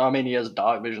disadvantage. I mean, he has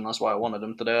dark vision. That's why I wanted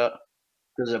him to do it.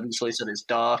 Because obviously said it's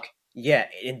dark. Yeah,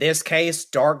 in this case,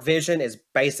 dark vision is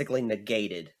basically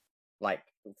negated, like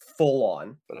full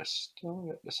on. But I still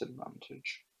get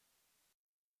disadvantage.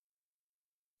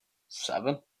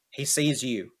 7? He sees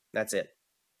you. That's it.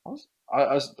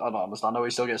 I don't understand how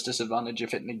he still gets disadvantage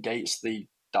if it negates the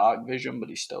dark vision, but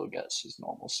he still gets his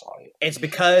normal sight. It's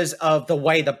because of the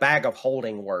way the bag of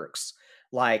holding works.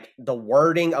 Like, the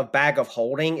wording of bag of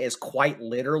holding is quite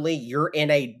literally, you're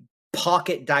in a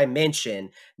pocket dimension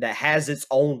that has its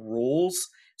own rules.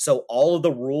 So all of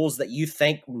the rules that you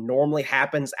think normally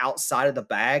happens outside of the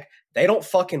bag, they don't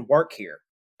fucking work here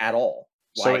at all.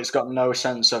 So it's got no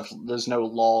sense of, there's no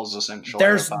laws essentially.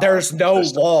 There's no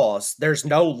laws. There's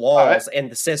no laws in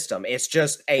the system. It's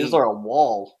just a. Is there a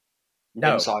wall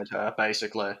no inside her,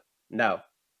 basically? No.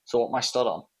 So what am I stood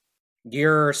on?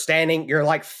 You're standing. You're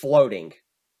like floating.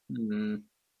 Hmm.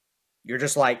 You're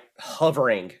just like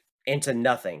hovering into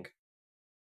nothing.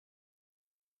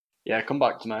 Yeah, come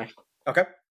back to me. Okay.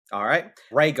 All right.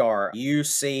 Rhaegar, you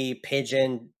see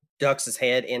Pigeon ducks his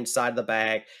head inside the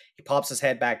bag. He pops his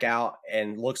head back out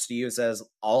and looks to you and says,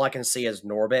 all I can see is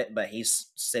Norbit, but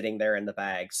he's sitting there in the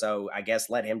bag. So I guess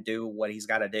let him do what he's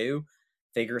got to do,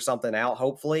 figure something out,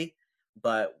 hopefully.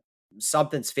 But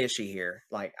something's fishy here.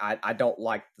 Like, I don't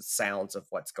like the sounds of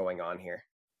what's going on here.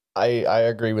 I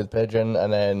agree with Pigeon,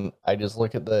 and then I just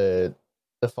look at the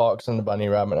fox and the bunny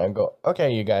rabbit and I go,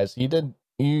 okay, you guys, you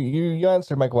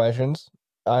answered my questions.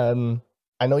 I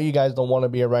know you guys don't want to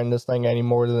be around this thing any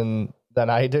more than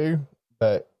I do,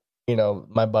 but you know,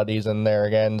 my buddy's in there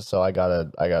again, so I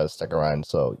gotta stick around.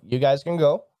 So you guys can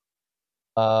go.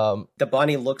 The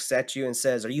bunny looks at you and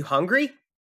says, "Are you hungry?"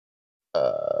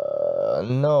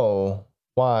 No.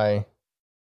 Why?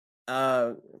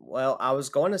 Well, I was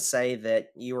going to say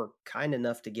that you were kind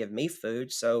enough to give me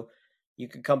food, so you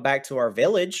could come back to our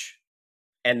village.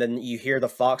 And then you hear the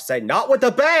fox say, "Not with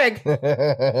the bag."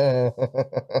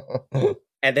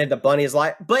 And then the bunny is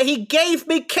like, "But he gave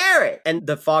me carrot." And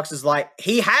the fox is like,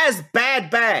 "He has bad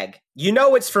bag. You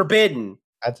know it's forbidden."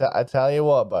 I tell you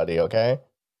what, buddy, okay?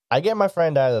 I get my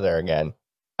friend out of there again,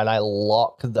 and I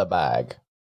lock the bag.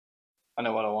 I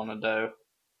know what I want to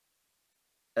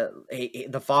do.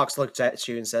 The fox looks at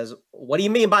you and says, "What do you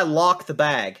mean by lock the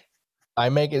bag?" I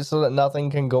make it so that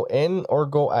nothing can go in or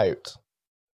go out.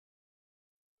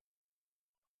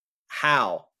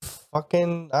 How?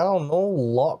 Fucking, I don't know,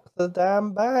 lock the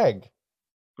damn bag.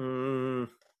 Hmm.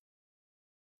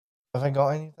 Have I got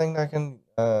anything I can,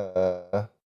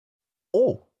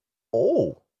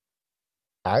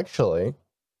 actually,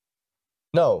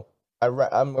 no,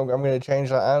 I'm going to change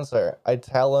that answer. I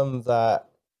tell him that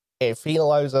if he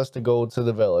allows us to go to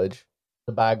the village,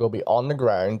 the bag will be on the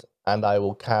ground, and I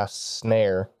will cast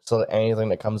snare so that anything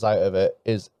that comes out of it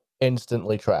is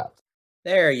instantly trapped.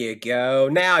 There you go.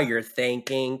 Now you're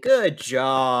thinking. Good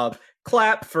job.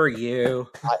 Clap for you.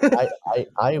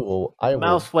 I will.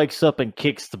 Mouse wakes up and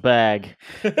kicks the bag.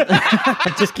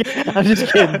 I'm just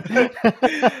kidding.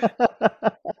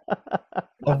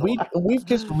 We've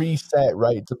just reset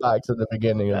right back to the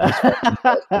beginning of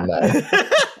this.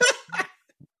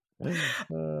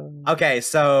 Okay,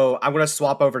 so I'm going to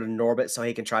swap over to Norbit so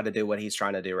he can try to do what he's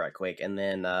trying to do right quick. And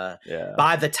then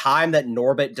by the time that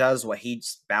Norbit does what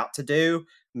he's about to do,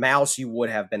 Mouse, you would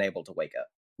have been able to wake up.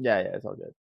 Yeah, it's all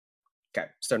good. Okay,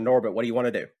 so Norbit, what do you want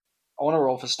to do? I want to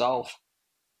roll for stealth.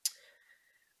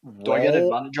 Do I get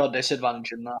advantage or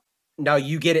disadvantage in that? No,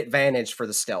 you get advantage for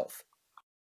the stealth.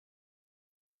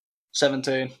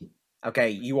 17.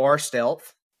 Okay, you are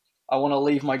stealth. I want to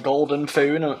leave my golden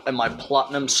foon and my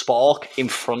platinum spork in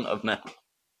front of me.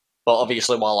 But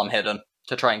obviously while I'm hidden,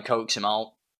 to try and coax him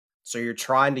out. So you're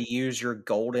trying to use your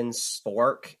golden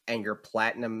spork and your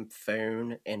platinum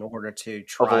foon in order to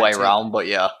try other way around, but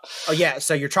yeah. Oh yeah,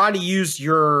 so you're trying to use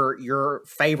your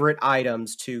favorite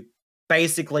items to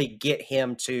basically get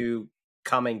him to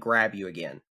come and grab you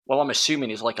again. Well, I'm assuming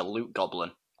he's like a loot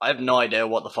goblin. I have no idea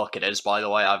what the fuck it is, by the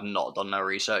way. I've not done no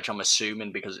research. I'm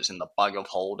assuming because it's in the bag of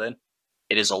holding,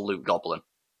 it is a loot goblin.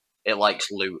 It likes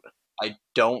loot. I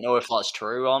don't know if that's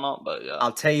true or not, but yeah.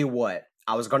 I'll tell you what.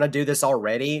 I was going to do this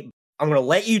already. I'm going to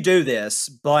let you do this,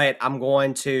 but I'm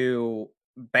going to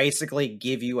basically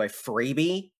give you a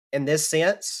freebie in this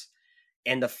sense.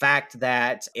 And the fact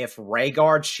that if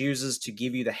Rhaegar chooses to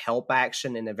give you the help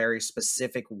action in a very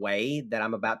specific way that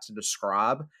I'm about to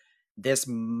describe, this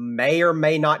may or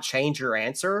may not change your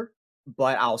answer,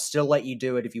 but I'll still let you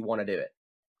do it if you want to do it.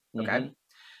 Okay? Mm-hmm.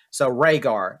 So,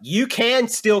 Rhaegar, you can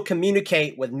still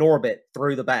communicate with Norbit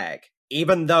through the bag,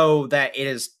 even though that it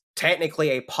is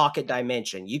technically a pocket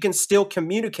dimension. You can still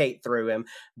communicate through him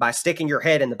by sticking your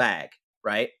head in the bag,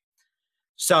 right?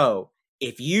 So,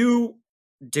 if you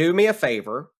do me a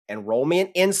favor and roll me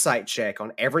an insight check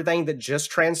on everything that just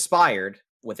transpired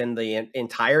within the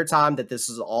entire time that this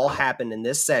has all happened in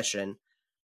this session,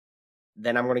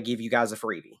 then I'm going to give you guys a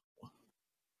freebie.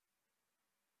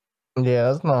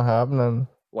 Yeah, that's not happening.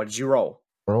 What did you roll?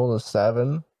 Roll a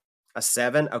 7. A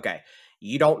 7? Okay.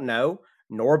 You don't know.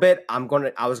 Norbit,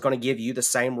 I was gonna give you the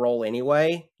same roll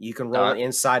anyway. You can roll an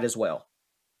insight as well.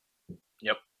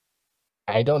 Yep.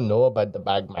 I don't know about the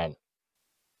bagman.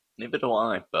 Neither do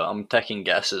I, but I'm taking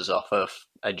guesses off of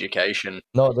education.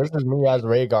 No, this is me as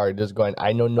Rhaegar just going,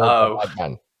 I know no about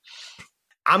bagman.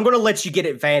 I'm gonna let you get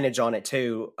advantage on it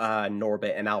too,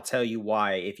 Norbit, and I'll tell you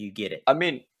why if you get it. I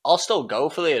mean, I'll still go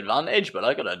for the advantage, but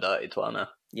I got a dirty 20.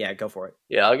 Yeah, go for it.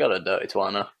 Yeah, I got a dirty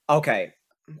 20. Okay.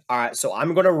 All right, so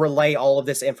I'm going to relay all of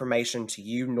this information to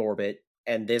you, Norbit,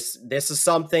 and this is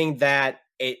something that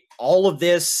all of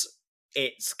this,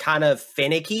 it's kind of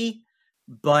finicky,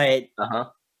 but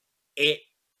it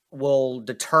will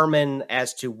determine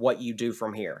as to what you do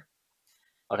from here.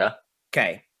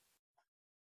 Okay.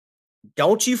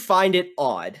 Don't you find it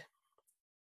odd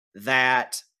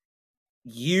that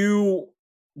you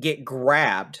get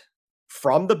grabbed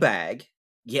from the bag,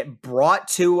 get brought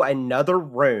to another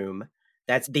room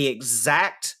that's the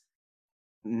exact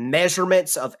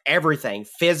measurements of everything,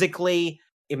 physically,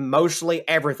 emotionally,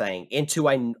 everything, into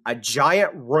a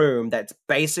giant room that's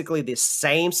basically the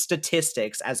same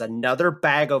statistics as another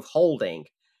bag of holding.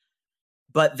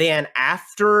 But then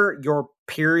after your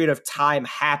period of time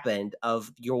happened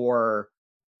of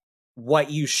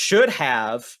what you should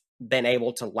have been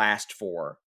able to last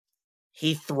for,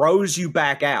 he throws you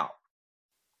back out.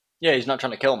 Yeah, he's not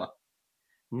trying to kill me.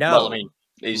 No. Well, I mean,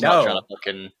 he's not trying to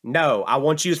fucking... No, I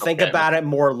want you to think about it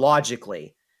more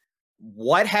logically.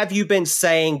 What have you been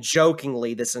saying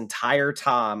jokingly this entire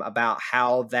time about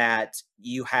how that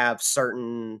you have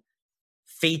certain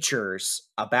features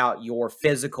about your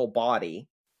physical body?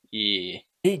 Yeah.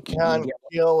 He can't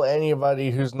kill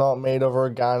anybody who's not made of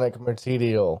organic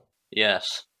material.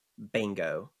 Yes.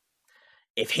 Bingo.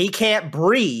 If he can't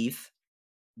breathe,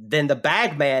 then the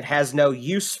bagman has no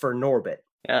use for Norbit.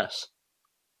 Yes.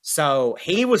 So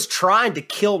he was trying to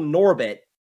kill Norbit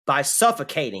by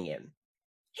suffocating him.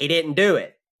 He didn't do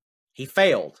it. He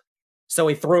failed. So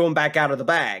he threw him back out of the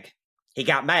bag. He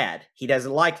got mad. He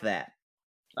doesn't like that.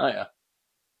 Oh, yeah.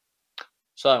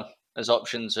 So his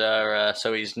options are,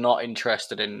 so he's not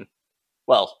interested in,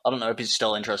 well, I don't know if he's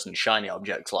still interested in shiny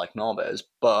objects like Norbit is,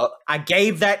 but... I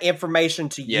gave that information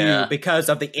to you because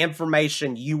of the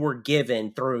information you were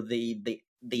given through the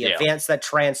events that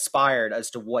transpired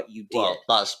as to what you did. Well,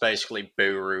 that's basically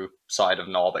Buru side of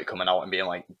Norbit coming out and being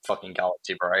like, fucking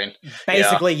Galaxy Brain.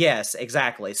 Basically, yes,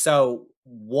 exactly. So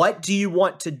what do you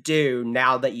want to do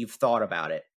now that you've thought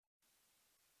about it?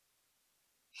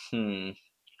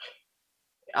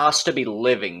 It has to be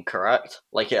living, correct?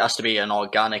 Like, it has to be an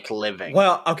organic living.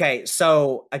 Well, okay,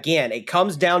 so, again, it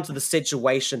comes down to the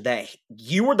situation that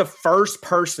you were the first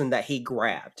person that he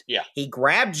grabbed. Yeah. He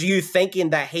grabbed you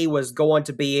thinking that he was going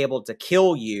to be able to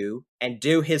kill you and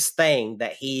do his thing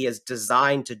that he is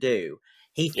designed to do.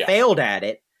 He failed at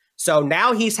it, so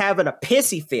now he's having a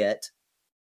pissy fit,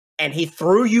 and he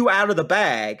threw you out of the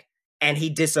bag, and he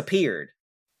disappeared.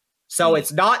 So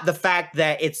it's not the fact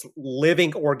that it's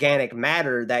living organic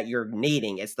matter that you're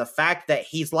needing. It's the fact that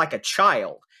he's like a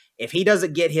child. If he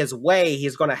doesn't get his way,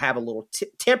 he's going to have a little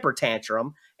temper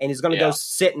tantrum, and he's going to go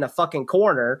sit in a fucking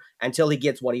corner until he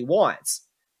gets what he wants.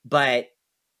 But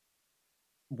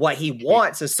what he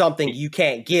wants is something you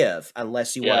can't give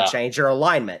unless you want to change your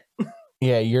alignment.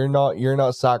 Yeah, you're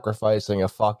not sacrificing a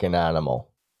fucking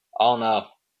animal. Oh, no.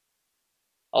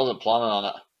 I wasn't planning on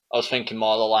it. I was thinking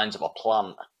more along the lines of a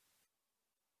plant.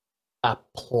 A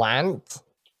plant?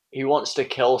 He wants to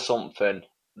kill something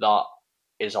that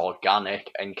is organic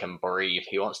and can breathe.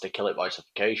 He wants to kill it by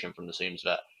suffocation from the seams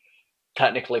of it.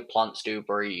 Technically, plants do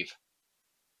breathe.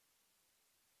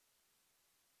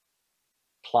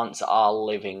 Plants are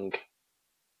living.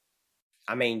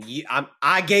 I mean,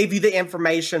 I gave you the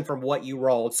information from what you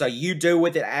rolled, so you do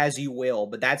with it as you will,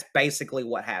 but that's basically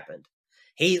what happened.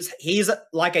 He's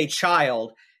like a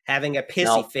child having a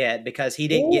pissy fit because he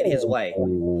didn't get his way.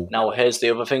 Now, here's the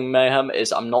other thing, Mayhem,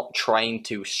 is I'm not trying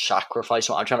to sacrifice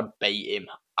him. I'm trying to bait him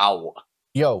out.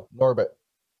 Yo, Norbit.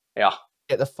 Yeah?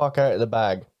 Get the fuck out of the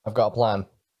bag. I've got a plan.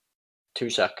 2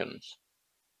 seconds.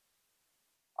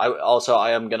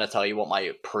 I am going to tell you what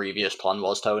my previous plan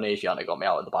was, Tony, if you hadn't got me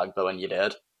out of the bag, though, and you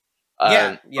did.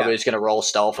 Yeah. I was going to roll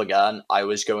stealth again. I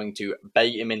was going to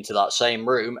bait him into that same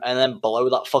room and then blow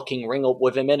that fucking ring up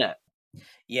with him in it.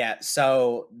 Yeah,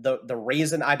 so the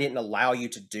reason I didn't allow you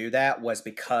to do that was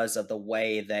because of the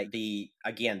way that the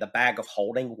bag of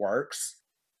holding works.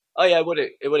 Oh yeah, it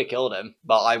would have killed him,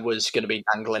 but I was going to be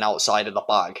dangling outside of the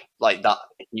bag like that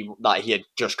he had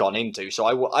just gone into, so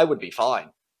I would be fine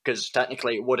because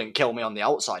technically it wouldn't kill me on the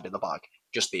outside of the bag,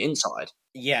 just the inside.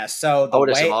 Yeah, so I would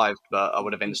have survived, but I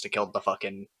would have insta killed the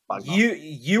fucking bag.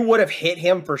 You would have hit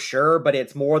him for sure, but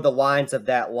it's more the lines of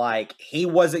that, like, he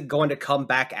wasn't going to come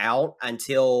back out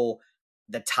until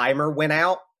the timer went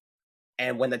out,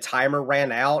 and when the timer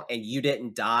ran out and you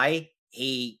didn't die,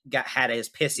 he had his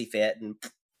pissy fit and.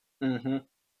 Mm-hmm.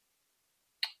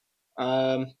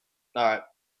 All right,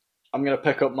 I'm gonna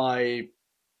pick up my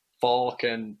fork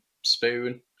and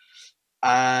spoon,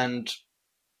 and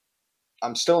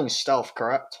I'm still in stealth,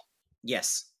 correct?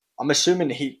 Yes. I'm assuming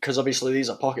because obviously these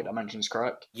are pocket dimensions,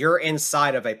 correct? You're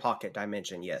inside of a pocket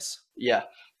dimension, yes. Yeah.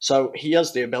 So he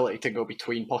has the ability to go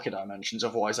between pocket dimensions,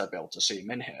 otherwise I'd be able to see him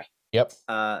in here. Yep.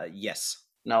 Yes.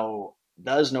 Now,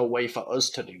 there's no way for us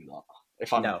to do that,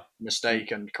 if I'm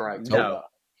mistaken, correct? No.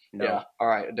 Yeah,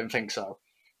 alright, I didn't think so.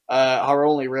 Our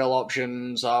only real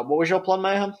options are... What was your plan,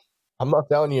 Mayhem? I'm not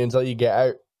telling you until you get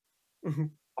out.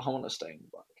 I want to stay in the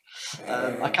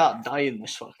back. I can't die in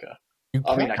this fucker.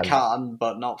 I mean, I can,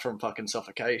 but not from fucking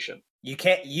suffocation. You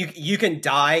can't. You can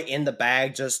die in the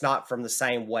bag, just not from the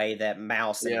same way that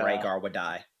Mouse and Rhaegar would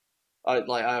die. I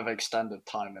have extended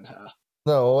time in here.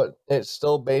 No, it's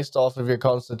still based off of your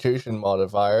Constitution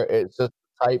modifier. It's just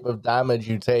the type of damage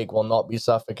you take will not be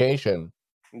suffocation.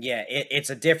 Yeah, it's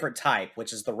a different type,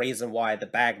 which is the reason why the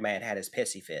Bagman had his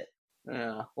pissy fit.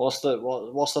 Yeah, what's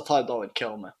the type that would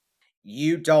kill me?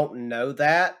 You don't know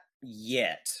that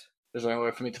yet. Is there any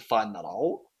way for me to find that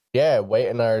out? Yeah, wait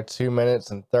another 2 minutes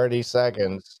and 30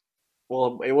 seconds.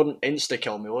 Well, it wouldn't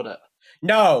insta-kill me, would it?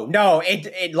 No,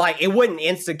 it wouldn't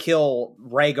insta-kill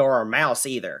Rhaegar or Mouse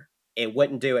either. It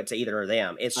wouldn't do it to either of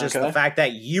them. It's just the fact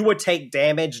that you would take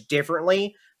damage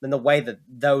differently than the way that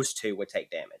those two would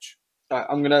take damage. Right,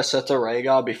 I'm going to set to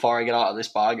Rhaegar before I get out of this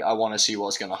bag. I want to see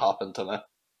what's going to happen to me.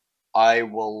 I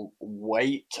will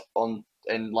wait and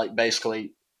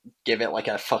basically give it like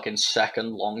a fucking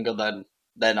second longer than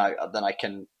I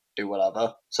can do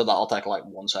whatever. So that'll take like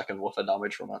 1 second worth of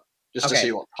damage from it. Just to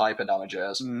see what type of damage it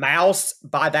is. Mouse,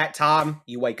 by that time,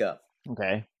 you wake up.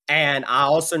 Okay. And I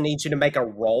also need you to make a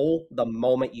roll the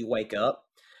moment you wake up.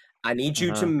 I need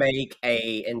you to make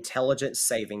a intelligence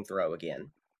saving throw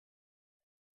again.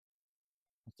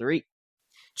 3.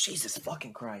 Jesus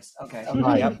fucking Christ. Okay. Oh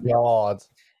my God.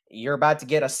 You're about to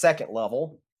get a second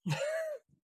level.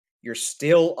 You're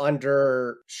still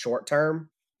under short term.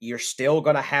 You're still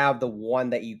going to have the one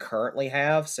that you currently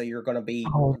have. So you're going to be...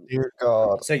 Oh, dear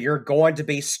God. So you're going to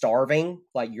be starving.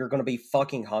 Like, you're going to be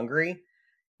fucking hungry.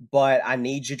 But I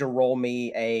need you to roll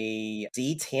me a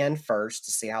D10 first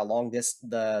to see how long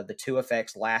the two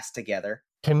effects last together.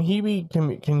 Can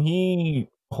he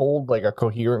hold like a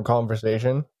coherent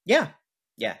conversation? Yeah.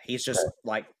 He's just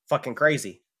like fucking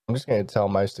crazy. I'm just gonna tell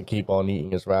Mouse to keep on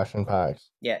eating his ration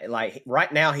packs. Yeah, like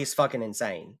right now he's fucking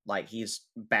insane. Like he's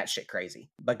batshit crazy.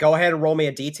 But go ahead and roll me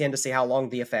a D10 to see how long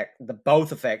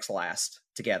both effects last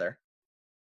together.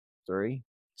 3.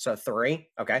 So 3.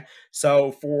 Okay.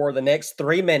 So for the next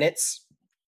 3 minutes,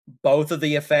 both of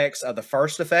the effects of the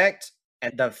first effect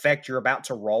and the effect you're about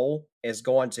to roll is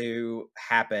going to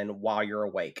happen while you're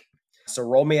awake. So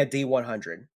roll me a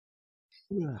D100.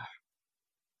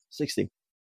 60.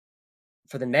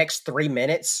 For the next 3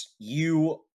 minutes,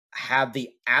 you have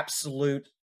the absolute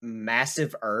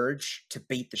massive urge to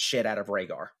beat the shit out of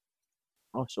Rhaegar.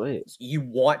 Oh, sweet. You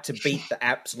want to beat the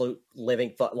absolute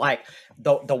living fuck. Like,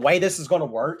 the way this is going to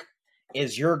work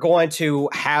is you're going to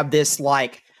have this,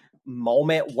 like,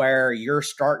 moment where you're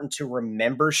starting to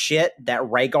remember shit that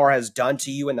Rhaegar has done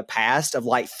to you in the past, of,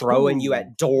 like, throwing you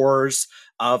at doors,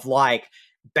 of, like,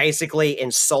 basically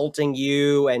insulting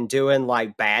you and doing,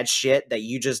 like, bad shit that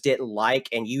you just didn't like,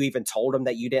 and you even told him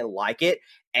that you didn't like it,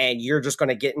 and you're just going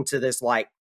to get into this, like,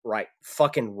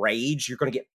 fucking rage. You're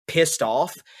going to get pissed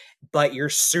off, but you're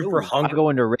super hungry. I go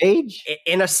into rage?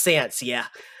 In a sense, yeah.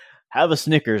 Have a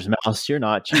Snickers, Mouse. You're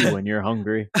not chew when you're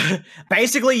hungry.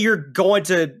 Basically, you're going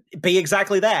to be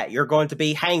exactly that. You're going to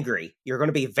be hangry. You're going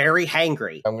to be very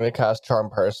hangry. I'm going to cast Charm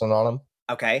Person on him.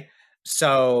 Okay.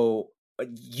 So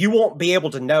you won't be able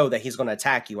to know that he's going to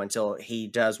attack you until he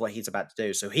does what he's about to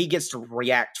do. So he gets to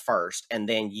react first, and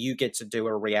then you get to do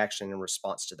a reaction in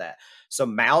response to that. So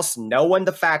Mouse, knowing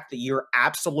the fact that you're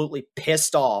absolutely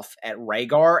pissed off at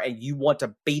Rhaegar and you want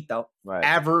to beat the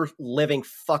ever-living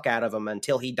fuck out of him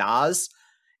until he dies,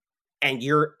 and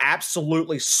you're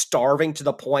absolutely starving to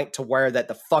the point to where that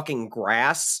the fucking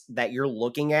grass that you're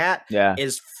looking at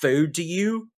is food to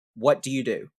you, what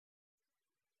do?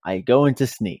 I go into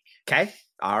sneak. Okay.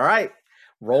 All right.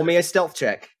 Roll me a stealth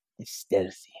check. It's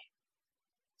stealthy.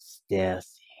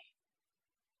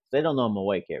 They don't know I'm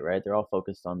awake yet, right? They're all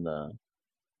focused on the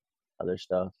other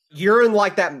stuff. You're in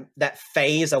like that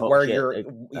phase of where you're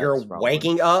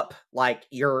waking up, like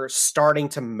you're starting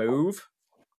to move.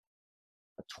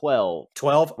 A 12.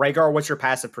 12. Rhaegar, what's your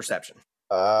passive perception?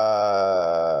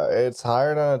 It's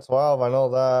higher than a 12. I know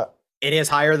that. It is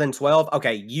higher than 12.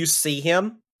 Okay, you see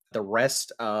him. The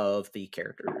rest of the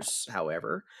characters,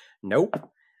 however, nope.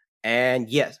 And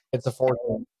yes, it's a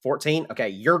 14. 14. Okay,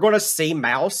 you're going to see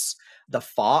Mouse. The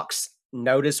fox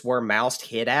notice where Mouse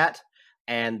hit at,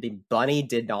 and the bunny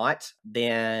did not.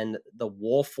 Then the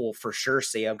wolf will for sure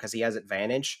see him because he has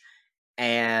advantage.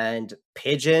 And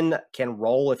Pigeon can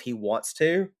roll if he wants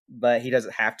to, but he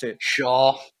doesn't have to.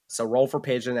 Sure. So roll for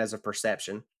Pigeon as a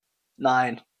perception.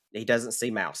 9. He doesn't see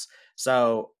Mouse.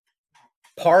 So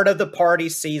part of the party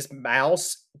sees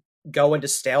Mouse go into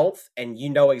stealth, and you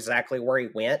know exactly where he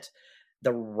went.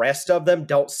 The rest of them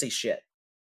don't see shit.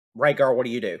 Rhaegar, what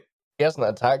do? He hasn't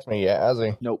attacked me yet, has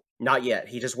he? Nope. Not yet.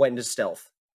 He just went into stealth.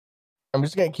 I'm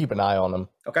just going to keep an eye on him.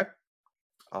 Okay.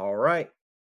 All right.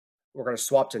 We're going to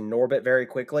swap to Norbit very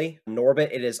quickly.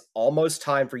 Norbit, it is almost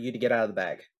time for you to get out of the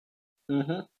bag.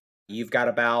 Mm-hmm. You've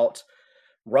got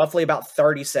roughly about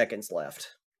 30 seconds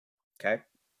left. Okay.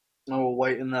 Oh,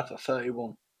 we're waiting there for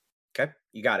 31. Okay,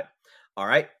 you got it. All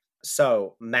right.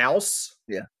 So, Mouse.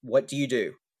 Yeah. What do you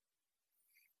do?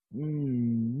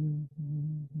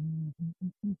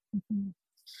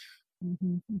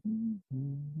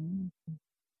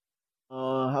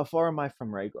 How far am I from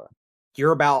Rhaegar?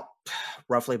 You're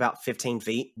roughly about 15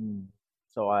 feet.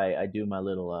 So I do my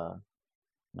little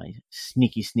my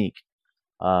sneak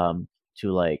to,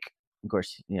 like, of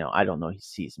course, I don't know he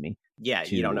sees me. Yeah,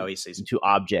 you don't know he sees me. To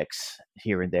objects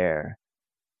here and there.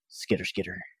 Skitter.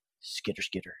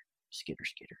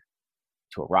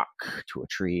 To a rock, to a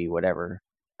tree, whatever.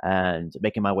 And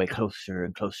making my way closer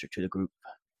and closer to the group.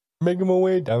 Making my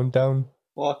way downtown.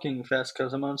 Walking fast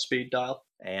because I'm on speed dial.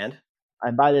 And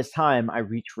by this time, I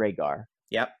reach Rhaegar.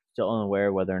 Yep. Still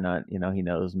unaware whether or not, he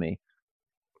knows me.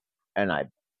 And I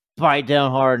bite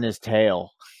down hard in his tail.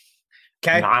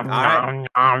 Okay. All right.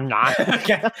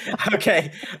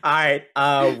 Okay. All right.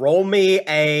 Roll me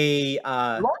a.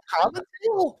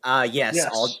 Yes.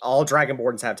 All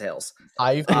Dragonborns have tails.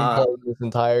 I've been playing this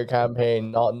entire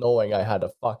campaign not knowing I had a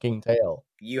fucking tail.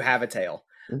 You have a tail.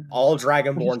 All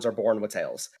Dragonborns are born with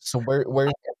tails. So where's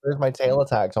my tail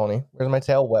attack, Tony? Where's my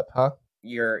tail whip, huh?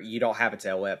 You don't have a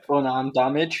tail whip. Unarmed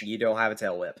damage. You don't have a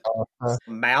tail whip.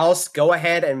 Mouse, go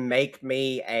ahead and make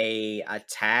me a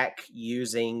attack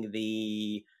using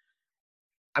the.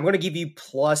 I'm going to give you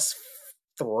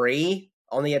 +3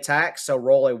 on the attack. So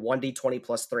roll a 1d20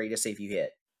 +3 to see if you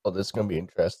hit. Oh, this is going to be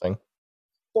interesting.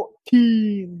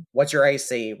 14. What's your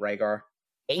AC, Rhaegar?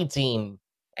 18.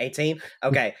 18?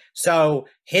 Okay. So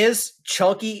his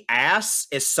chunky ass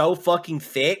is so fucking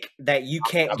thick that you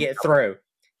can't get through.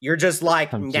 You're just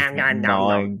like,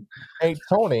 no. Hey,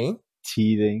 Tony.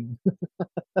 Teething.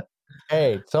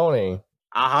 Hey, Tony.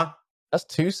 Uh-huh. That's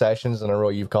 2 sessions in a row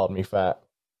you've called me fat.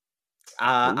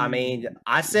 I mean,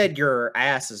 I said your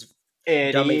ass is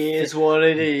It is what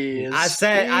it is. I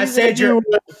said you're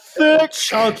thick,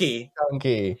 chunky.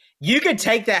 You could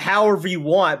take that however you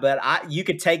want, but you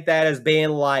could take that as being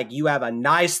like you have a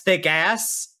nice thick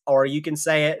ass, or you can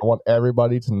say it. I want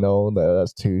everybody to know that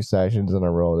that's 2 sessions in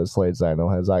a row that Slade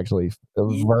Zano has actually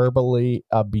verbally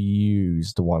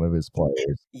abused one of his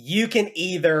players. You can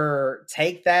either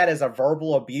take that as a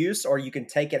verbal abuse, or you can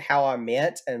take it how I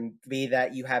meant and be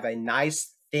that you have a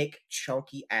nice, thick,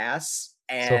 chunky ass.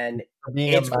 And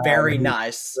it's very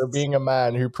nice. For being a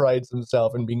man who prides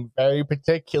himself in being very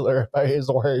particular about his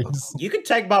words. You can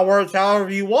take my words however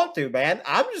you want to, man.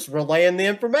 I'm just relaying the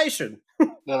information.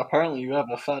 But apparently you have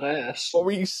a fat ass. What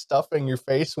were you stuffing your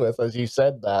face with as you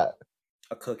said that?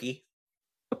 A cookie.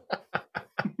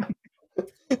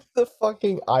 The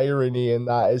fucking irony in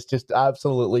that is just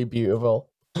absolutely beautiful.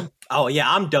 Oh,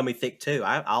 yeah, I'm dummy thick too.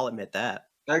 I'll admit that.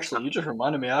 Actually, you just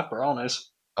reminded me I have brownies.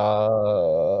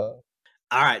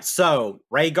 All right, so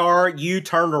Rhaegar, you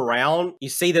turned around. You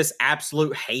see this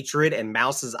absolute hatred in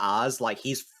Mouse's eyes, like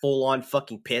he's full on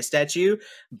fucking pissed at you.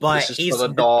 But This is for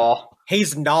the door.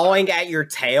 he's gnawing at your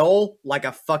tail like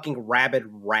a fucking rabid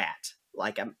rat,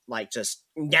 like just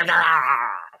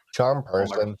Charm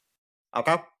person.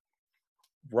 Okay.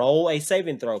 Roll a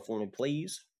saving throw for me,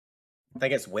 please. I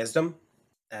think it's wisdom,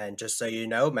 and just so you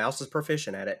know, Mouse is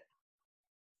proficient at it.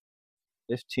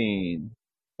 15.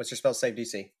 What's your spell save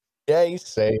DC? Yeah, he's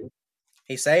saved.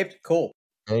 He saved? Cool.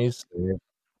 Yeah, he's saved.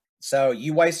 So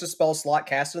you waste a spell slot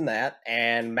casting that,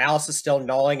 and Mouse is still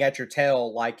gnawing at your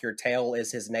tail like your tail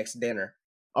is his next dinner.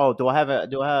 Oh, do I have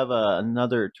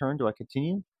another turn? Do I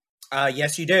continue?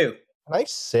 Yes, you do. Can I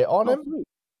sit on him?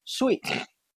 Sweet.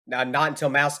 Not until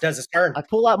Mouse does his turn. I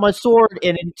pull out my sword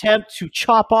in an attempt to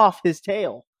chop off his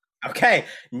tail. Okay,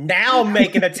 now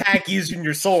make an attack using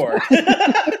your sword.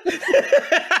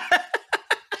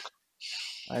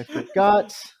 I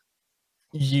forgot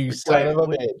You son of a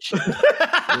bitch.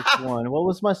 which one. What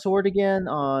was my sword again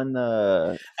on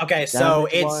the Okay, so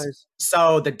damage-wise?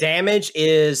 so the damage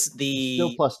is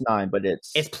Still +9, but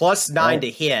it's plus 9 right.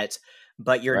 to hit,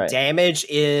 but your Right. damage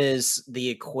is the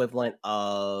equivalent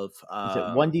of is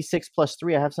it 1d6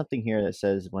 +3? I have something here that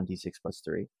says 1d6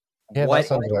 +3. Yeah, What- that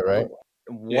sounds about right.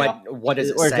 What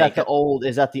does it Or is say? that the old?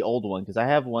 Is that the old one? Because I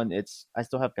have one. I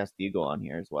still have Castigo on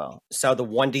here as well. So the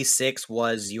 1d6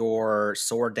 was your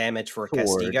sword damage for Sword,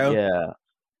 Castigo?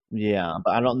 yeah,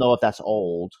 but I don't know if that's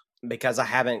old. Because I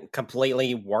haven't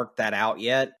completely worked that out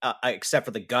yet, except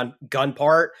for the gun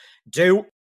part. Do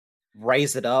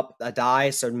raise it up a die,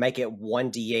 so make it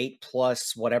 1d8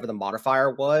 plus whatever the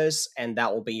modifier was, and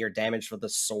that will be your damage for the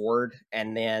sword.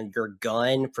 And then your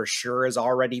gun for sure is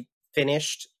already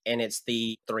finished, and it's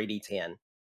the 3d10.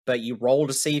 But you roll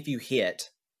to see if you hit.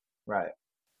 Right.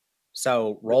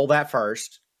 So roll that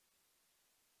first.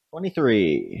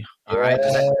 23. All right.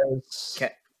 Yes.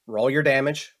 Okay. Roll your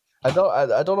damage. I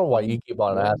don't know why you keep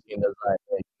on asking this.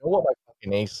 You know what my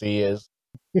fucking AC is?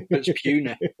 It's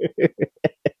puny.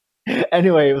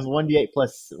 Anyway, it was 1d8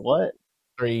 plus what?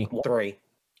 3. 3.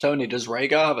 Tony, does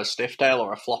Rhaegar have a stiff tail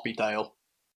or a floppy tail?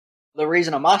 The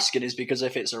reason I'm asking is because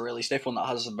if it's a really stiff one that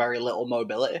has very little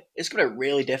mobility, it's going to be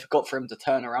really difficult for him to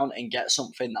turn around and get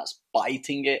something that's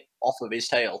biting it off of his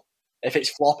tail. If it's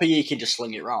floppy, he can just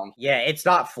sling it around. Yeah, it's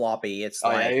not floppy. It's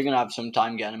Yeah, you're going to have some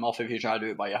time getting him off if you try to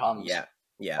do it by your hands.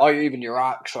 Yeah. Or even your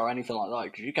axe or anything like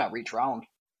that, because you can't reach around.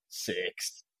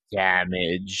 6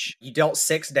 damage. You dealt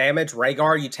 6 damage.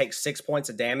 Rhaegar, you take 6 points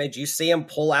of damage. You see him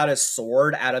pull out his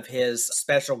sword out of his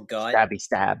special gun. Stabby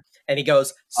stab. And he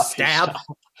goes, stab.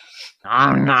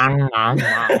 And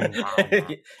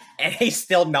And he's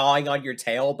still gnawing on your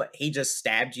tail, but he just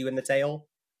stabbed you in the tail.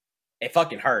 It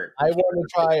fucking hurt. I want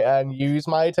to try and use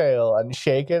my tail and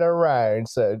shake it around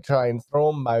to try and throw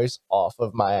a mouse off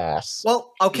of my ass.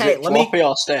 Well, okay, Is it floppy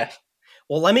or stiff?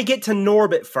 let me get to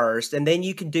Norbit first, and then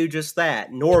you can do just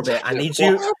that. Norbit, I need you.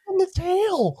 What happened to the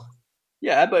tail?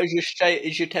 Yeah, but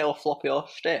is your tail floppy or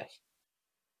stiff?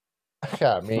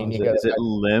 I mean, you is it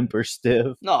limp or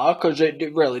stiff? No, because it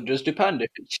really does depend. If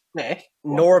it's stiff,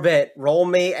 Norbit, roll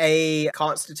me a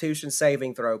Constitution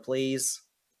saving throw, please.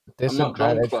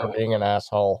 disadvantage for though. being an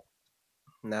asshole.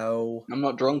 No. I'm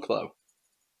not drunk though.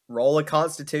 Roll a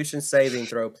Constitution saving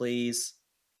throw, please.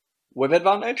 With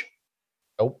advantage?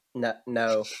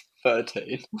 No.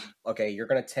 13. Okay, you're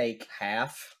gonna take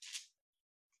half.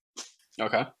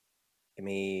 Okay.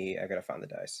 I gotta find the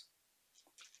dice.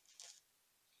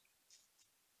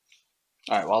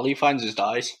 Alright, while he finds his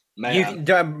dice, Mayhem,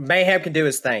 Mayhem can do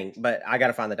his thing, but I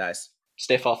gotta find the dice.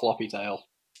 stiff or floppy tail.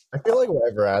 I feel like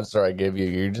whatever answer I give you,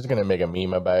 you're just going to make a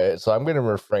meme about it. So I'm going to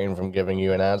refrain from giving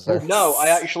you an answer. No, I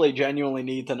actually genuinely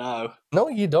need to know. No,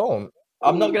 you don't.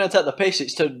 I'm not going to take the piss.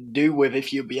 It's to do with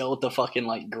if you'll be able to fucking,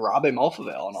 like, grab him off of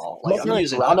it or not. Like, I'm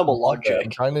using animal I'm logic.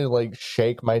 trying to, like,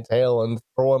 shake my tail and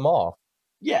throw him off.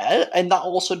 Yeah, and that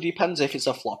also depends. If it's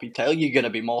a floppy tail, you're going to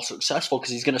be more successful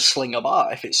because he's going to sling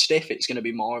about. If it's stiff, it's going to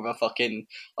be more of a fucking,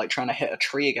 like, trying to hit a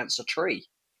tree against a tree.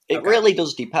 It Okay. really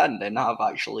does depend and have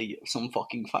actually some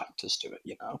fucking factors to it,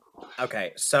 you know?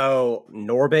 Okay, so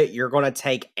Norbit, you're gonna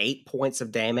take 8 points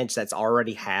of damage that's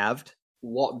already halved.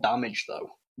 What damage,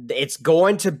 though? It's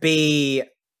going to be.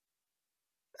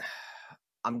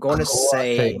 I'm going to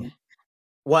say. Crushing.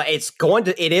 Well,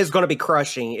 it is going to be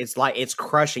crushing. It's like it's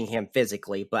crushing him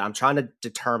physically, but I'm trying to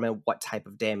determine what type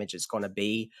of damage it's going to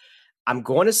be. I'm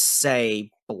going to say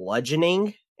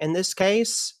bludgeoning in this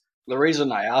case. The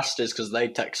reason I asked is because they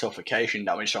take suffocation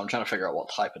damage, so I'm trying to figure out what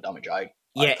type of damage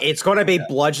Yeah, it's going to be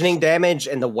bludgeoning damage,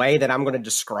 and the way that I'm going to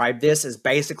describe this is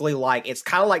basically like it's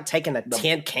kind of like taking a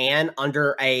tin can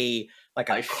under a like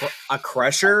a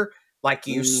crusher. Like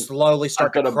you slowly start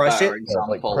I've got to crush a better it. example.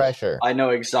 Like pressure. I know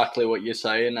exactly what you're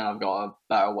saying, and I've got a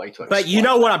better way to explain. But you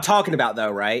know what I'm talking about, though,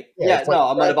 right? Yeah, like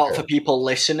I'm on about pressure. for people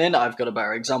listening. I've got a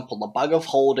better example. The bag of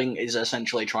holding is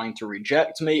essentially trying to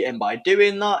reject me, and by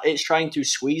doing that, it's trying to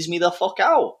squeeze me the fuck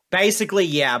out. Basically,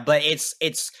 yeah, but it's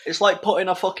like putting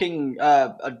a fucking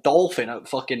a dolphin at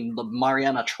fucking the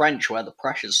Mariana Trench where the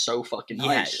pressure's so fucking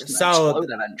high, Yeah, it's just so- gonna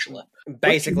explode eventually.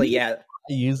 basically, yeah.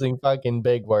 Using fucking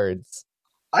big words.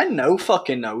 I know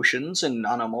fucking oceans and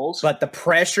animals. But the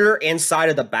pressure inside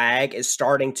of the bag is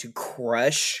starting to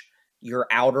crush your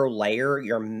outer layer,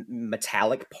 your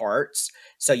metallic parts.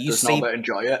 So you Does see, Norbert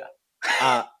enjoy it?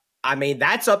 I mean,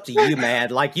 that's up to you,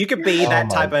 man. Like you could be Oh that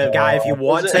my type of guy if you God.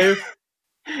 want Is to.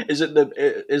 Is it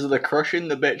the crushing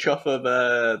the bitch off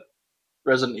of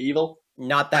Resident Evil?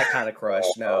 Not that kind of crush,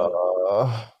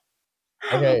 no.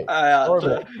 Okay,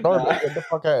 Norbert, get the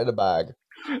fuck out of the bag.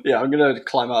 Yeah, I'm gonna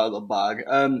climb out of the bag.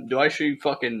 Do I see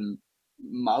fucking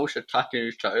Mouse attacking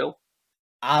his tail?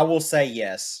 I will say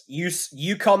yes.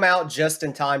 You come out just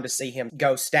in time to see him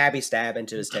go stabby stab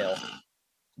into his tail.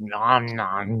 Nom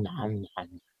nom nom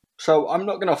nom. So I'm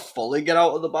not gonna fully get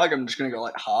out of the bag. I'm just gonna go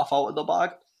like half out of the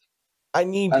bag. I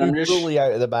need And you I'm just- fully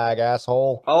out of the bag,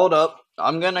 asshole. Hold up,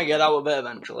 I'm gonna get out of it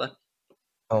eventually,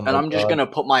 Oh and my I'm just God. gonna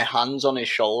put my hands on his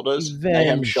shoulders,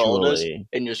 Mayhem's shoulders, Eventually.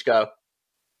 and just go.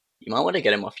 You might want to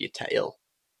get him off your tail.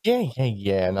 Yeah,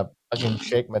 and I can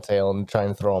shake my tail and try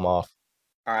and throw him off.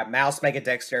 All right, Mouse, make a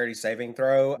dexterity saving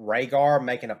throw. Rhaegar,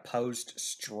 make an opposed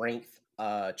strength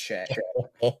check.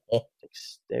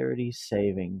 Dexterity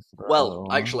saving throw. Well,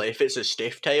 actually, if it's a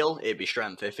stiff tail, it'd be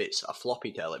strength. If it's a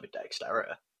floppy tail, it'd be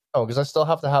dexterity. Oh, because I still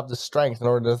have to have the strength in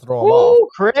order to throw him off. Woo,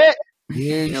 crit!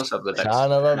 You You also have the dex.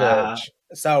 son of a Nah. bitch.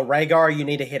 So Rhaegar, you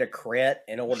need to hit a crit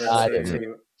in order I to.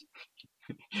 didn't.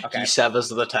 Okay. He severs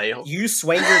the tail. You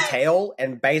swing your tail,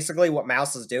 and basically what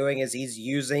Mouse is doing is he's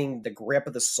using the grip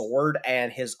of the sword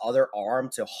and his other arm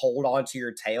to hold onto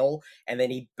your tail, and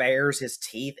then he bares his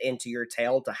teeth into your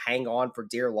tail to hang on for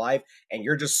dear life, and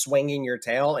you're just swinging your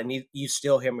tail, and you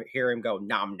still hear him go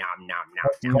nom nom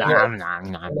nom nom. Nom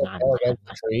nom nom nom. Tail against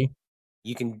the tree.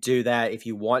 You can do that if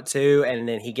you want to, and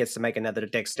then he gets to make another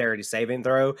dexterity saving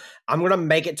throw. I'm gonna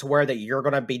make it to where that you're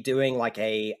gonna be doing like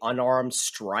a unarmed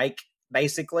strike,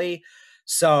 basically.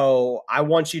 So I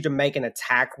want you to make an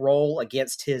attack roll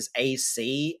against his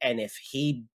AC, and if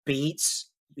he beats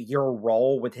your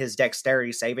roll with his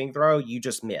dexterity saving throw, you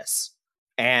just miss.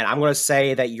 And I'm gonna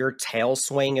say that your tail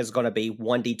swing is gonna be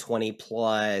 1d20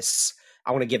 plus. I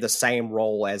want to give the same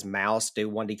roll as Mouse, do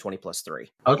 1d20 plus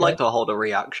 3. I would like to hold a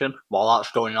reaction while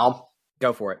that's going on.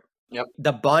 Go for it. Yep.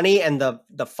 The bunny and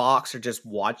the fox are just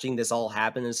watching this all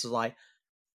happen. This is like,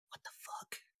 what the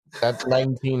fuck? That's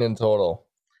 19 in total.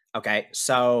 Okay,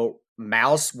 so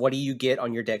Mouse, what do you get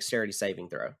on your dexterity saving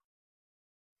throw?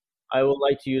 I would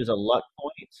like to use a luck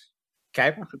point.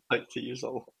 Okay, I'd like to use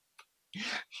all.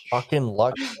 Fucking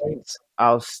luck points.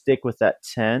 I'll stick with that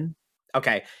 10.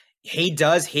 okay. He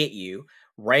does hit you.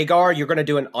 Rhaegar, you're going to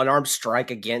do an unarmed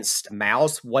strike against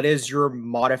Mouse. What is your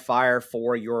modifier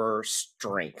for your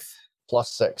strength?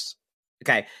 +6.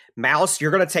 Okay, Mouse, you're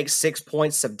going to take 6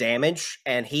 points of damage,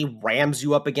 and he rams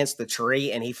you up against the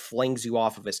tree, and he flings you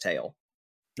off of his tail.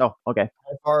 Oh, okay.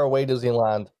 How far away does he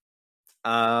land?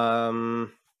 Tell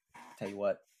you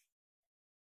what.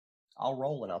 I'll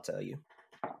roll and I'll tell you.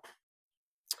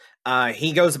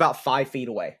 He goes about 5 feet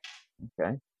away.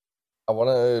 Okay. I want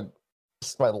to. This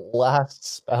is my last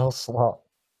spell slot.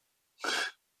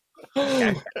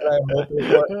 Okay.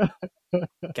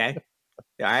 Okay.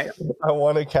 All right. I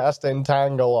want to cast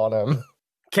Entangle on him.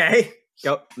 Okay.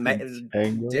 Go.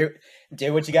 Entangle.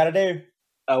 Do what you got to do.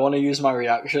 I want to use my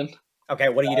reaction. Okay.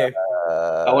 What do you do?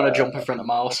 I want to jump in front of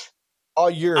Mouse. Oh,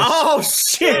 you're. Oh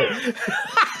shit.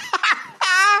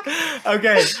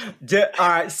 Okay. All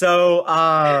right. So.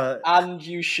 And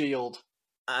you shield.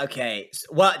 Okay.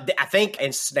 Well, I think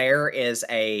ensnare is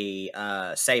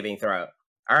a saving throw.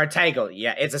 Or tangle.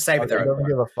 Yeah, it's a saving I throw. don't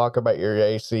give a fuck about your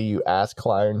AC, you ass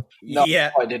clown. No,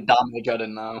 Yeah. I did damage. I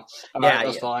didn't know. Yeah,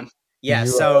 That's fine. Yeah. You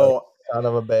So. Son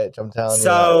of a bitch, I'm telling you.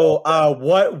 So,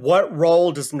 what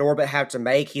roll does Norbert have to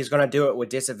make? He's going to do it with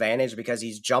disadvantage because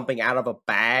he's jumping out of a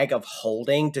bag of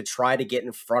holding to try to get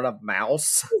in front of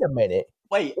Mouse. Wait a minute.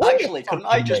 Wait, Wait a actually, couldn't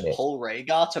I fucking just minute. pull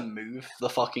Rhaegar to move the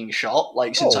fucking shot?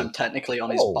 Like, since Oh. I'm technically on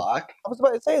his Oh. back? I was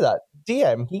about to say that.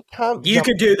 DM, he can't. You jump-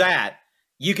 can do that.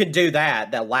 You can do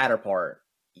that. That latter part.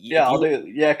 Yeah, I'll do it.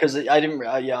 Yeah, because I didn't.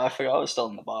 Yeah, I forgot I was still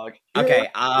in the bag. Okay.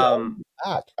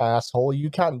 Back, asshole.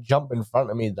 You can't jump in front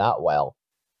of me that well.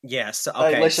 Yes.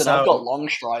 Okay. Hey, listen, so, I've got Long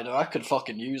Strider. I could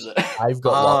fucking use it. I've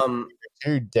got one Um.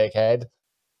 too, dickhead.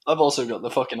 I've also got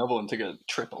the fucking other one to get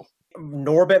triple.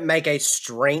 Norbit, make a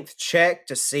strength check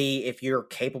to see if you're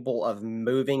capable of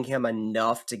moving him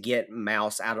enough to get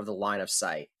Mouse out of the line of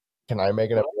sight. Can I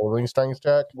make an opposing strength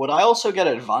check? Would I also get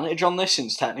advantage on this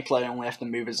since technically I only have to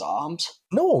move his arms?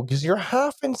 No, because you're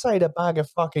half inside a bag of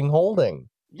fucking holding.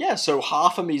 Yeah, so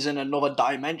half of me's in another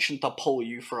dimension to pull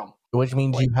you from. Which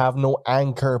means you have no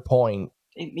anchor point.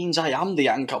 It means I am the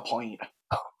anchor point.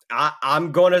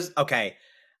 I'm going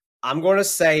to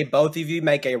say both of you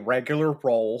make a regular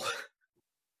roll.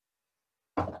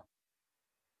 All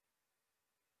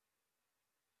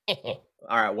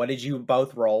right, what did you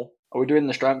both roll? Are we doing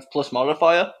the strength plus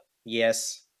modifier?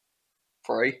 Yes.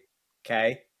 3.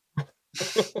 Okay.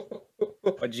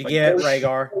 What'd you get,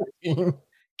 Rhaegar?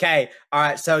 Okay. All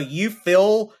right. So you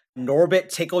feel Norbit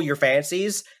tickle your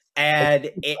fancies,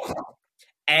 and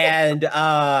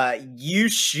you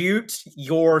shoot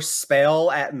your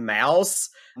spell at Mouse.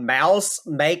 Mouse,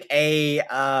 make a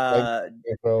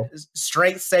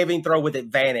strength saving throw with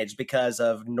advantage because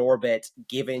of Norbit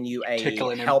giving you a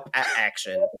Tickling him. help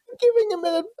action. Giving him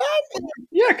an advantage.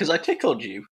 Yeah, because I tickled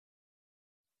you.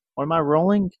 What am I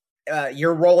rolling?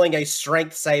 You're rolling a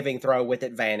strength saving throw with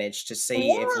advantage to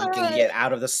see if you can get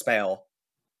out of the spell.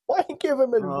 Why give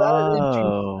him advantage, you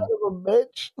son of a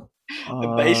bitch?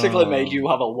 It basically made you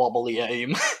have a wobbly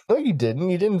aim. No, you didn't.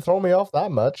 You didn't throw me off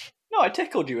that much. No, I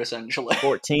tickled you essentially.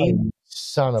 14.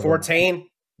 Son of 14?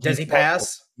 Does he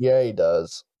pass? Yeah, he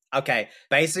does. Okay.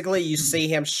 Basically, you see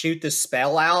him shoot the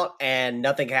spell out, and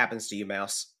nothing happens to you,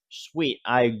 Mouse. Sweet.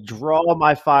 I draw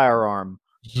my firearm.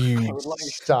 You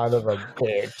son of a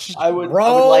bitch.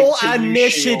 Roll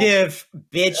initiative,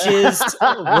 bitches.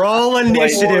 Roll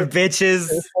initiative, bitches.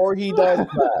 Before he does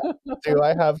that, do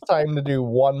I have time to do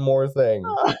one more thing?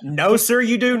 No, sir,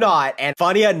 you do not. And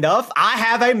funny enough, I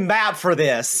have a map for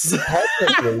this.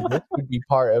 Technically, this would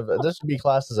be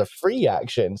classed as a free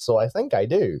action, so I think I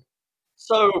do.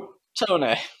 So,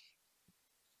 Tony.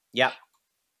 Yep.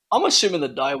 I'm assuming the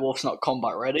direwolf's not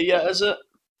combat ready yet, is it?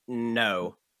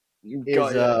 No.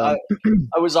 I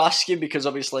was asking because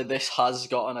obviously this has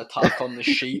got an attack on the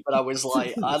sheep, but I was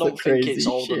like, I don't think it's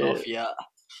old enough yet.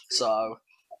 So,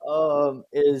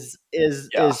 is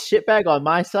Shitbag on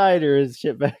my side or is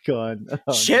Shitbag on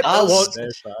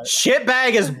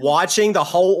Shitbag is watching the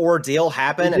whole ordeal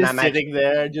happen, and I'm sitting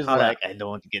there just like, I don't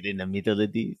want to get in the middle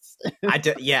of this. I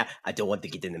don't want to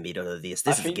get in the middle of this.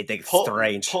 This is getting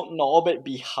strange. Put Norbit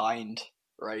behind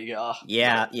Rhaegar.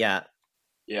 Yeah.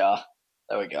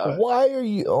 There we go. Why are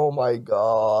you? Oh my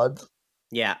god.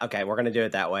 Yeah. Okay, we're gonna do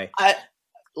it that way.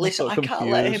 Listen, I can't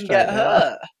let him get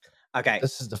hurt. Okay.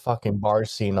 This is the fucking bar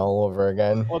scene all over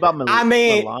again. What about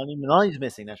Milani? Milani's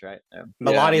missing. That's right.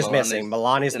 Milani's missing.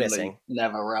 Milani's missing.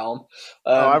 Never realm.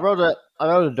 I rolled a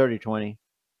dirty 20.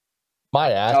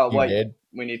 My ass, you did.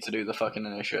 We need to do the fucking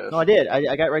initiative. No, I did.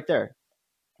 I got it right there.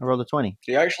 I rolled a 20.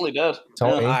 You actually did.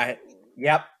 Tony.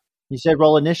 Yep. You said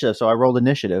roll initiative, so I rolled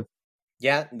initiative.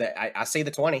 Yeah, I see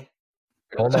the 20.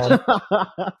 Hold on.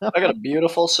 I got a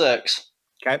beautiful 6.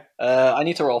 Okay. I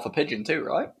need to roll for Pigeon too,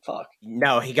 right? Fuck.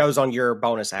 No, he goes on your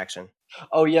bonus action.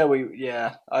 Oh yeah,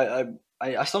 I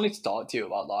still need to talk to you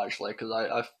about that actually because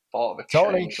I thought of a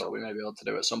change that we may be able to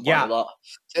do at some point. Yeah. With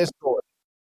that.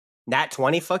 Nat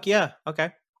 20. Fuck yeah. Okay.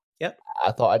 Yep.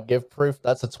 I thought I'd give proof.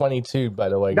 That's a 22, by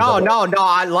the way. No.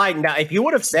 If you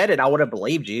would have said it, I would have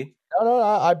believed you. No,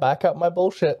 I back up my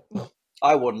bullshit.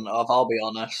 I wouldn't have. I'll be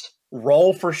honest.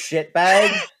 Roll for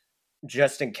Shitbag,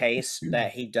 just in case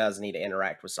that he does need to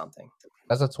interact with something.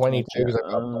 That's a 22 because I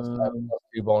got +2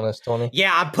 bonus, Tony. Yeah,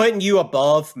 I'm putting you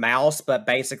above Mouse, but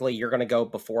basically you're going to go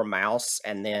before Mouse,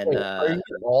 and then... Wait, are you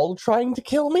all trying to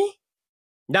kill me?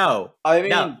 No. I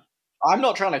mean, I'm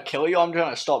not trying to kill you. I'm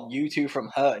trying to stop you two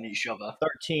from hurting each other.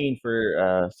 13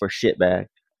 for Shitbag.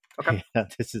 Okay. Yeah,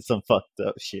 this is some fucked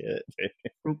up shit.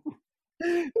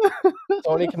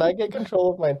 Tony, can I get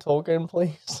control of my token,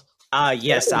 please?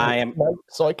 Yes, I am.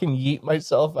 So I can yeet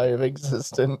myself out of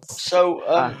existence. So,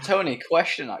 Tony,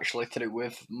 question actually to do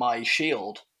with my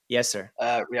shield. Yes, sir.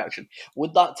 Reaction.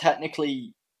 Would that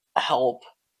technically help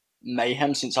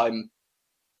Mayhem since I'm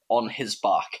on his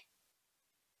back?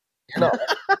 No.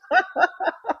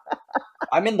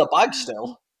 I'm in the bag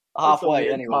still.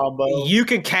 Halfway, anyway. Combo. You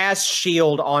can cast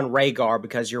shield on Rhaegar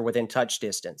because you're within touch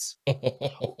distance.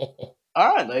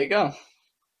 Alright, there you go.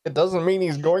 It doesn't mean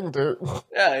he's going to.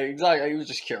 Yeah, exactly. It was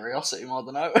just curiosity more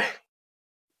than out.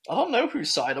 I don't know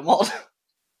whose side I'm on.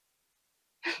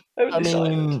 I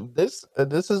mean, this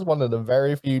is one of the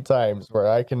very few times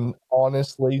where I can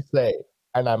honestly say,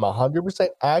 and I'm 100%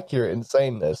 accurate in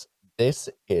saying this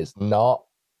is not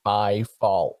my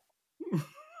fault.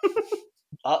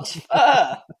 That's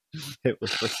fair. It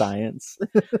was for science.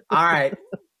 All right.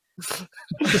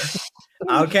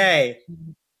 Okay.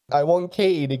 I want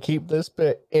Katie to keep this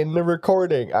bit in the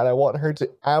recording, and I want her to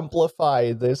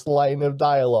amplify this line of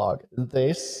dialogue.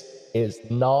 This is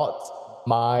not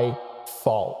my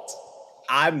fault.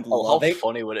 I'm Oh, how loving.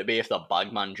 funny would it be if the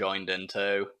bagman joined in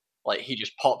too? Like, he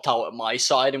just popped out at my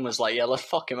side and was like, yeah, let's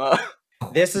fuck him up.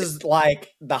 This is like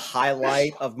the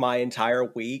highlight of my entire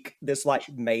week. This like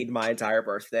made my entire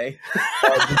birthday.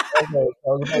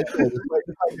 It's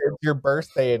your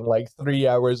birthday in like 3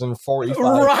 hours and 45.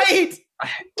 Right?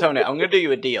 Tony, I'm going to do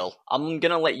you a deal. I'm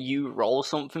going to let you roll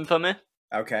something for me.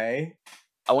 Okay.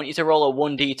 I want you to roll a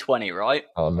 1d20, right?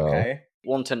 Oh no. Okay.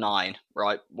 1 to 9,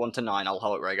 right? 1 to 9, I'll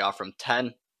help Rhaegar. From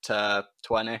 10 to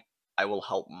 20, I will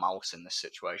help Mouse in this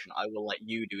situation. I will let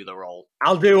you do the roll.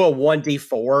 I'll do a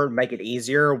 1d4, make it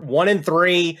easier. 1 and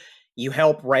 3, you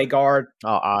help Rhaegar.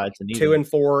 It's an 2 and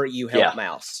 4, you help Yeah.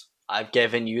 Mouse. I've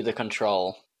given you the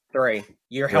control. 3,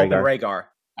 you're helping Rhaegar.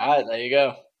 Alright, there you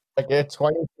go. I get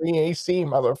 23 AC,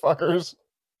 motherfuckers.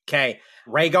 Okay,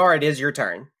 Rhaegar, it is your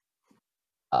turn.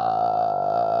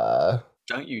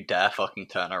 Don't you dare fucking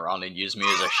turn around and use me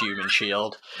as a human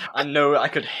shield. I know I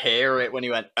could hear it when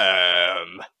you went, No,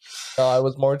 I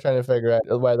was more trying to figure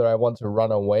out whether I want to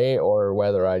run away or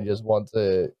whether I just want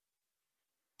to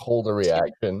hold a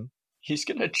reaction. He's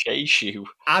gonna chase you.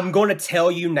 I'm going to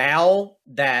tell you now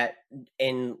that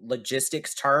in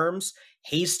logistics terms,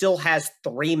 he still has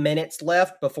 3 minutes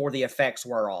left before the effects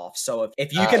wear off. So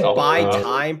if you can buy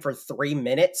time for 3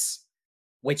 minutes,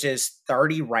 which is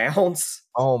 30 rounds,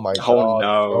 Oh my Oh, god.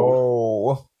 no.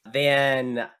 Oh.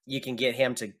 then you can get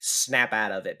him to snap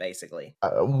out of it, basically.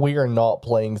 We are not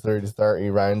playing 30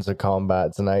 rounds of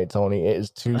combat tonight, Tony. It is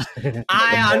too.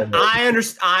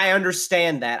 I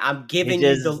understand that. I'm giving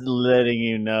He's you just the. letting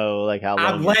you know, like how long.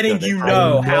 I'm it's letting gonna you take.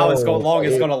 know how it's know. long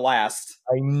it's going to last.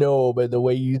 I know, but the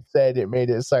way you said it made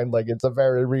it sound like it's a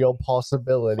very real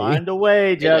possibility. Find a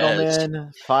way,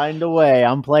 gentlemen. Find a way.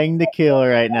 I'm playing to kill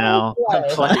right now. I'm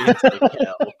playing to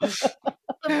kill.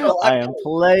 I am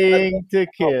playing to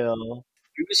kill.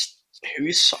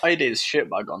 Whose side is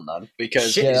Shitbag on then?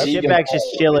 Because Shitbag's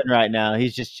just chilling right now.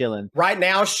 He's just chilling. Right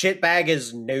now, Shitbag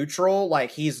is neutral. Like,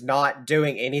 he's not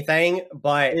doing anything,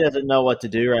 but He doesn't know what to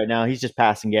do right now. He's just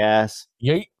passing gas.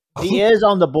 Yeet. He is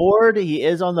on the board.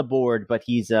 But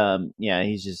he's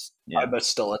he's just. Yeah. I'm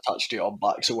still attached to your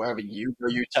back, so wherever you go,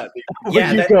 you tap me.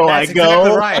 yeah, you go, that's I go.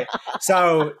 exactly right.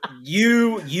 So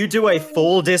you do a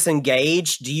full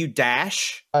disengage. Do you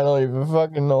dash? I don't even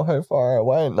fucking know how far I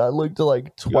went. I looked to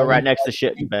like 20. You were right next to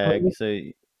Shitbag, so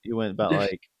you went about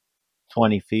like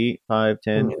 20 feet, 5,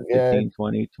 10, 15,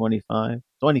 20, 25.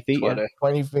 20 feet, 20. yeah.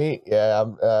 20 feet. Yeah,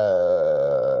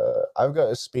 I've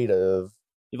got a speed of.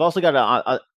 You've also got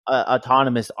a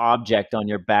autonomous object on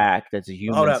your back that's a Hold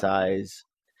human up. size.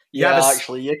 You have a s-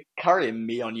 Actually, you're carrying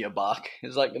me on your back.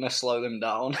 Is that going to slow them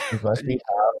down? Is my speed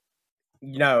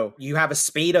No, you have a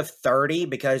speed of 30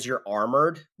 because you're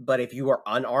armored. But if you were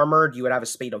unarmored, you would have a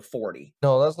speed of 40.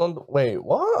 No, that's not. Wait,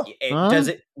 what? Does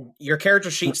it? Your character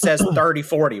sheet says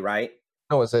 30-40, right?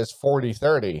 No, it says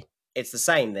 40-30. It's the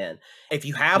same then. If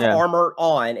you have Yeah. armor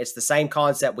on, it's the same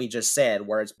concept we just said,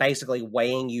 where it's basically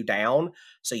weighing you down.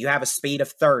 So you have a speed of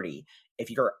 30.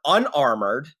 If you're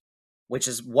unarmored, which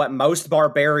is what most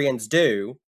barbarians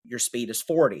do, your speed is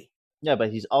 40. Yeah,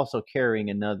 but he's also carrying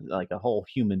another, like a whole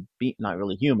human being, not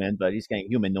really human, but he's getting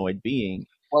humanoid being.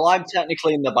 Well, I'm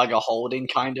technically in the bag of holding,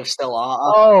 kind of still, aren't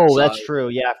I? Oh, So- that's true.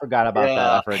 Yeah, I forgot about that.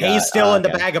 I forgot. He's still in the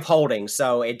Okay. bag of holding,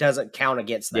 so it doesn't count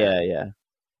against that. Yeah.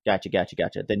 Gotcha.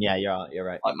 Then yeah, you're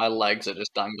right. Like, my legs are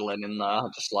just dangling in there,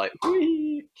 just like,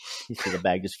 whee! You see the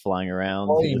bag just flying around.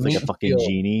 Oh, He's you like a meat fucking shield.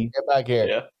 genie. Get back here.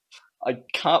 Yeah. I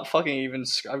can't fucking even.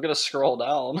 I've got to scroll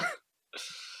down.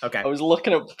 Okay. I was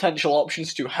looking at potential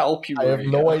options to help you. I have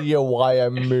no Rhaegar. idea why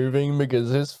I'm moving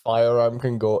because this firearm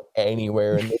can go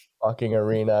anywhere in this fucking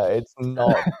arena. It's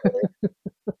not.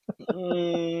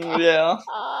 Yeah.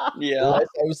 Yeah. Unless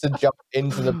I was to jump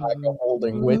into the bag of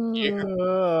holding with you.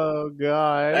 Oh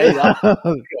god, Hey,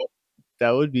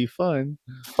 that would be fun.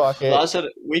 Fuck it. I said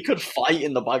we could fight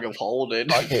in the bag of holding.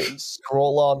 Fuck it.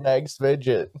 Scroll on next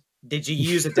widget. Did you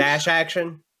use a dash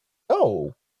action?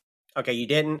 No. Okay, you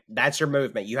didn't. That's your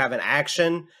movement. You have an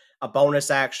action, a bonus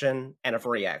action, and a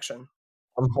free action.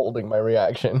 I'm holding my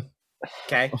reaction.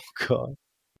 Okay. Oh god,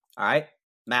 All right.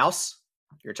 Mouse,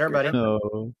 your turn, buddy.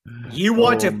 no. You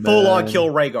want Oh, to full on man. kill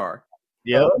Rhaegar.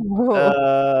 Yep.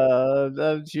 Oh.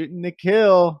 I'm shooting to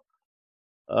kill.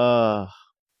 I'm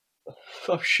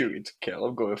shooting to kill.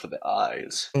 I'm going for the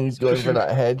eyes. He's going for that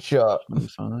headshot.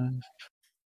 25.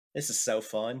 This is so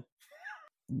fun.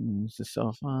 This is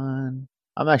so fun.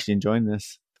 I'm actually enjoying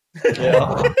this.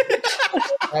 Yeah.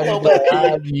 I'm little bit of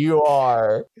glad you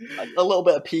are. A little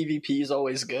bit of PvP is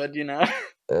always good, you know.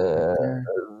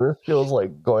 This feels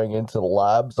like going into the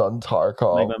labs on Make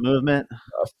Tarkov. my movement.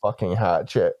 A fucking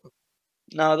hatchet.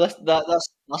 No, that's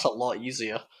a lot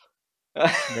easier.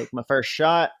 Make my first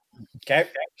shot. Okay.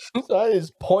 That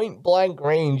is point blank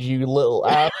range, you little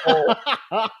asshole.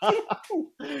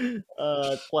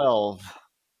 12.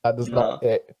 That does not No.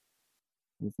 hit.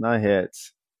 It's not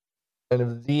hits. And if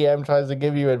DM tries to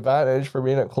give you advantage for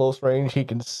being at close range, he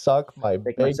can suck my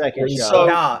Take my big second green-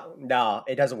 shot. No,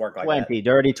 it doesn't work like 20.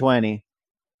 Dirty 20.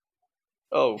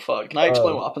 Oh fuck! Can I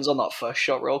explain what happens on that first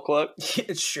shot real quick?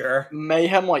 that. Sure.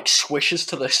 Mayhem like swishes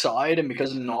to the side, and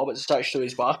because Norbert's attached to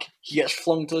his back, he gets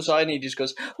flung to the side, and he just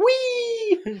goes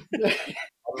wee.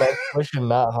 I'm not pushing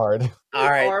that hard. All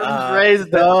right. Arms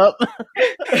raised up.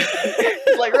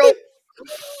 Like roll.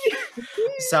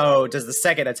 So does the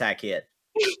second attack hit?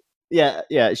 Yeah,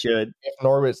 it should. If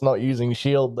Norbert's not using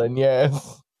shield, then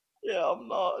yes. Yeah, I'm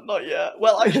not yet.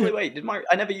 Well, actually, wait.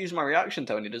 I never used my reaction,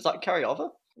 Tony? Does that carry over?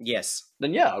 Yes.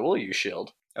 Then yeah, I will use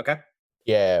shield. Okay.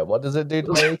 Yeah, what does it do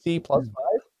to my AC? +5?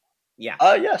 Yeah.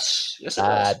 Yes, it does.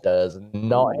 That does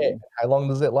not hit. How long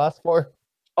does it last for?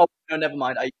 Oh no, never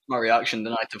mind. I used my reaction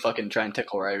tonight to fucking try and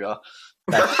tickle Rhaegar.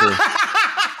 That's true.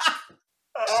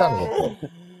 Son of a bitch.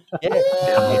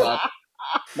 Yeah, my bad.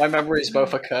 My memory is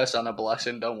both a curse and a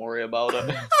blessing. Don't worry about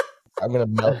it. I'm gonna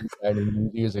melt you down and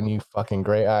use a new fucking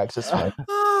great axe. It's fine.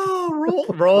 roll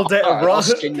Alright, roll I'll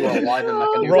skin you alive and make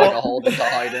a new Roll- bag of holding to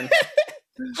hide in.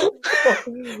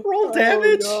 roll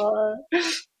damage.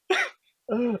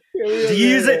 Do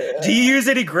Do you use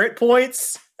any grit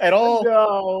points at all?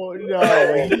 No. Do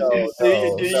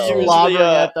you use Slobbering the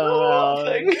at the mouth.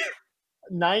 thing?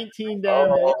 19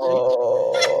 damage.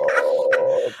 Oh,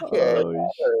 okay. Oh,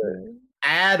 shit.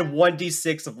 Add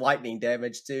 1d6 of lightning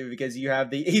damage too, because you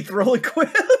have the ethereal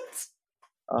equipped.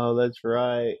 Oh, that's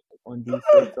right.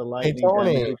 1d6 of lightning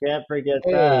Tony. damage. You can't forget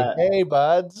Hey, that. hey,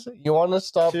 buds. You want to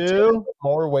stop 2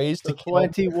 more ways to to kill?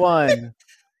 21.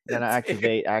 Gonna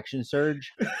activate action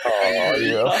surge. Oh,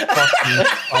 you're a fucking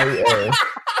fighter.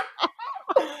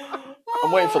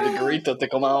 I'm waiting for the Garita to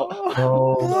come out.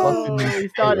 Oh, fucking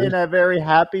He's not in a very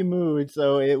happy mood,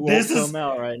 so it won't This is- come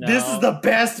out right now. This is the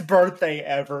best birthday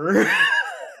ever.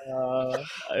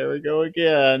 Here we go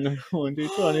again.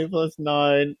 1d20 plus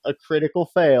 9. A critical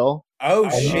fail. Oh I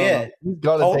know. shit. He's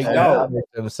got to Hold take on. that damage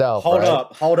himself. Hold right?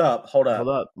 up. Hold up.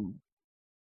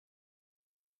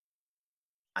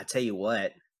 I tell you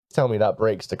what. Tell me that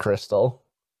breaks the crystal.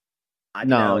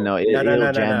 No,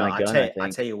 it'll jam my gun, I I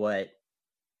think. tell you what.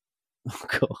 Oh,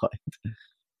 God.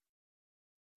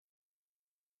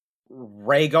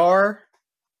 Rhaegar,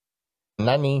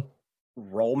 Nanny.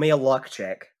 roll me a luck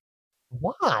check.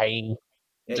 Why?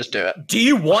 Just do it. Do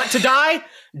you want to die?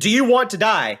 Do you want to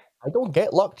die? I don't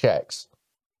get luck checks.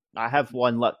 I have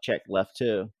 1 luck check left,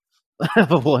 too. I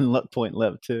have a 1 luck point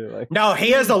left, too. No,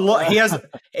 he has a look.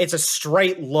 It's a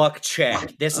straight luck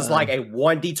check. This is like a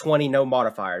 1d20, no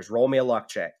modifiers. Roll me a luck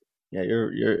check. Yeah,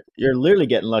 you're literally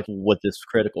getting lucky with this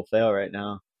critical fail right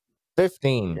now.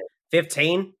 15.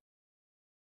 15.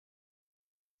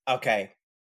 Okay.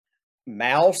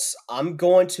 Mouse, I'm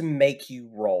going to make you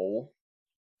roll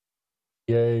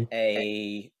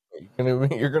Yay.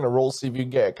 You're gonna roll, see if you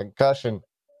get a concussion.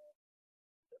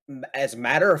 As a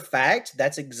matter of fact,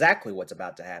 that's exactly what's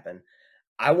about to happen.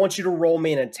 I want you to roll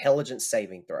me an intelligence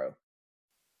saving throw.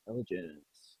 Intelligence.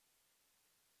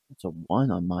 It's a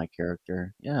 1 on my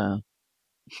character. Yeah.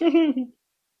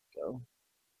 Go.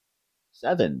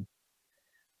 7.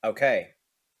 Okay.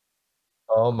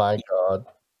 Oh my god.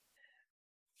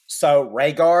 So,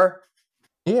 Rhaegar,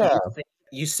 Yeah.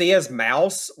 you see his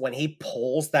mouse when he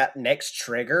pulls that next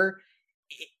trigger,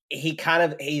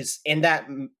 he's in that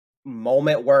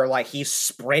moment where like he's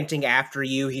sprinting after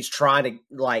you, he's trying to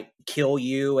like kill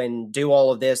you and do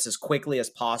all of this as quickly as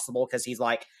possible because he's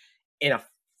like in a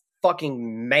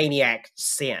fucking maniac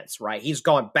sense, right? He's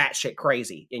gone batshit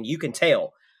crazy, and you can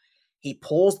tell. He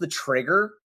pulls the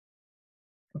trigger,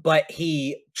 but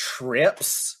he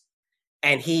trips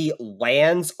and he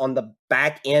lands on the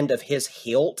back end of his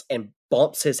hilt and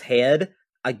bumps his head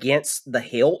against the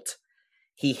hilt.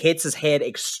 He hits his head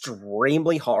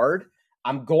extremely hard.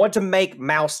 I'm going to make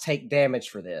Mouse take damage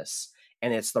for this,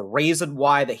 and it's the reason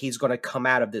why that he's going to come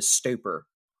out of this stupor.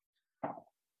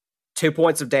 2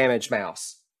 points of damage,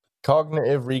 Mouse.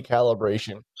 Cognitive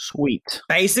recalibration. Sweet.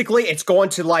 Basically, it's going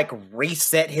to like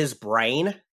reset his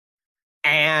brain,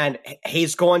 and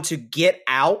he's going to get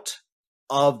out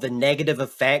of the negative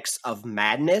effects of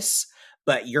madness,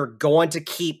 but you're going to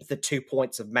keep the 2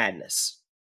 points of madness.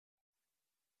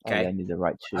 Okay. Okay. I need the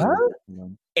right 2. Huh?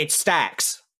 It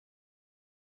stacks.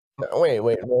 No,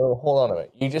 wait, hold on a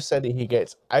minute. You just said that he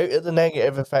gets out of the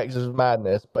negative effects of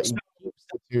madness, but he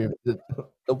keeps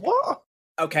the what?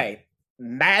 Okay,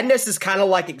 madness is kind of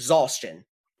like exhaustion,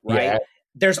 right? Yeah.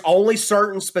 There's only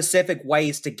certain specific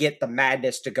ways to get the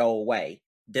madness to go away.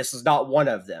 This is not one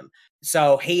of them.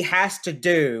 So he has to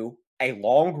do a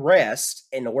long rest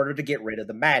in order to get rid of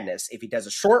the madness. If he does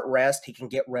a short rest, he can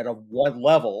get rid of one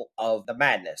level of the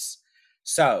madness.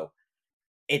 So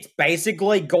it's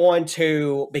basically going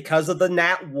to, because of the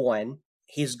nat 1,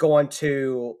 he's going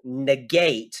to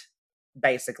negate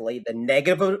basically the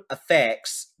negative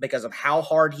effects because of how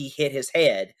hard he hit his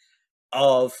head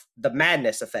of the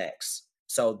madness effects.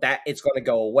 So that it's going to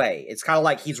go away. It's kind of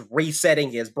like he's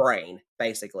resetting his brain,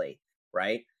 basically,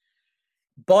 right?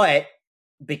 But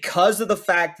because of the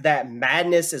fact that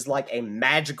madness is like a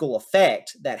magical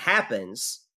effect that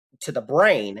happens to the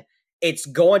brain, it's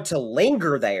going to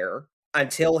linger there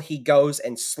until he goes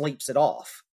and sleeps it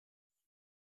off.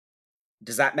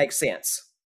 Does that make sense?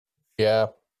 Yeah.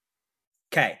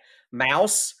 Okay.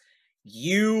 Mouse,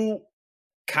 you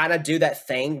kind of do that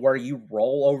thing where you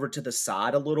roll over to the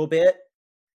side a little bit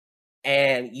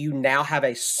and you now have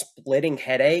a splitting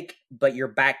headache, but you're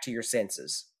back to your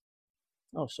senses.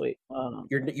 Oh, sweet.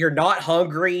 You're not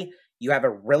hungry. You have a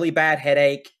really bad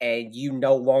headache, and you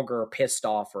no longer are pissed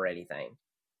off or anything.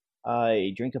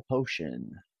 I drink a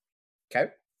potion.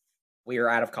 Okay. We are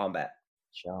out of combat.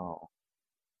 Shall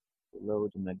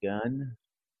load my gun.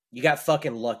 You got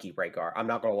fucking lucky, Rhaegar. I'm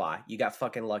not gonna lie. You got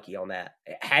fucking lucky on that.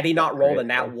 Had he not rolled a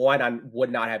nat 1, I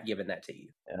would not have given that to you.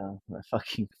 Yeah, I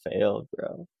fucking failed,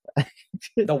 bro.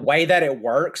 The way that it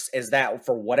works is that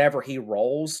for whatever he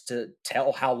rolls to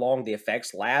tell how long the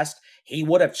effects last, he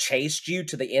would have chased you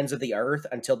to the ends of the earth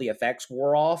until the effects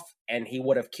wore off, and he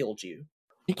would have killed you.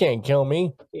 You can't kill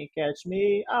me. Can't catch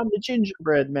me. I'm the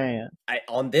gingerbread man.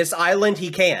 On this island, he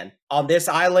can. On this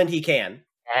island, he can.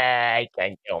 I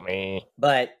can't kill me.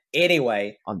 But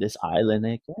anyway, on this island,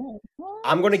 they can.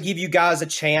 I'm going to give you guys a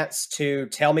chance to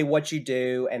tell me what you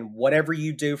do, and whatever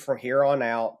you do from here on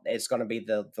out, it's going to be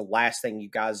the last thing you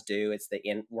guys do. It's the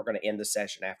end. We're going to end the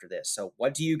session after this. So,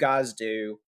 what do you guys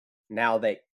do now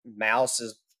that Mouse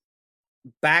is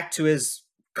back to his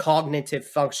cognitive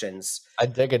functions? I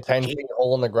dig a 10-feet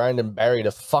hole in the ground and bury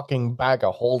the fucking bag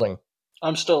of holding.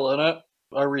 I'm still in it.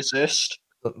 I resist.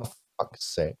 For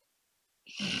fuck's sake.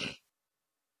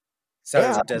 So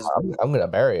yeah, I'm gonna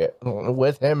bury it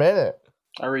with him in it.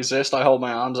 I resist. I hold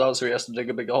my arms out so he has to dig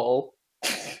a big hole.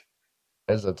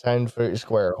 It's a 10-foot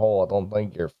square hole. I don't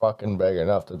think you're fucking big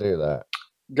enough to do that.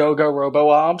 Go Robo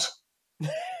Arms.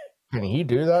 Can he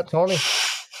do that, Tony?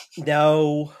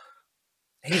 No.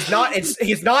 He's not.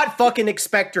 He's not fucking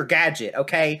Inspector Gadget.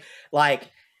 Okay, like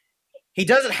he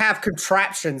doesn't have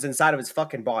contraptions inside of his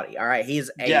fucking body. All right, he's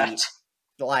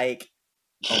like.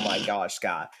 Oh my gosh,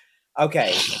 Scott.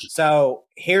 Okay, so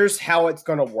here's how it's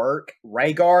gonna work.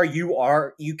 Rhaegar,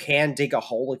 you can dig a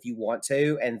hole if you want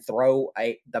to and throw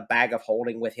the bag of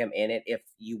holding with him in it if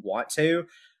you want to,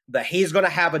 but he's gonna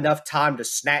have enough time to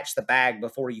snatch the bag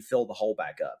before you fill the hole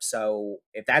back up. So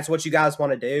if that's what you guys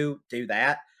want to do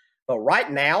that. But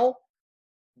right now,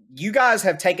 you guys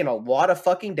have taken a lot of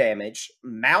fucking damage.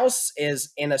 Mouse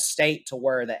is in a state to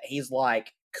where that he's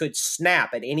like could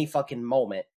snap at any fucking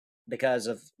moment because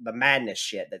of the madness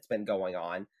shit that's been going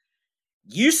on.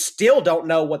 You still don't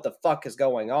know what the fuck is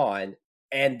going on.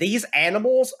 And these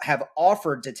animals have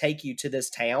offered to take you to this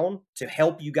town to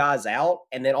help you guys out.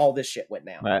 And then all this shit went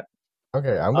down. Right.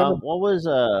 Okay, I'm gonna. What was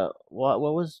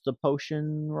the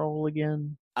potion roll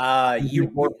again? You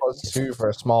 4+2 for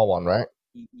a small one, right?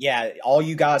 Yeah, all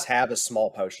you guys have is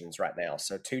small potions right now.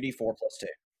 So 2d4 plus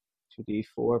 2.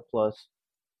 2d4 plus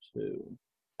 2.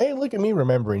 Hey, look at me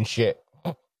remembering shit.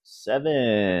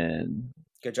 7.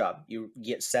 Good job. You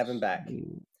get 7 back.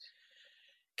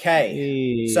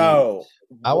 Okay, so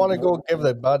I want to go give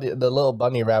the little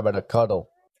bunny rabbit a cuddle.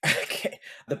 Okay,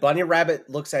 the bunny rabbit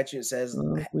looks at you and says,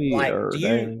 "Like, do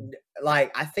you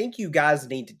like? I think you guys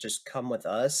need to just come with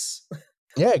us."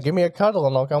 Yeah, give me a cuddle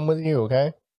and I'll come with you.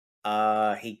 Okay.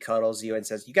 He cuddles you and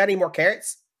says, "You got any more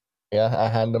carrots?" Yeah, I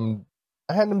hand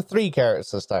him 3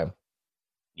 carrots this time.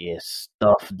 Yes,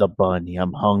 stuff the bunny.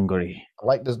 I'm hungry. I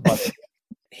like this bunny.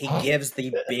 He gives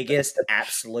the biggest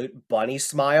absolute bunny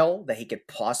smile that he could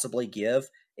possibly give,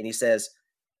 and he says,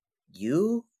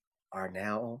 "You are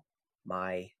now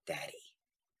my daddy."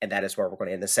 And that is where we're going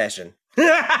to end the session.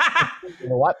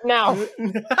 What now?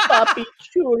 Papi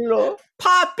chulo.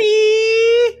 Poppy!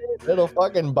 Little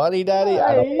fucking bunny daddy?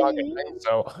 I don't fucking think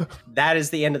so. That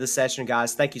is the end of the session,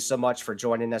 guys. Thank you so much for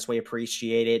joining us. We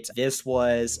appreciate it. This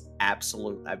was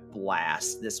absolute a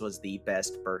blast. This was the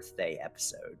best birthday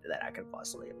episode that I could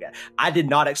possibly have got. I did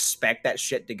not expect that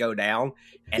shit to go down,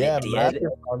 and Yeah, it did. massive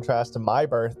contrast to my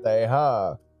birthday,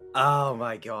 huh? Oh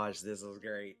my gosh, this was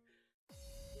great.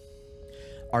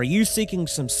 Are you seeking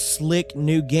some slick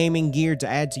new gaming gear to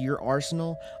add to your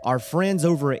arsenal? Our friends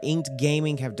over at Inked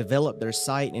Gaming have developed their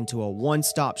site into a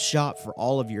one-stop shop for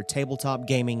all of your tabletop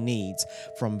gaming needs.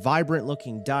 From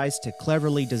vibrant-looking dice to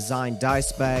cleverly designed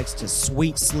dice bags to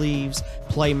sweet sleeves,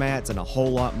 play mats, and a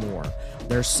whole lot more.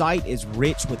 Their site is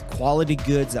rich with quality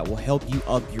goods that will help you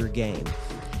up your game.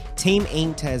 Team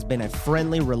Inked has been a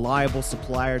friendly, reliable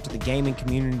supplier to the gaming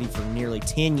community for nearly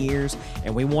 10 years,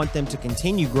 and we want them to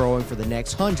continue growing for the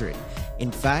next 100.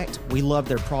 In fact, we love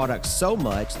their products so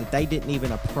much that they didn't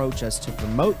even approach us to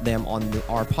promote them on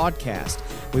our podcast.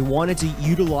 We wanted to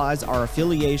utilize our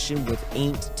affiliation with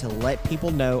Inked to let people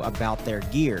know about their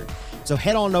gear. So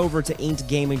head on over to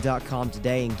inkedgaming.com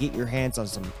today and get your hands on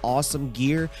some awesome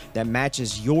gear that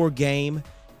matches your game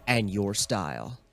and your style.